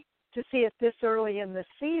to see it this early in the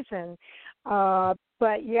season.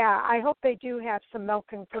 But, yeah, I hope they do have some milk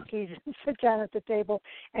and cookies and sit down at the table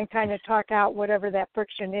and kind of talk out whatever that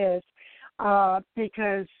friction is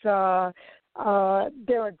because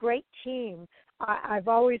they're a great team. I've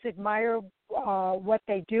always admired what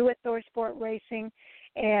they do at ThorSport Racing,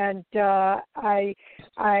 and I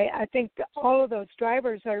think all of those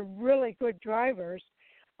drivers are really good drivers.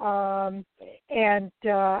 And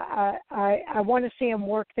I want to see them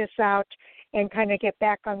work this out and kind of get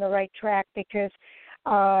back on the right track because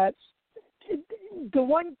the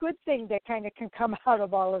one good thing that kind of can come out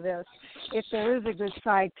of all of this, if there is a good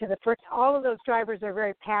side to the first, all of those drivers are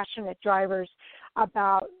very passionate drivers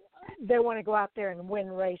about they want to go out there and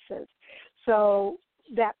win races. So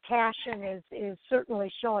that passion is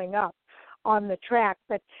certainly showing up on the track.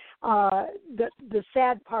 But the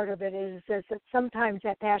sad part of it is that sometimes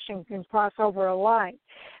that passion can cross over a line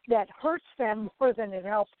that hurts them more than it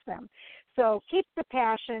helps them. So keep the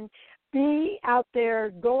passion, be out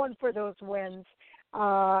there going for those wins.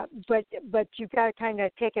 But you've got to kind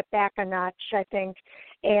of take it back a notch, I think,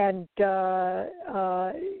 and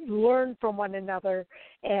learn from one another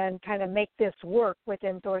and kind of make this work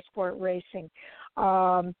within ThorSport Racing.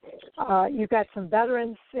 You've got some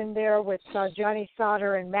veterans in there with Johnny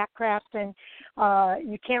Sauter and Matt Crafton.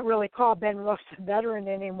 You can't really call Ben Rose a veteran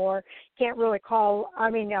anymore. Can't really call,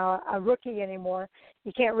 a rookie anymore.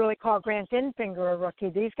 You can't really call Grant Enfinger a rookie.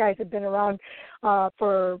 These guys have been around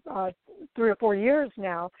for 3 or 4 years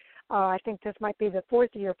now. I think this might be the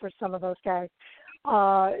 4th year for some of those guys.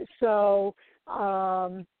 So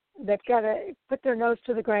they've got to put their nose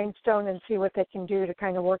to the grindstone and see what they can do to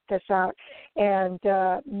kind of work this out and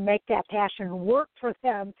make that passion work for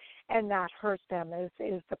them and not hurt them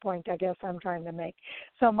is the point I guess I'm trying to make.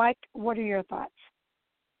 So, Mike, what are your thoughts?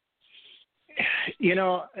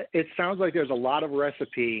 It sounds like there's a lot of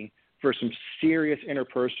recipe for some serious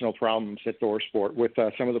interpersonal problems at ThorSport with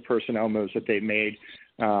some of the personnel moves that they made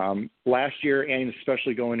last year and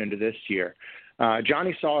especially going into this year.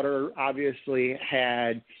 Johnny Sauter obviously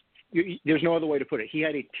there's no other way to put it. He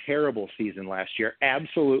had a terrible season last year,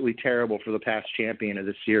 absolutely terrible for the past champion of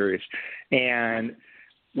the series. And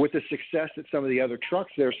with the success that some of the other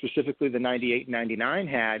trucks there, specifically the 98 and 99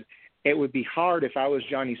 had, it would be hard if I was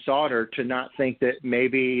Johnny Sauter to not think that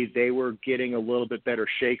maybe they were getting a little bit better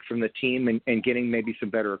shake from the team and getting maybe some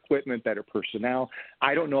better equipment, better personnel.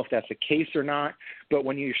 I don't know if that's the case or not, but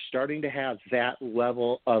when you're starting to have that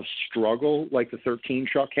level of struggle like the 13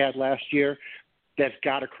 truck had last year, that's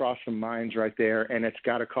got to cross some minds right there, and it's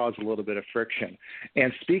got to cause a little bit of friction.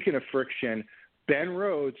 And speaking of friction, Ben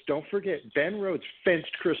Rhodes, don't forget, Ben Rhodes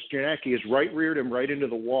fenced Christian Eckes, reared him right into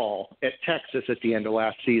the wall at Texas at the end of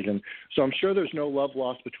last season. So I'm sure there's no love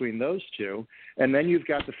lost between those two. And then you've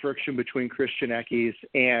got the friction between Christian Eckes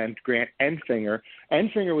and Grant Enfinger.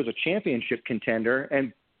 Enfinger was a championship contender,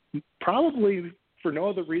 and probably for no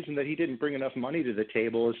other reason that he didn't bring enough money to the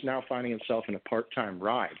table, is now finding himself in a part-time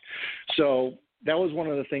ride. So that was one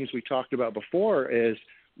of the things we talked about before is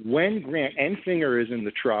when Grant Enfinger is in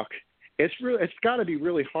the truck, it's got to be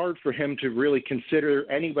really hard for him to really consider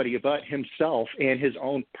anybody but himself and his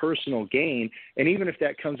own personal gain. And even if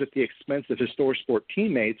that comes at the expense of his ThorSport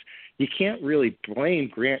teammates, you can't really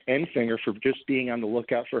blame Grant Enfinger for just being on the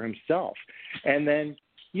lookout for himself. And then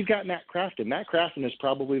you've got Matt Crafton. Matt Crafton is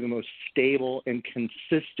probably the most stable and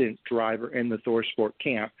consistent driver in the ThorSport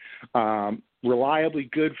camp. Reliably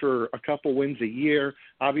good for a couple wins a year,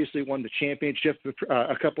 obviously won the championship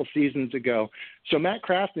a couple seasons ago. So Matt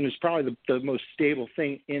Crafton is probably the most stable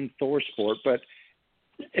thing in ThorSport, but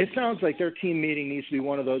it sounds like their team meeting needs to be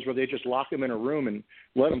one of those where they just lock them in a room and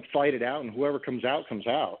let them fight it out, and whoever comes out, comes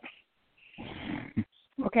out.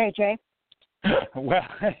 Okay, Jay. Well,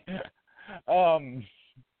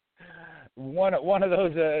 one of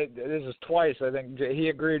those. This is twice. I think he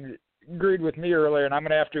agreed with me earlier, and I'm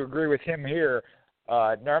going to have to agree with him here.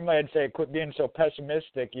 Normally, I'd say quit being so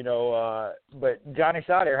pessimistic, but Johnny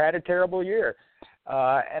Sauter had a terrible year.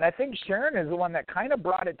 And I think Sharon is the one that kind of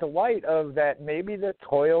brought it to light of that maybe the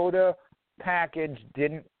Toyota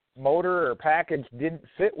motor didn't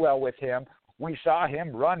fit well with him. We saw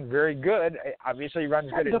him run very good. Obviously, he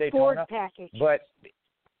runs good at Daytona. The Ford package. But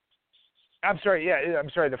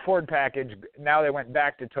the Ford package. Now they went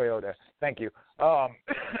back to Toyota. Thank you.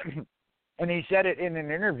 And he said it in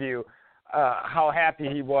an interview how happy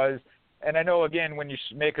he was. And I know, again, when you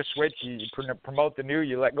make a switch, you promote the new,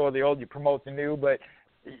 you let go of the old, you promote the new. But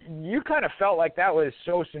you kind of felt like that was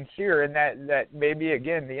so sincere, and that maybe,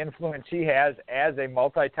 again, the influence he has as a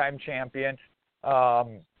multi-time champion,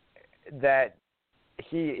 that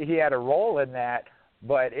he had a role in that.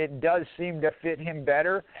 But it does seem to fit him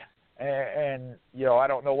better. And I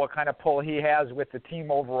don't know what kind of pull he has with the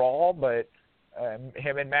team overall, but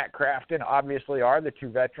him and Matt Crafton obviously are the two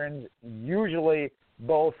veterans, usually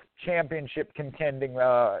both championship contending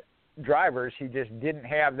drivers. He just didn't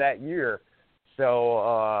have that year.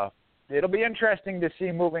 So it'll be interesting to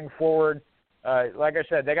see moving forward. Like I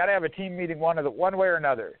said, they got to have a team meeting one way or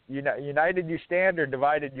another. United you stand, or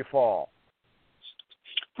divided you fall.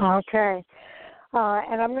 Okay.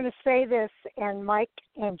 And I'm going to say this, and Mike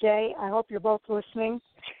and Jay, I hope you're both listening.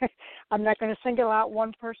 I'm not going to single out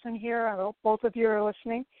one person here. I hope both of you are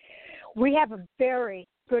listening. We have a very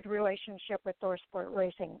good relationship with ThorSport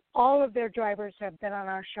Racing. All of their drivers have been on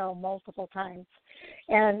our show multiple times,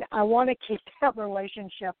 and I want to keep that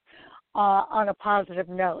relationship on a positive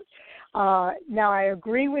note. Now, I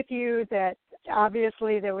agree with you that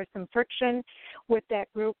obviously there was some friction with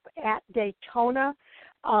that group at Daytona,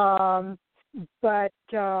 but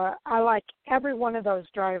I like every one of those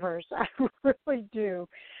drivers. I really do.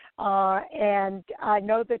 And I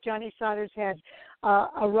know that Johnny Sauter's had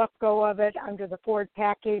a rough go of it under the Ford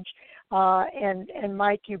package. And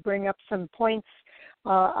Mike, you bring up some points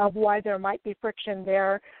of why there might be friction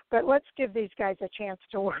there. But let's give these guys a chance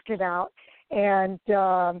to work it out. And,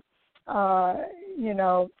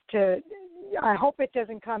 I hope it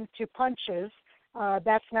doesn't come to punches.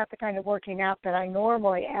 That's not the kind of working out that I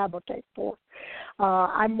normally advocate for.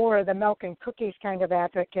 I'm more of the milk and cookies kind of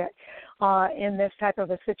advocate in this type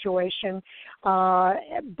of a situation.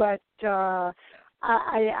 But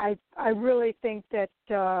I really think that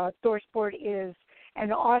ThorSport is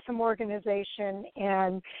an awesome organization,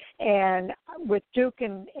 and with Duke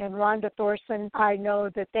and Rhonda Thorson, I know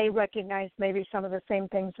that they recognize maybe some of the same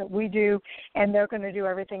things that we do, and they're going to do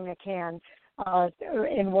everything they can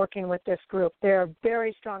in working with this group. They're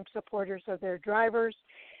very strong supporters of their drivers,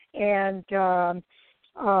 and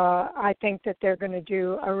I think that they're going to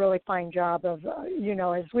do a really fine job of,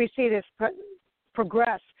 as we see this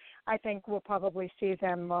progress, I think we'll probably see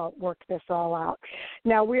them work this all out.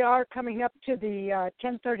 Now, we are coming up to the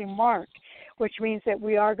 10:30 mark, which means that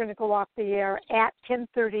we are going to go off the air at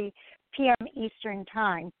 10:30 p.m. Eastern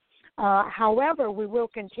Time. However, we will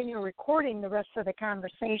continue recording the rest of the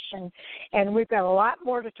conversation, and we've got a lot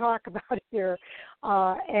more to talk about here.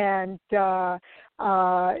 And the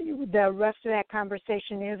rest of that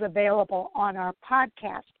conversation is available on our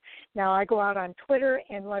podcast. Now, I go out on Twitter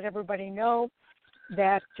and let everybody know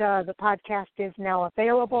that the podcast is now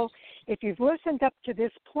available. If you've listened up to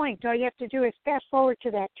this point, all you have to do is fast forward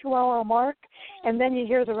to that 2-hour mark, and then you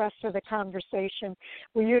hear the rest of the conversation.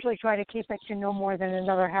 We usually try to keep it to no more than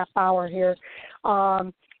another half hour here.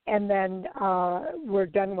 And then we're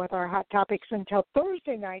done with our Hot Topics until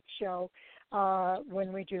Thursday night's show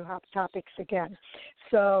when we do Hot Topics again.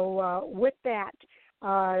 So with that,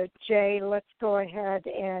 Jay, let's go ahead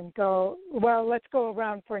and let's go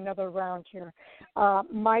around for another round here.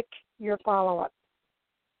 Mike, your follow-up.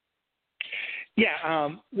 Yeah,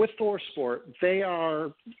 with ThorSport, they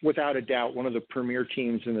are without a doubt one of the premier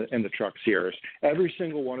teams in the Truck Series. Every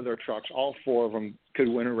single one of their trucks, all four of them, could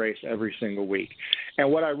win a race every single week. And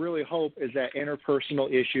what I really hope is that interpersonal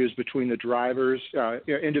issues between the drivers,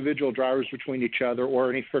 individual drivers between each other, or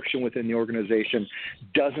any friction within the organization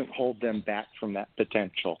doesn't hold them back from that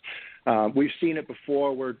potential. We've seen it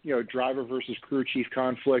before where, driver versus crew chief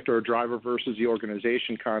conflict or driver versus the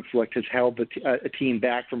organization conflict has held a team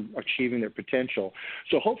back from achieving their potential.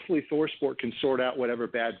 So hopefully ThorSport can sort out whatever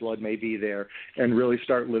bad blood may be there and really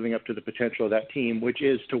start living up to the potential of that team, which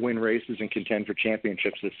is to win races and contend for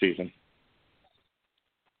championships this season.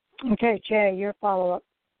 Okay, Jay, your follow-up.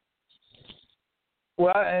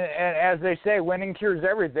 Well, and as they say, winning cures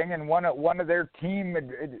everything, and one of their team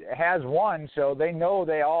has won, so they know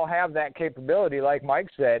they all have that capability, like Mike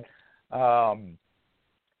said. And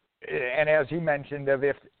as he mentioned,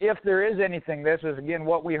 if there is anything, this is, again,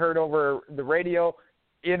 what we heard over the radio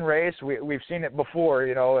in race. We've seen it before,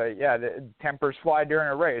 the tempers fly during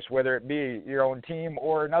a race, whether it be your own team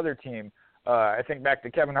or another team. I think back to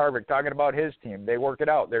Kevin Harvick talking about his team. They work it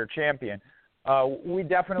out. They're champion. We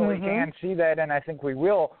definitely can see that, and I think we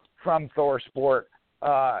will from Thor Sport.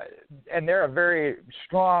 And they're a very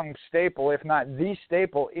strong staple, if not the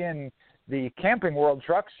staple, in the Camping World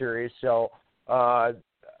Truck Series. So,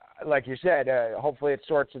 like you said, hopefully it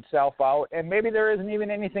sorts itself out. And maybe there isn't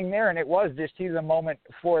even anything there, and it was just he's a moment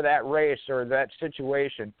for that race or that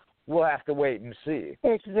situation. We'll have to wait and see.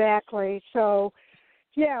 Exactly. So,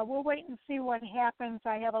 yeah, we'll wait and see what happens.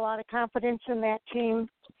 I have a lot of confidence in that team.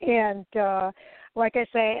 And like I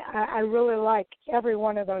say, I really like every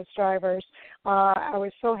one of those drivers. I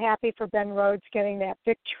was so happy for Ben Rhodes getting that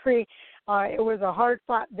victory. It was a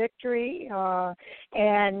hard-fought victory,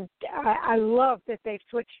 and I love that they've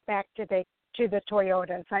switched back to the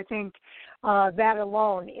Toyotas. I think that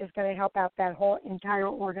alone is going to help out that whole entire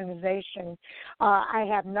organization. I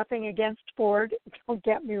have nothing against Ford, don't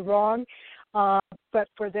get me wrong, but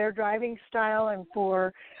for their driving style and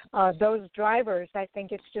for those drivers, I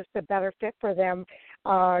think it's just a better fit for them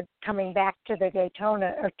coming back to the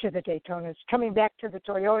coming back to the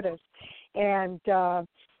Toyotas. And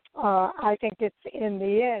I think it's, in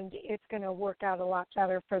the end, it's going to work out a lot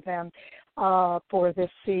better for them for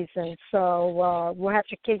this season. So we'll have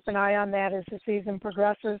to keep an eye on that as the season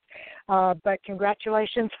progresses. But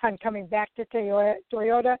congratulations on coming back to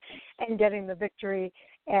Toyota and getting the victory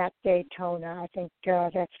at Daytona. I think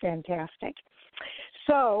that's fantastic.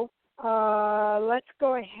 So let's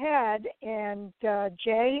go ahead and,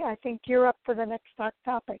 Jay, I think you're up for the next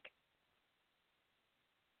topic.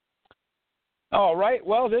 All right.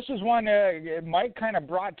 Well, this is one Mike kind of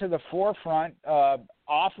brought to the forefront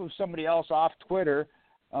off of somebody else off Twitter.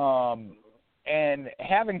 And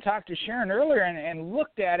having talked to Sharon earlier and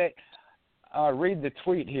looked at it, read the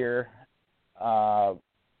tweet here.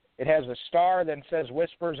 It has a star, then says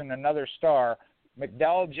whispers, and another star.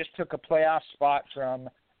 McDowell just took a playoff spot from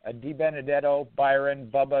Di Benedetto,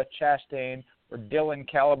 Byron, Bubba, Chastain, or Dylan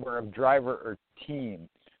caliber of driver or team.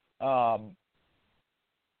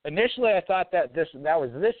 Initially, I thought that was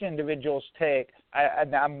this individual's take.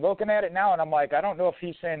 I'm looking at it now, and I'm like, I don't know if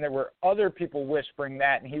he's saying there were other people whispering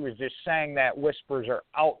that, and he was just saying that whispers are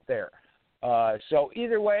out there. So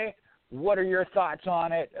either way, what are your thoughts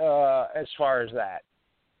on it as far as that?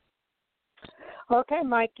 Okay,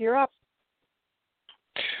 Mike, you're up.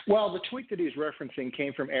 Well, the tweet that he's referencing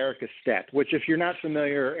came from ARCA Step, which, if you're not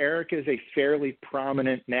familiar, ARCA is a fairly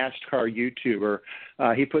prominent NASCAR YouTuber.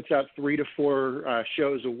 He puts out 3 to 4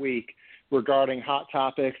 shows a week regarding hot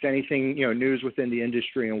topics, anything, news within the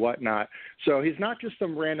industry and whatnot. So he's not just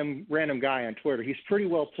some random guy on Twitter. He's pretty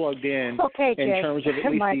well plugged in in terms of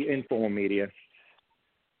at least Mike, the info media.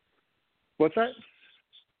 What's that?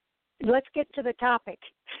 Let's get to the topic.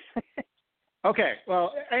 Okay.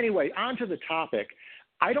 Well, anyway, on to the topic.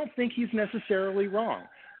 I don't think he's necessarily wrong.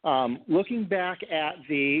 Looking back at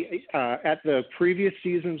the previous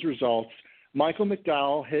season's results, Michael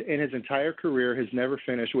McDowell in his entire career has never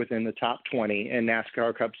finished within the top 20 in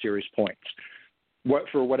NASCAR Cup Series points.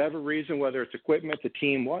 For whatever reason, whether it's equipment, the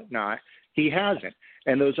team, whatnot, he hasn't.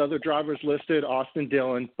 And those other drivers listed, Austin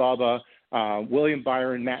Dillon, Bubba, William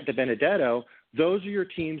Byron, Matt DiBenedetto, those are your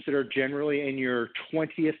teams that are generally in your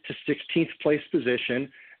 20th to 16th place position,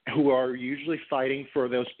 who are usually fighting for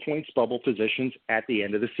those points bubble positions at the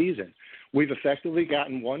end of the season. We've effectively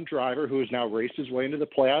gotten one driver who has now raced his way into the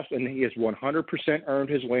playoffs, and he has 100% earned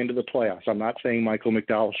his way into the playoffs. I'm not saying Michael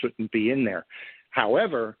McDowell shouldn't be in there.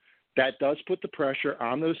 However, that does put the pressure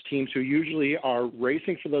on those teams who usually are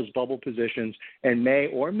racing for those bubble positions and may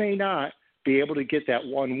or may not be able to get that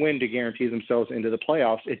one win to guarantee themselves into the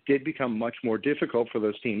playoffs. It did become much more difficult for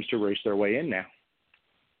those teams to race their way in now.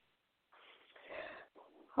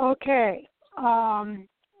 Okay.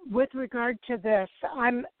 With regard to this,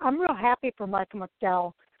 I'm real happy for Michael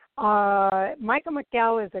McDowell. Michael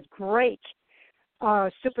McDowell is a great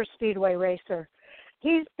super speedway racer.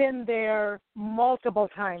 He's been there multiple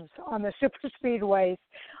times on the super speedways,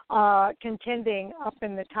 contending up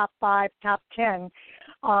in the top 5, top 10,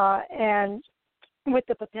 and with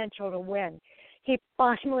the potential to win. He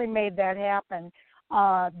finally made that happen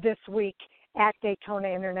this week at Daytona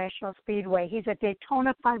International Speedway. He's a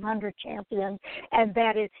Daytona 500 champion, and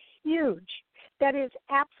that is huge. That is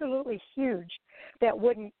absolutely huge.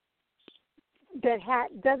 Doesn't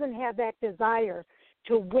have that desire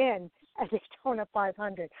to win a Daytona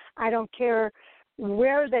 500. I don't care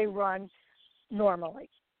where they run normally.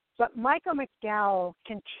 But Michael McDowell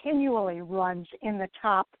continually runs in the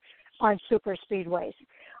top on super speedways.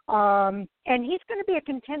 And he's going to be a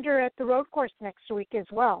contender at the road course next week as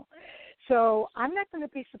well. So I'm not going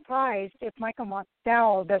to be surprised if Michael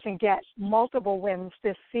McDowell doesn't get multiple wins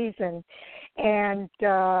this season. And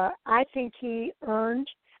I think he earned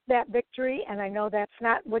that victory, and I know that's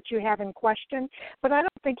not what you have in question, but I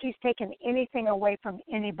don't think he's taken anything away from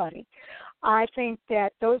anybody. I think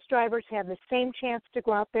that those drivers have the same chance to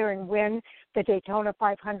go out there and win the Daytona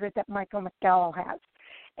 500 that Michael McDowell has.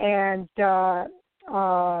 And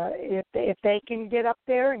if they can get up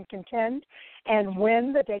there and contend and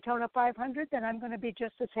win the Daytona 500, then I'm going to be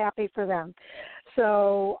just as happy for them.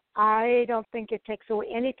 So I don't think it takes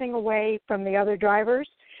anything away from the other drivers.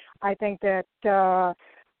 I think that,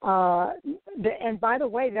 and by the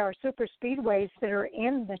way, there are super speedways that are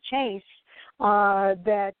in the chase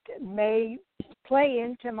that may play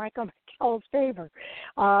into Michael McDowell's favor.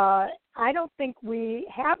 I don't think we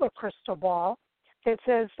have a crystal ball that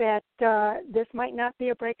says that this might not be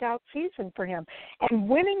a breakout season for him. And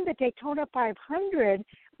winning the Daytona 500,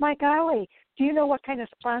 my golly, do you know what kind of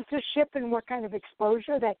sponsorship and what kind of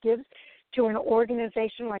exposure that gives to an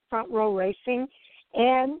organization like Front Row Racing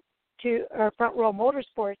and to Front Row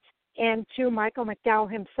Motorsports and to Michael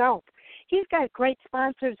McDowell himself? He's got great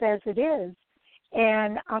sponsors as it is.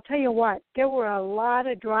 And I'll tell you what, there were a lot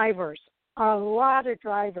of drivers,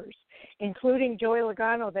 including Joey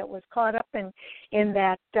Logano, that was caught up in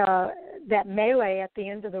that melee at the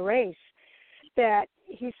end of the race, that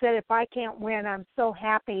he said, if I can't win, I'm so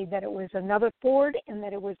happy that it was another Ford and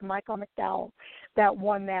that it was Michael McDowell that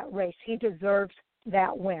won that race. He deserves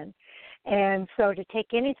that win. And so to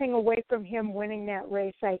take anything away from him winning that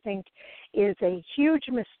race, I think, is a huge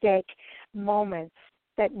mistake moment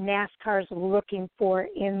that NASCAR is looking for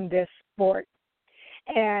in this sport.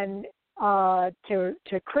 And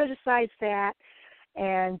to criticize that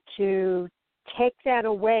and to take that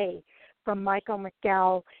away from Michael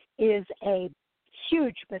McDowell is a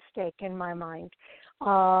huge mistake in my mind.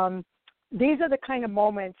 These are the kind of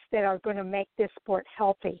moments that are going to make this sport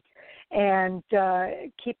healthy and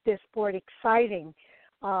keep this sport exciting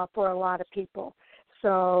for a lot of people.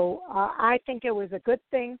 So I think it was a good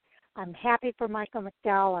thing. I'm happy for Michael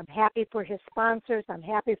McDowell. I'm happy for his sponsors. I'm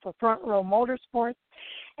happy for Front Row Motorsports.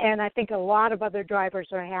 And I think a lot of other drivers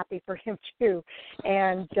are happy for him, too.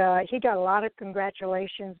 And he got a lot of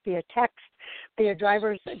congratulations via text, via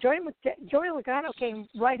drivers. Joey Logano came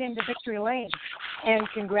right into victory lane and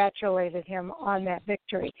congratulated him on that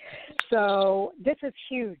victory. So this is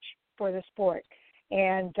huge for the sport.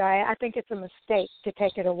 And I think it's a mistake to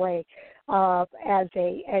take it away as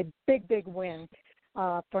a big, big win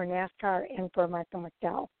for NASCAR and for Michael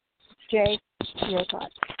McDowell. Jay, your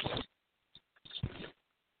thoughts?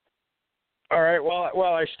 All right.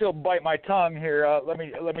 Well, I still bite my tongue here. Let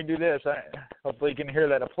me do this. Hopefully, you can hear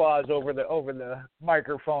that applause over the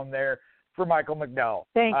microphone there for Michael McDowell.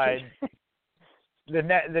 Thank you.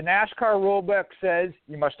 The NASCAR rulebook says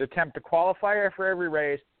you must attempt to qualify for every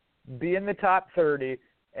race, be in the top 30,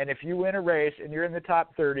 and if you win a race and you're in the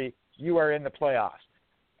top 30, you are in the playoffs.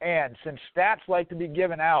 And since stats like to be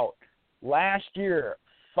given out, last year,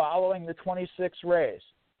 following the 26th race,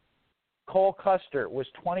 Cole Custer was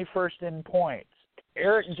 21st in points.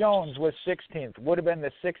 Eric Jones was 16th, would have been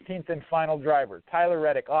the 16th and final driver. Tyler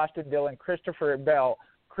Reddick, Austin Dillon, Christopher Bell,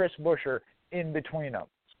 Chris Buescher in between them.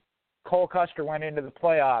 Cole Custer went into the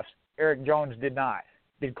playoffs. Eric Jones did not.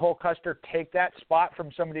 Did Cole Custer take that spot from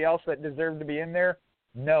somebody else that deserved to be in there?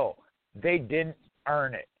 No, they didn't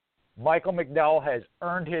earn it. Michael McDowell has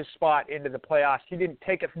earned his spot into the playoffs. He didn't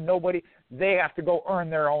take it from nobody. They have to go earn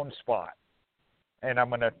their own spot. And I'm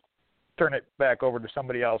going to turn it back over to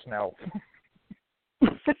somebody else now.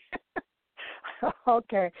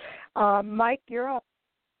 Okay. Mike, you're up.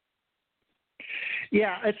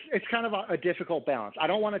 Yeah, it's kind of a difficult balance. I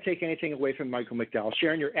don't want to take anything away from Michael McDowell.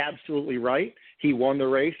 Sharon, you're absolutely right. He won the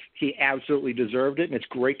race. He absolutely deserved it, and it's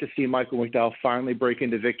great to see Michael McDowell finally break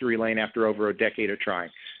into victory lane after over a decade of trying.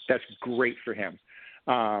 That's great for him.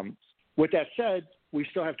 With that said, we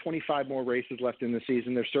still have 25 more races left in the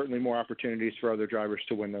season. There's certainly more opportunities for other drivers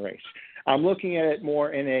to win the race. I'm looking at it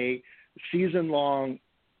more in a season-long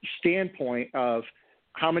standpoint of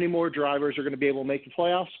how many more drivers are going to be able to make the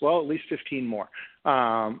playoffs? Well, at least 15 more.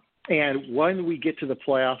 And when we get to the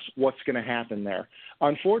playoffs, what's going to happen there?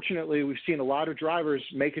 Unfortunately, we've seen a lot of drivers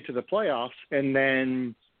make it to the playoffs, and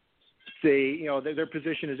then their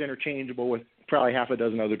position is interchangeable with probably half a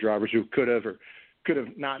dozen other drivers who could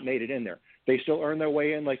have not made it in there. They still earn their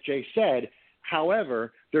way in, like Jay said,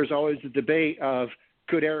 However, there's always the debate of,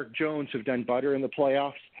 could Eric Jones have done better in the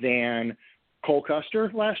playoffs than Cole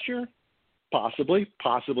Custer last year? Possibly,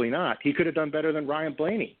 possibly not. He could have done better than Ryan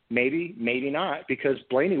Blaney. Maybe, maybe not, because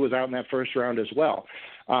Blaney was out in that first round as well.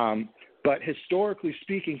 But historically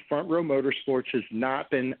speaking, Front Row Motorsports has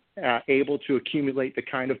not been able to accumulate the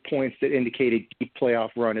kind of points that indicate a deep playoff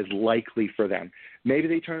run is likely for them. Maybe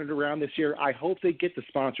they turn it around this year. I hope they get the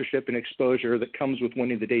sponsorship and exposure that comes with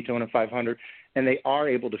winning the Daytona 500, and they are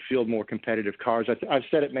able to field more competitive cars. I've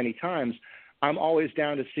said it many times. I'm always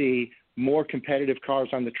down to see more competitive cars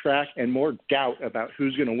on the track and more doubt about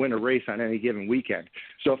who's going to win a race on any given weekend.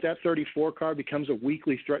 So if that 34 car becomes a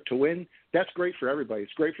weekly threat to win, that's great for everybody.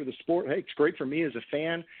 It's great for the sport. Hey, it's great for me as a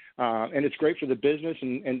fan, and it's great for the business,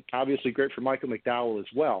 and obviously great for Michael McDowell as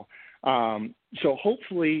well. So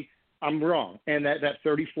hopefully I'm wrong, and that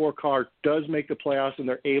 34 car does make the playoffs, and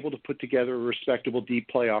they're able to put together a respectable deep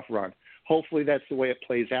playoff run. Hopefully that's the way it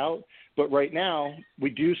plays out. But right now, we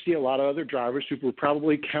do see a lot of other drivers who were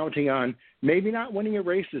probably counting on maybe not winning a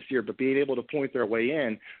race this year, but being able to point their way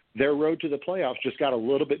in. Their road to the playoffs just got a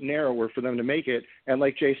little bit narrower for them to make it. And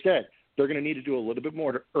like Jay said, they're going to need to do a little bit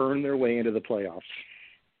more to earn their way into the playoffs.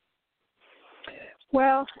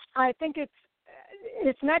 Well, I think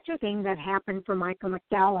it's not just a thing that happened for Michael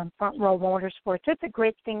McDowell and Front Row Motorsports. It's a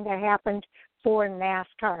great thing that happened for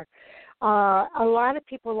NASCAR. A lot of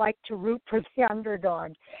people like to root for the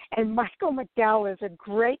underdog, and Michael McDowell is a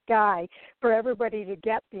great guy for everybody to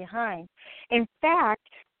get behind. In fact,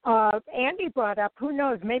 Andy brought up, who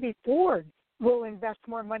knows, maybe Ford will invest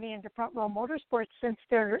more money into Front Row Motorsports since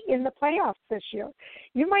they're in the playoffs this year.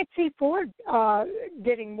 You might see Ford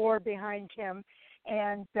getting more behind him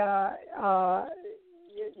and,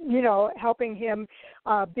 helping him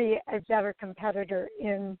be a better competitor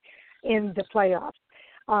in the playoffs.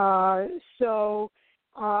 So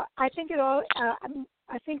I think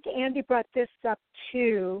I think Andy brought this up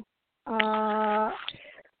too.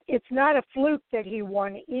 It's not a fluke that he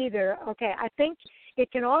won either. Okay, I think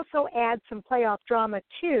it can also add some playoff drama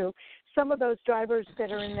too. Some of those drivers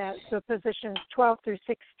that are in the positions 12 through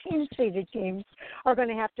 16 seeded teams are going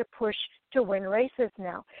to have to push to win races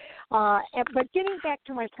now. But getting back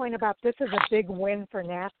to my point about this is a big win for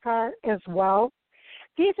NASCAR as well.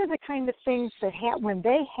 These are the kind of things that when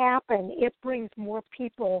they happen, it brings more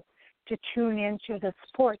people to tune into the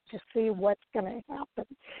sport to see what's going to happen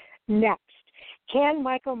next. Can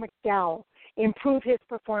Michael McDowell improve his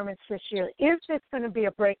performance this year? Is this going to be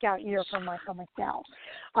a breakout year for Michael McDowell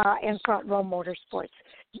and Front Row Motorsports?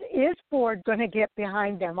 Is Ford going to get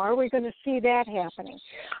behind them? Are we going to see that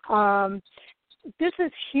happening? This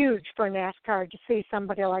is huge for NASCAR to see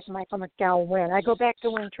somebody like Michael McDowell win. I go back to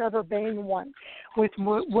when Trevor Bayne won with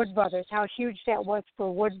Wood Brothers, how huge that was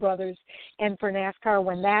for Wood Brothers and for NASCAR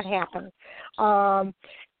when that happened.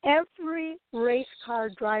 Every race car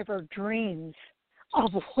driver dreams of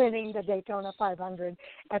winning the Daytona 500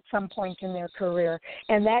 at some point in their career,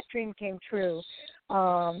 and that dream came true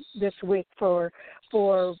this week for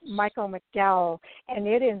Michael McDowell, and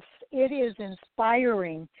it is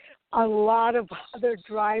inspiring a lot of other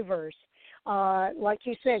drivers. Like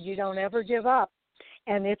you said, you don't ever give up,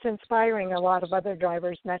 and it's inspiring a lot of other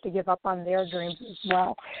drivers not to give up on their dreams as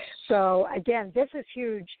well. So again, this is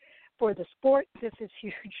huge for the sport. This is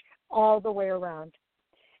huge all the way around.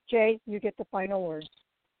 Jay, you get the final word.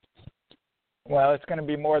 Well, it's going to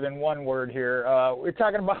be more than one word here. We're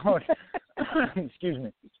talking about, excuse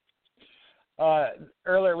me.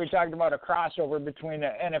 Earlier we talked about a crossover between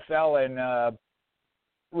the NFL and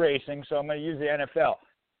racing, so I'm going to use the NFL.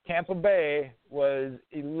 Tampa Bay was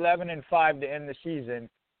 11-5 to end the season.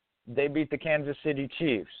 They beat the Kansas City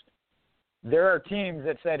Chiefs. There are teams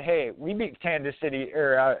that said, "Hey, we beat Tampa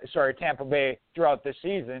Bay throughout the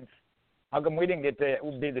season. How come we didn't get to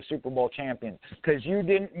be the Super Bowl champions? Because you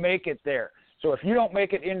didn't make it there. So if you don't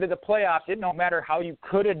make it into the playoffs, it don't matter how you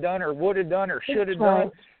could have done or would have done or should have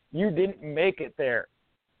done. You didn't make it there."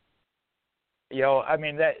 I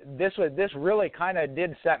mean, this really kind of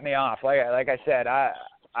did set me off. Like I said, I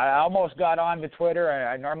almost got onto Twitter.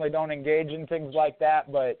 I normally don't engage in things like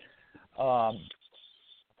that, but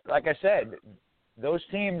like I said, those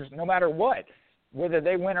teams, no matter what, whether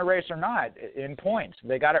they win a race or not, in points,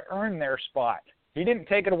 they got to earn their spot. He didn't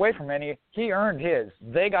take it away from any. He earned his.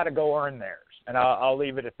 They got to go earn theirs, and I'll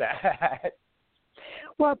leave it at that.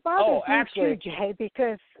 Well, it bothers me too, Jay,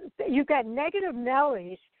 because you've got negative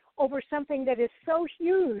Nellies over something that is so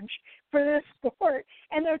huge for this sport,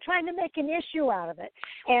 and they're trying to make an issue out of it,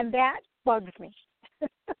 and that bugs me.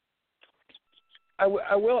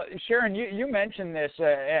 I will, Sharon, you mentioned this,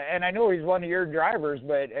 and I know he's one of your drivers,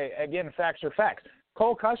 but again, facts are facts.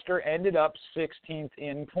 Cole Custer ended up 16th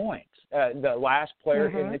in points, the last player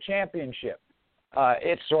in the championship.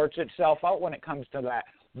 It sorts itself out when it comes to that.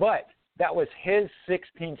 But that was his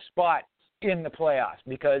 16th spot in the playoffs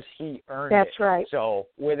because he earned it. That's right. So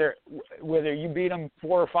whether you beat him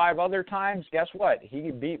 4 or 5 other times, guess what? He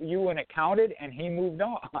beat you when it counted, and he moved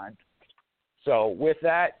on. So with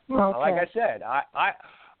that, like I said,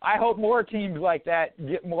 I hope more teams like that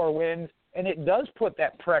get more wins, and it does put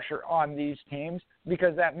that pressure on these teams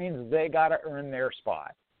because that means they got to earn their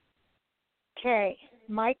spot. Okay.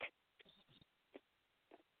 Mike?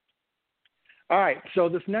 All right, so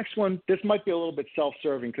this next one, this might be a little bit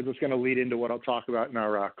self-serving because it's going to lead into what I'll talk about in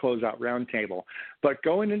our closeout roundtable. But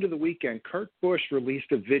going into the weekend, Kurt Busch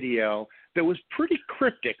released a video that was pretty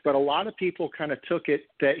cryptic, but a lot of people kind of took it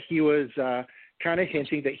that he was kind of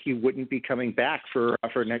hinting that he wouldn't be coming back for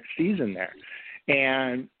next season there.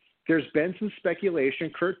 And there's been some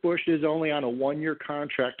speculation. Kurt Busch is only on a 1-year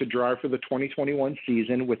contract to drive for the 2021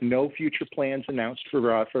 season with no future plans announced for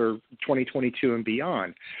 2022 and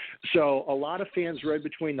beyond. So a lot of fans read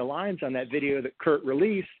between the lines on that video that Kurt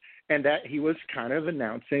released and that he was kind of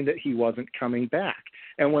announcing that he wasn't coming back.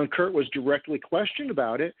 And when Kurt was directly questioned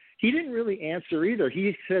about it, he didn't really answer either.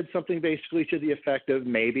 He said something basically to the effect of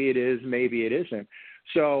maybe it is, maybe it isn't.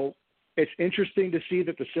 So it's interesting to see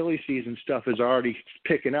that the silly season stuff is already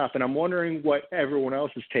picking up, and I'm wondering what everyone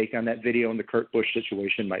else's take on that video and the Kurt Busch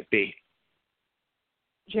situation might be.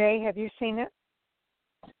 Jay, have you seen it?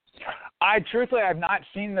 Truthfully, I've not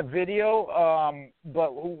seen the video,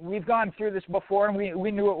 but we've gone through this before, and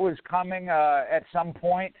we knew it was coming at some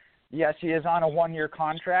point. Yes, he is on a 1-year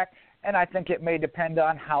contract, and I think it may depend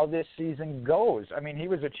on how this season goes. I mean, he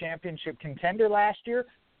was a championship contender last year.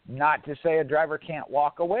 Not to say a driver can't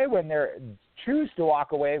choose to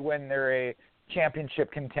walk away when they're a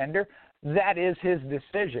championship contender. That is his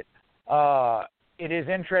decision. It is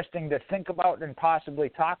interesting to think about and possibly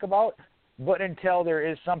talk about, but until there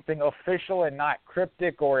is something official and not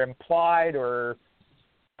cryptic or implied or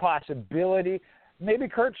possibility, maybe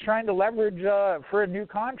Kurt's trying to leverage for a new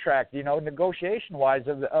contract, negotiation-wise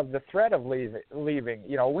of the threat of leaving.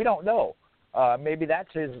 We don't know. Maybe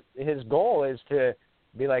that's his goal is to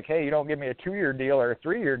be like, hey, you don't give me a 2-year deal or a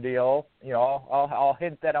 3-year deal, I'll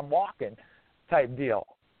hint that I'm walking type deal.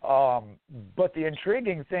 But the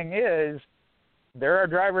intriguing thing is there are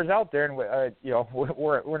drivers out there, and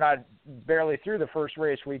we're not barely through the first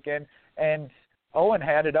race weekend, and Owen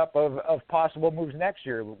had it up of possible moves next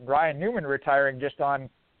year. Ryan Newman retiring just on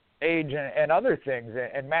age and other things,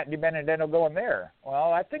 and Matt DiBenedetto going there.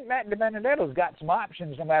 Well, I think Matt DiBenedetto's got some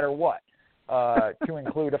options no matter what, to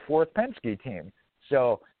include a 4th Penske team.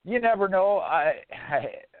 So you never know. I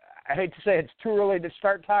hate to say it's too early to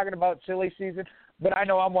start talking about silly season, but I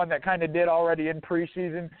know I'm one that kind of did already in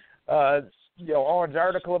preseason. Owen's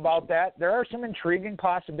article about that. There are some intriguing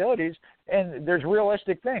possibilities, and there's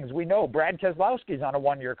realistic things. We know Brad Keselowski's on a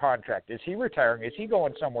 1-year contract. Is he retiring? Is he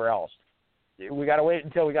going somewhere else? We got to wait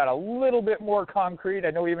until we got a little bit more concrete.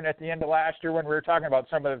 I know even at the end of last year when we were talking about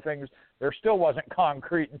some of the things, there still wasn't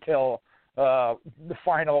concrete until the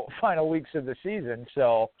final weeks of the season.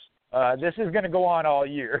 So this is going to go on all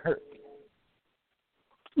year.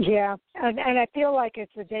 Yeah, and I feel like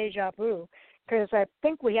it's a deja vu because I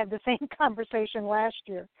think we had the same conversation last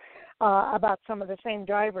year about some of the same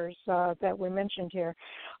drivers that we mentioned here.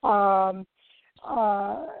 I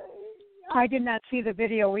did not see the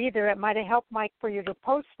video either. It might have helped, Mike, for you to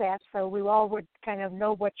post that so we all would kind of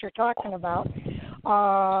know what you're talking about.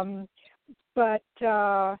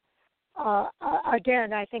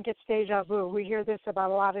 Again, I think it's deja vu. We hear this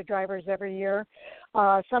about a lot of drivers every year.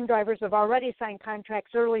 Some drivers have already signed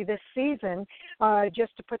contracts early this season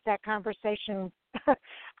just to put that conversation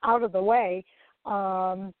out of the way.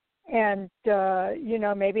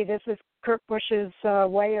 Maybe this is Kurt Busch's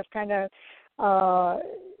way of kind of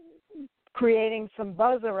creating some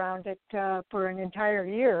buzz around it for an entire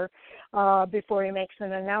year before he makes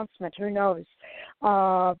an announcement. Who knows?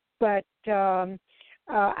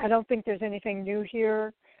 I don't think there's anything new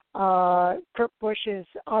here. Kurt Busch has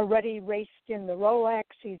already raced in the Rolex.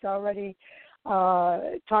 He's already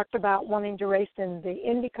talked about wanting to race in the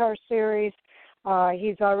IndyCar Series.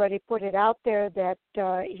 He's already put it out there that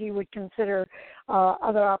he would consider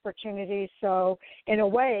other opportunities. So in a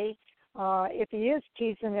way, if he is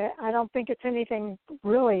teasing it, I don't think it's anything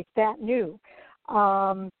really that new.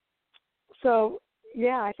 I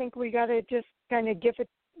think we got to just kind of give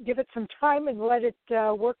it some time and let it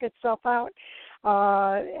work itself out.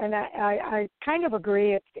 And I kind of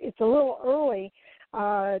agree. It's a little early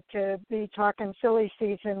to be talking silly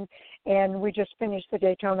season, and we just finished the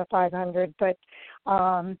Daytona 500. But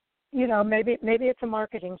maybe it's a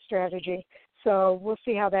marketing strategy. So we'll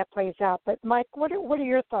see how that plays out. But Mike, what are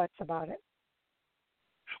your thoughts about it?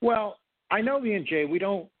 Well, I know me and Jay, we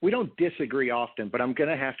don't disagree often, but I'm going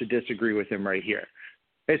to have to disagree with him right here.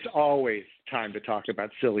 It's always time to talk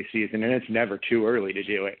about silly season, and it's never too early to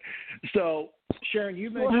do it. So, Sharon, you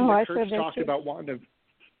mentioned that Kurt's talked about wanting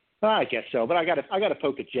to. I guess so, but I got to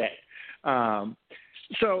poke at Jay.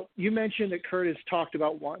 So you mentioned that Kurt has talked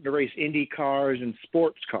about wanting to race Indy cars and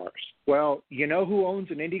sports cars. Well, you know who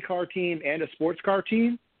owns an Indy car team and a sports car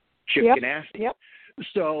team? Chip Ganassi. Yep.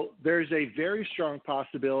 So there's a very strong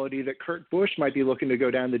possibility that Kurt Busch might be looking to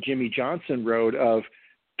go down the Jimmy Johnson road of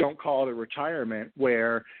don't call it a retirement,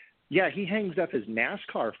 where, he hangs up his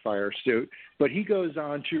NASCAR fire suit, but he goes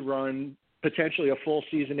on to run potentially a full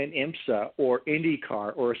season in IMSA or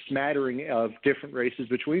IndyCar or a smattering of different races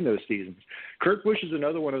between those seasons. Kurt Busch is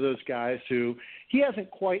another one of those guys who he hasn't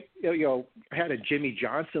quite had a Jimmy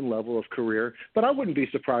Johnson level of career, but I wouldn't be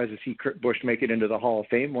surprised to see Kurt Busch make it into the Hall of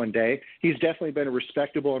Fame one day. He's definitely been a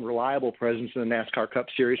respectable and reliable presence in the NASCAR Cup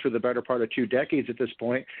Series for the better part of 2 decades at this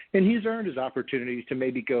point, and he's earned his opportunity to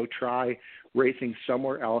maybe go try racing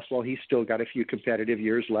somewhere else while he's still got a few competitive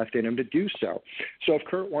years left in him to do so. So if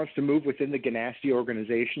Kurt wants to move within the Ganassi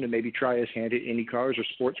organization and maybe try his hand at Indy cars or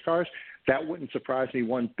sports cars, that wouldn't surprise me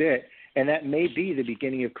one bit. And that may be the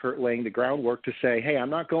beginning of Kurt laying the groundwork to say, hey, I'm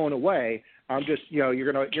not going away. I'm just,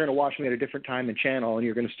 you're gonna watch me at a different time and channel, and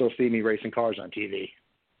you're going to still see me racing cars on TV.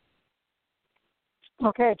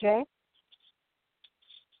 Okay, Jay?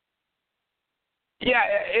 Yeah,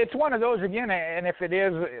 it's one of those again, and if it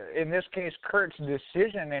is, in this case, Kurt's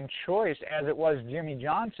decision and choice, as it was Jimmy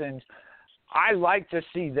Johnson's, I like to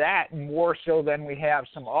see that more so than we have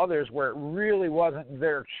some others where it really wasn't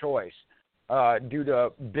their choice due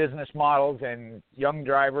to business models and young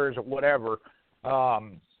drivers or whatever.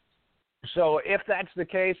 So if that's the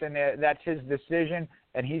case and that's his decision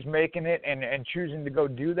and he's making it and choosing to go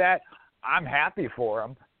do that, I'm happy for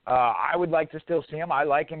him. I would like to still see him. I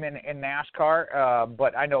like him in NASCAR,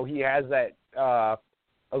 but I know he has that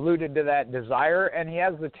alluded to that desire, and he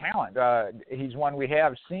has the talent. He's one we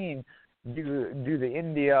have seen do the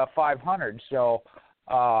India 500. So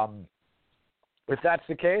if that's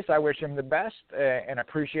the case, I wish him the best and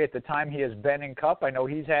appreciate the time he has been in Cup. I know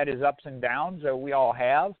he's had his ups and downs. We all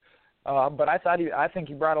have. But I think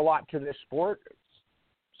he brought a lot to this sport.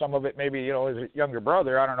 Some of it maybe, his younger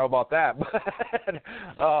brother. I don't know about that. But,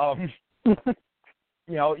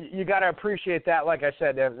 you got to appreciate that, like I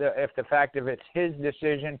said, if the fact of it's his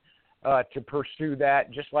decision to pursue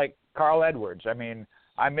that, just like Carl Edwards. I mean,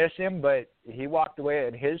 I miss him, but he walked away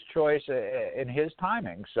at his choice in his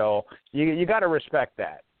timing. So you got to respect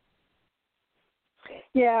that.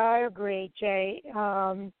 Yeah, I agree, Jay.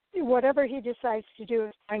 Whatever he decides to do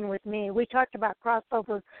is fine with me. We talked about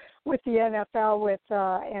crossover with the NFL with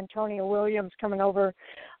Antonio Williams coming over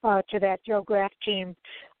to that Joe Graf team.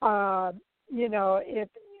 If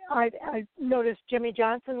I noticed Jimmy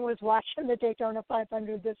Johnson was watching the Daytona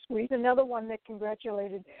 500 this week. Another one that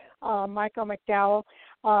congratulated Michael McDowell.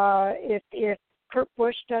 If Kurt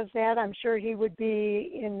Busch does that, I'm sure he would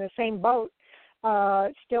be in the same boat.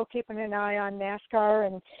 Still keeping an eye on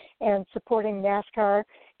NASCAR and supporting NASCAR.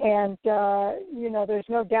 And, there's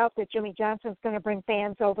no doubt that Jimmy Johnson's going to bring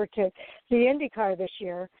fans over to the IndyCar this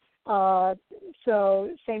year. So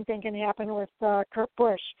same thing can happen with Kurt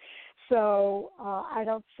Busch. So I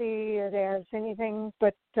don't see it as anything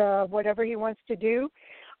but whatever he wants to do.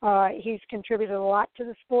 He's contributed a lot to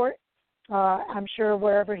the sport. I'm sure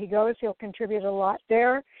wherever he goes, he'll contribute a lot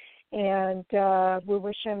there. And we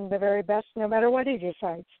wish him the very best no matter what he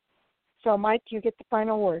decides. So, Mike, you get the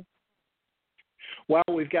final word. Well,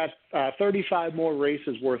 we've got 35 more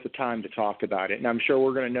races worth of time to talk about it, and I'm sure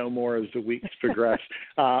we're going to know more as the weeks progress.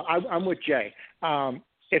 I'm with Jay.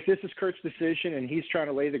 If this is Kurt's decision and he's trying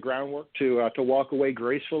to lay the groundwork to walk away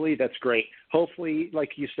gracefully, that's great. Hopefully,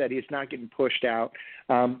 like you said, he's not getting pushed out.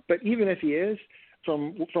 But even if he is,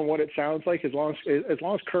 from what it sounds like, as long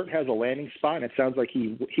as Kurt has a landing spot, and it sounds like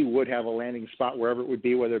he would have a landing spot wherever it would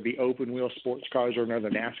be, whether it be open wheel sports cars or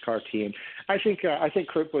another NASCAR team, I think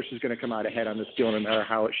Kurt Busch is going to come out ahead on this deal no matter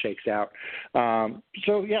how it shakes out.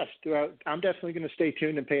 So yes, I'm definitely going to stay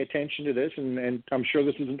tuned and pay attention to this, and I'm sure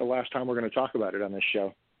this isn't the last time we're going to talk about it on this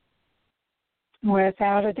show.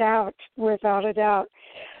 Without a doubt.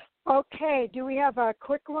 Okay, do we have a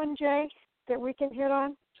quick one, Jay, that we can hit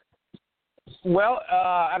on? Well,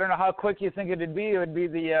 I don't know how quick you think it'd be. It would be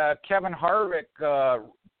the Kevin Harvick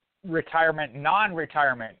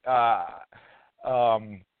non-retirement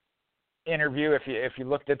interview. If you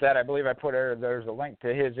looked at that, I believe I put there's a link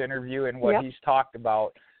to his interview and what he's talked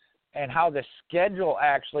about. and how the schedule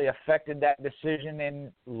actually affected that decision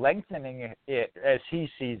in lengthening it as he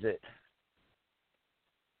sees it.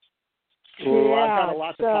 Well, I've got a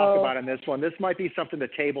lot to talk about on this one. This might be something to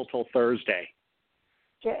table till Thursday.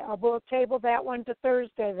 We'll table that one to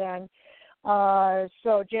Thursday then.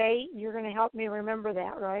 So, Jay, you're going to help me remember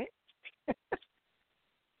that, right?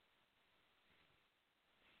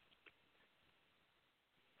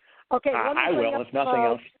 Okay. I will, if nothing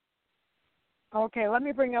else. Okay, let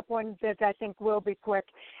me bring up one that I think will be quick.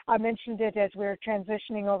 I mentioned it as we were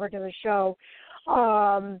transitioning over to the show,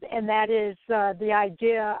 and that is the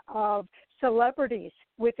idea of celebrities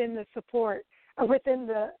within the sport, and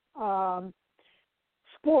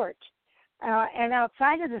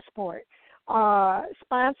outside of the sport,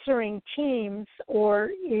 sponsoring teams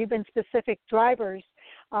or even specific drivers.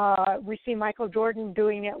 We see Michael Jordan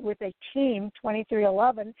doing it with a team,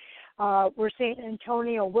 2311. We're seeing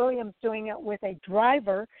Antonio Williams doing it with a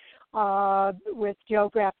driver, with Joe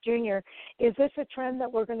Graf Jr. Is this a trend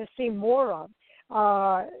that we're going to see more of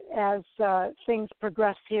as things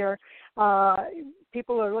progress here?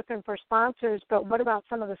 People are looking for sponsors, but what about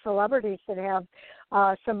some of the celebrities that have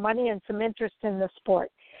some money and some interest in the sport?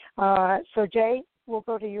 So, Jay, we'll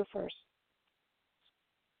go to you first.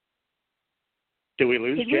 Did we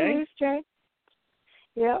lose Jay? Did we lose Jay?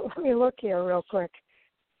 Yeah, let me look here real quick.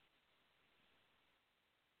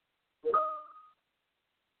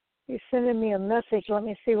 He's sending me a message. Let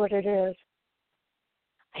me see what it is.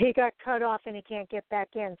 He got cut off and he can't get back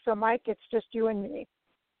in. So, Mike, it's just you and me.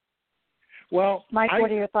 Well, Mike,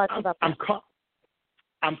 what are your thoughts about that?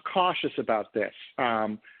 I'm cautious about this.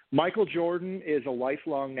 Michael Jordan is a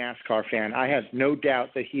lifelong NASCAR fan. I have no doubt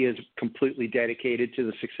that he is completely dedicated to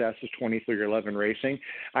the success of 2311 racing.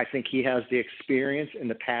 I think he has the experience and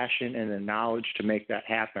the passion and the knowledge to make that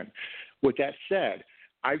happen. With that said,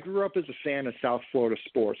 I grew up as a fan of South Florida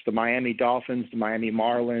sports, the Miami Dolphins, the Miami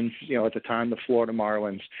Marlins, at the time the Florida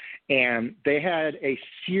Marlins. And they had a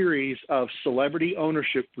series of celebrity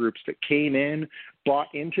ownership groups that came in,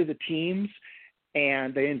 bought into the teams,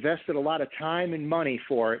 and they invested a lot of time and money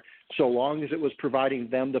for it, so long as it was providing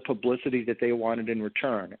them the publicity that they wanted in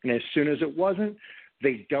return. And as soon as it wasn't,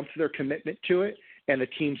 they dumped their commitment to it, and the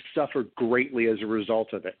team suffered greatly as a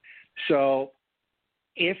result of it. So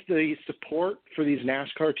if the support for these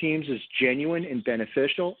NASCAR teams is genuine and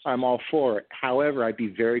beneficial, I'm all for it. However, I'd be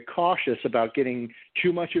very cautious about getting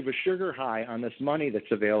too much of a sugar high on this money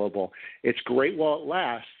that's available. It's great while it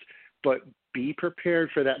lasts, but be prepared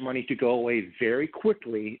for that money to go away very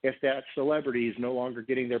quickly if that celebrity is no longer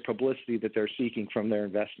getting their publicity that they're seeking from their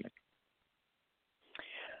investment.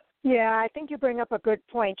 Yeah, I think you bring up a good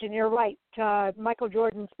point, and you're right. Michael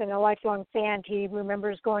Jordan's been a lifelong fan. He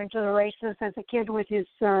remembers going to the races as a kid with his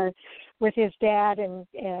dad and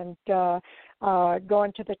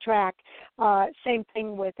going to the track. Same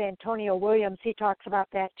thing with Antonio Williams. He talks about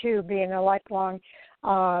that too, being a lifelong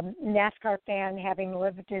NASCAR fan, having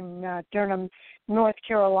lived in Durham, North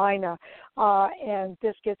Carolina, and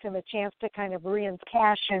this gives him a chance to kind of re-enhance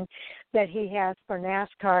passion that he has for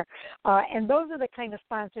NASCAR. And those are the kind of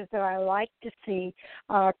sponsors that I like to see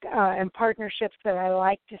and partnerships that I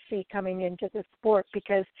like to see coming into the sport,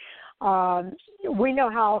 because we know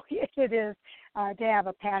how it is to have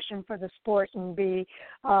a passion for the sport and be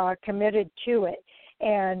committed to it.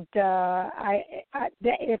 And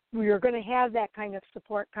if we're going to have that kind of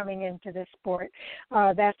support coming into this sport,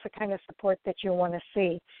 that's the kind of support that you want to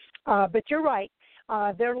see. But you're right.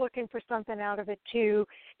 They're looking for something out of it, too.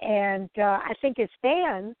 And I think as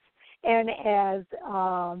fans and as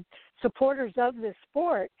supporters of this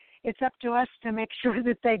sport, it's up to us to make sure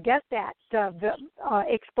that they get that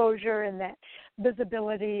exposure and that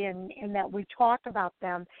visibility, and that we talk about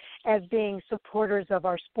them as being supporters of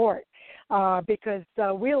our sport, because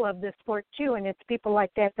we love this sport too, and it's people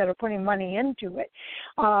like that that are putting money into it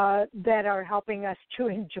that are helping us to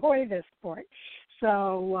enjoy this sport.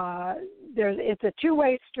 So it's a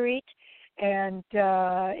two-way street. And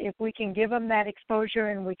if we can give them that exposure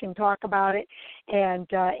and we can talk about it and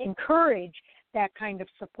encourage that kind of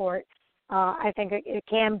support, I think it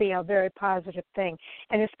can be a very positive thing.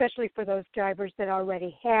 And especially for those drivers that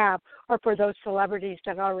already have, or for those celebrities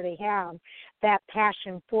that already have that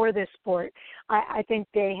passion for this sport, I think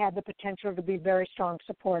they have the potential to be very strong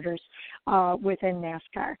supporters within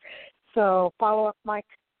NASCAR. So follow up, Mike?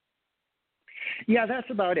 Yeah, that's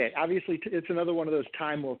about it. Obviously, it's another one of those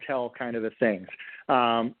time will tell kind of things.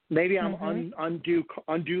 Maybe I'm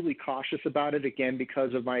unduly cautious about it, again,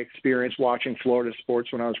 because of my experience watching Florida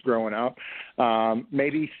sports when I was growing up.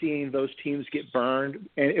 Maybe seeing those teams get burned,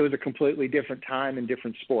 and it was a completely different time in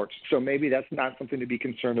different sports. So maybe that's not something to be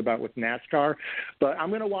concerned about with NASCAR. But I'm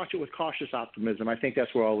going to watch it with cautious optimism. I think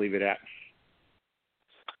that's where I'll leave it at.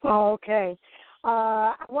 Oh, okay.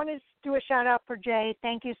 I want to do a shout-out for Jay.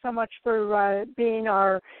 Thank you so much for being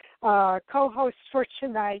our co-host for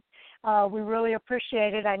tonight. We really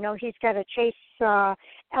appreciate it. I know he's got a Chase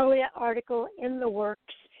Elliott article in the works,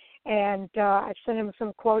 and I've sent him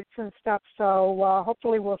some quotes and stuff, so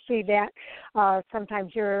hopefully we'll see that sometime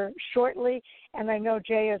here shortly. And I know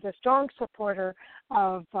Jay is a strong supporter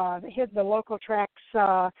of the local tracks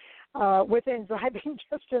within driving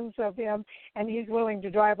distance of him, and he's willing to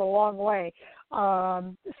drive a long way.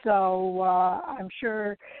 So I'm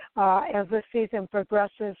sure as this season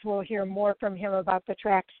progresses, we'll hear more from him about the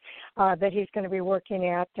tracks that he's going to be working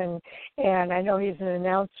at, and I know he's an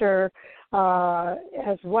announcer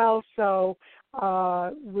as well, so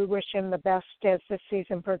we wish him the best as this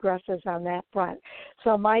season progresses on that front.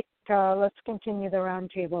 So, Mike, let's continue the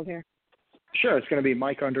roundtable there. Sure, it's going to be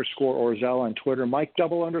Mike_Orzel on Twitter, Mike_O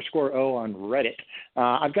on Reddit.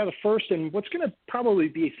 I've got a first and what's going to probably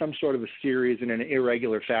be some sort of a series in an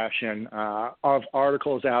irregular fashion of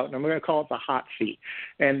articles out, and I'm going to call it the hot seat.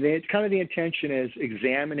 And kind of the intention is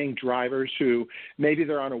examining drivers who maybe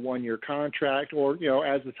they're on a one-year contract or,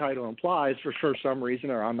 as the title implies, for some reason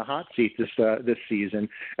are on the hot seat this season.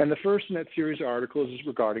 And the first in that series of articles is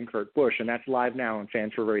regarding Kurt Busch, and that's live now on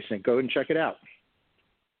Fan4Racing. Go ahead and check it out.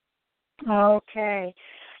 Okay.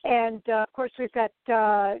 And, of course, we've got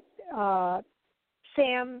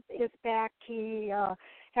Sam is back. He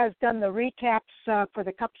has done the recaps for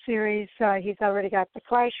the Cup Series. He's already got the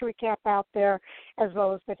Clash recap out there, as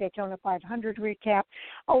well as the Daytona 500 recap.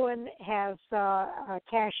 Owen has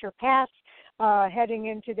Cash or Pass heading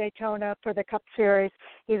into Daytona for the Cup Series.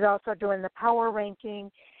 He's also doing the power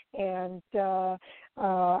ranking, and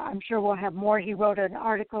I'm sure we'll have more. He wrote an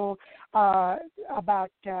article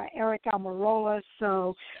about Eric Almirola,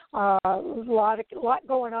 so a lot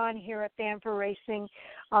going on here at Fan4Racing.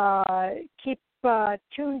 Keep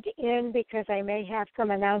tuned in because I may have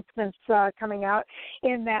some announcements coming out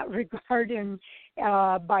in that regard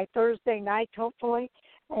by Thursday night, hopefully,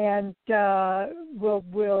 and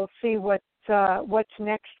we'll see what's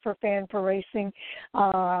next for Fan4Racing,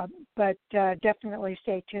 but definitely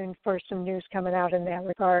stay tuned for some news coming out in that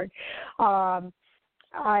regard.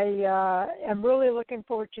 I am really looking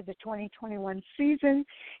forward to the 2021 season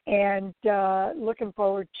and looking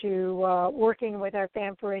forward to working with our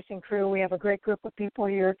Fan4Racing crew. We have a great group of people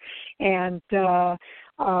here, and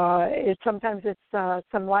sometimes it's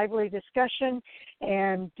some lively discussion,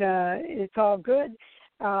 and it's all good.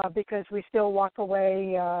 Because we still walk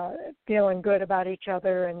away feeling good about each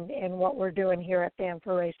other and what we're doing here at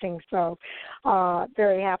Fan4Racing. So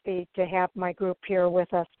very happy to have my group here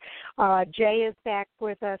with us. Jay is back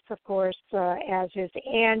with us, of course, as is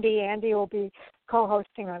Andy. Andy will be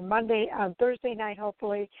co-hosting on Thursday night,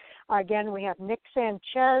 hopefully. Again, we have Nick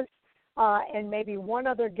Sanchez. And maybe one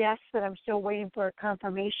other guest that I'm still waiting for a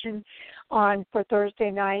confirmation on for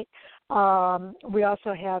Thursday night. We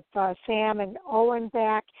also have Sam and Owen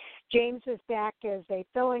back. James is back as a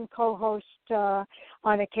fill-in co-host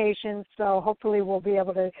on occasion, so hopefully we'll be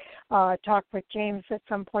able to talk with James at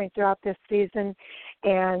some point throughout this season.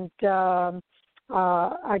 And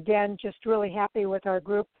again, just really happy with our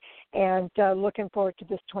group and looking forward to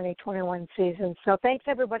this 2021 season. So thanks,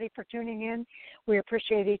 everybody, for tuning in. We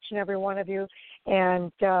appreciate each and every one of you, and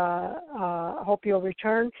hope you'll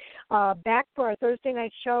return back for our Thursday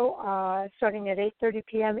night show starting at 8:30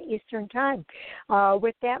 p.m. Eastern Time.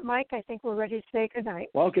 With that, Mike, I think we're ready to say good night.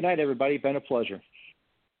 Well, good night, everybody. Been a pleasure.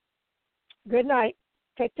 Good night.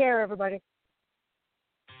 Take care, everybody.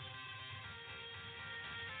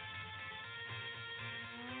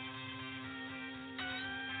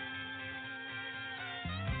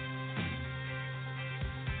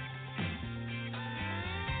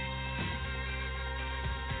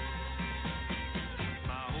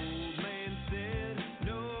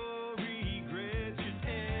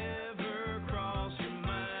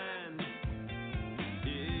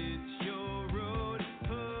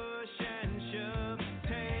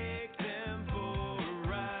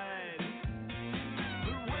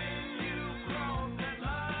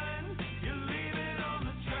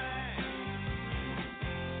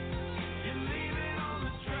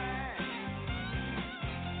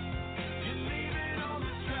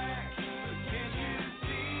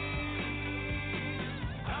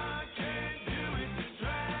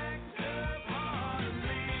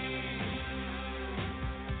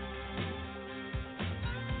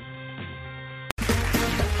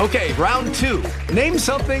 Okay, round 2. Name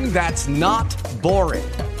something that's not boring.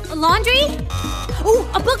 A laundry? Ooh,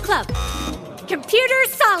 a book club. Computer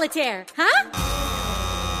solitaire, huh?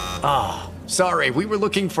 Ah, oh, sorry. We were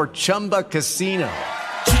looking for Chumba Casino.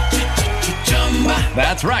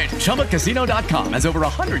 That's right. ChumbaCasino.com has over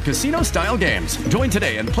 100 casino-style games. Join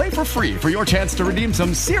today and play for free for your chance to redeem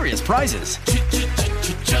some serious prizes.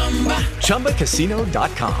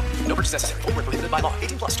 ChumbaCasino.com. No purchase necessary. Void where prohibited by law.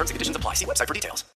 18+ terms and conditions apply. See website for details.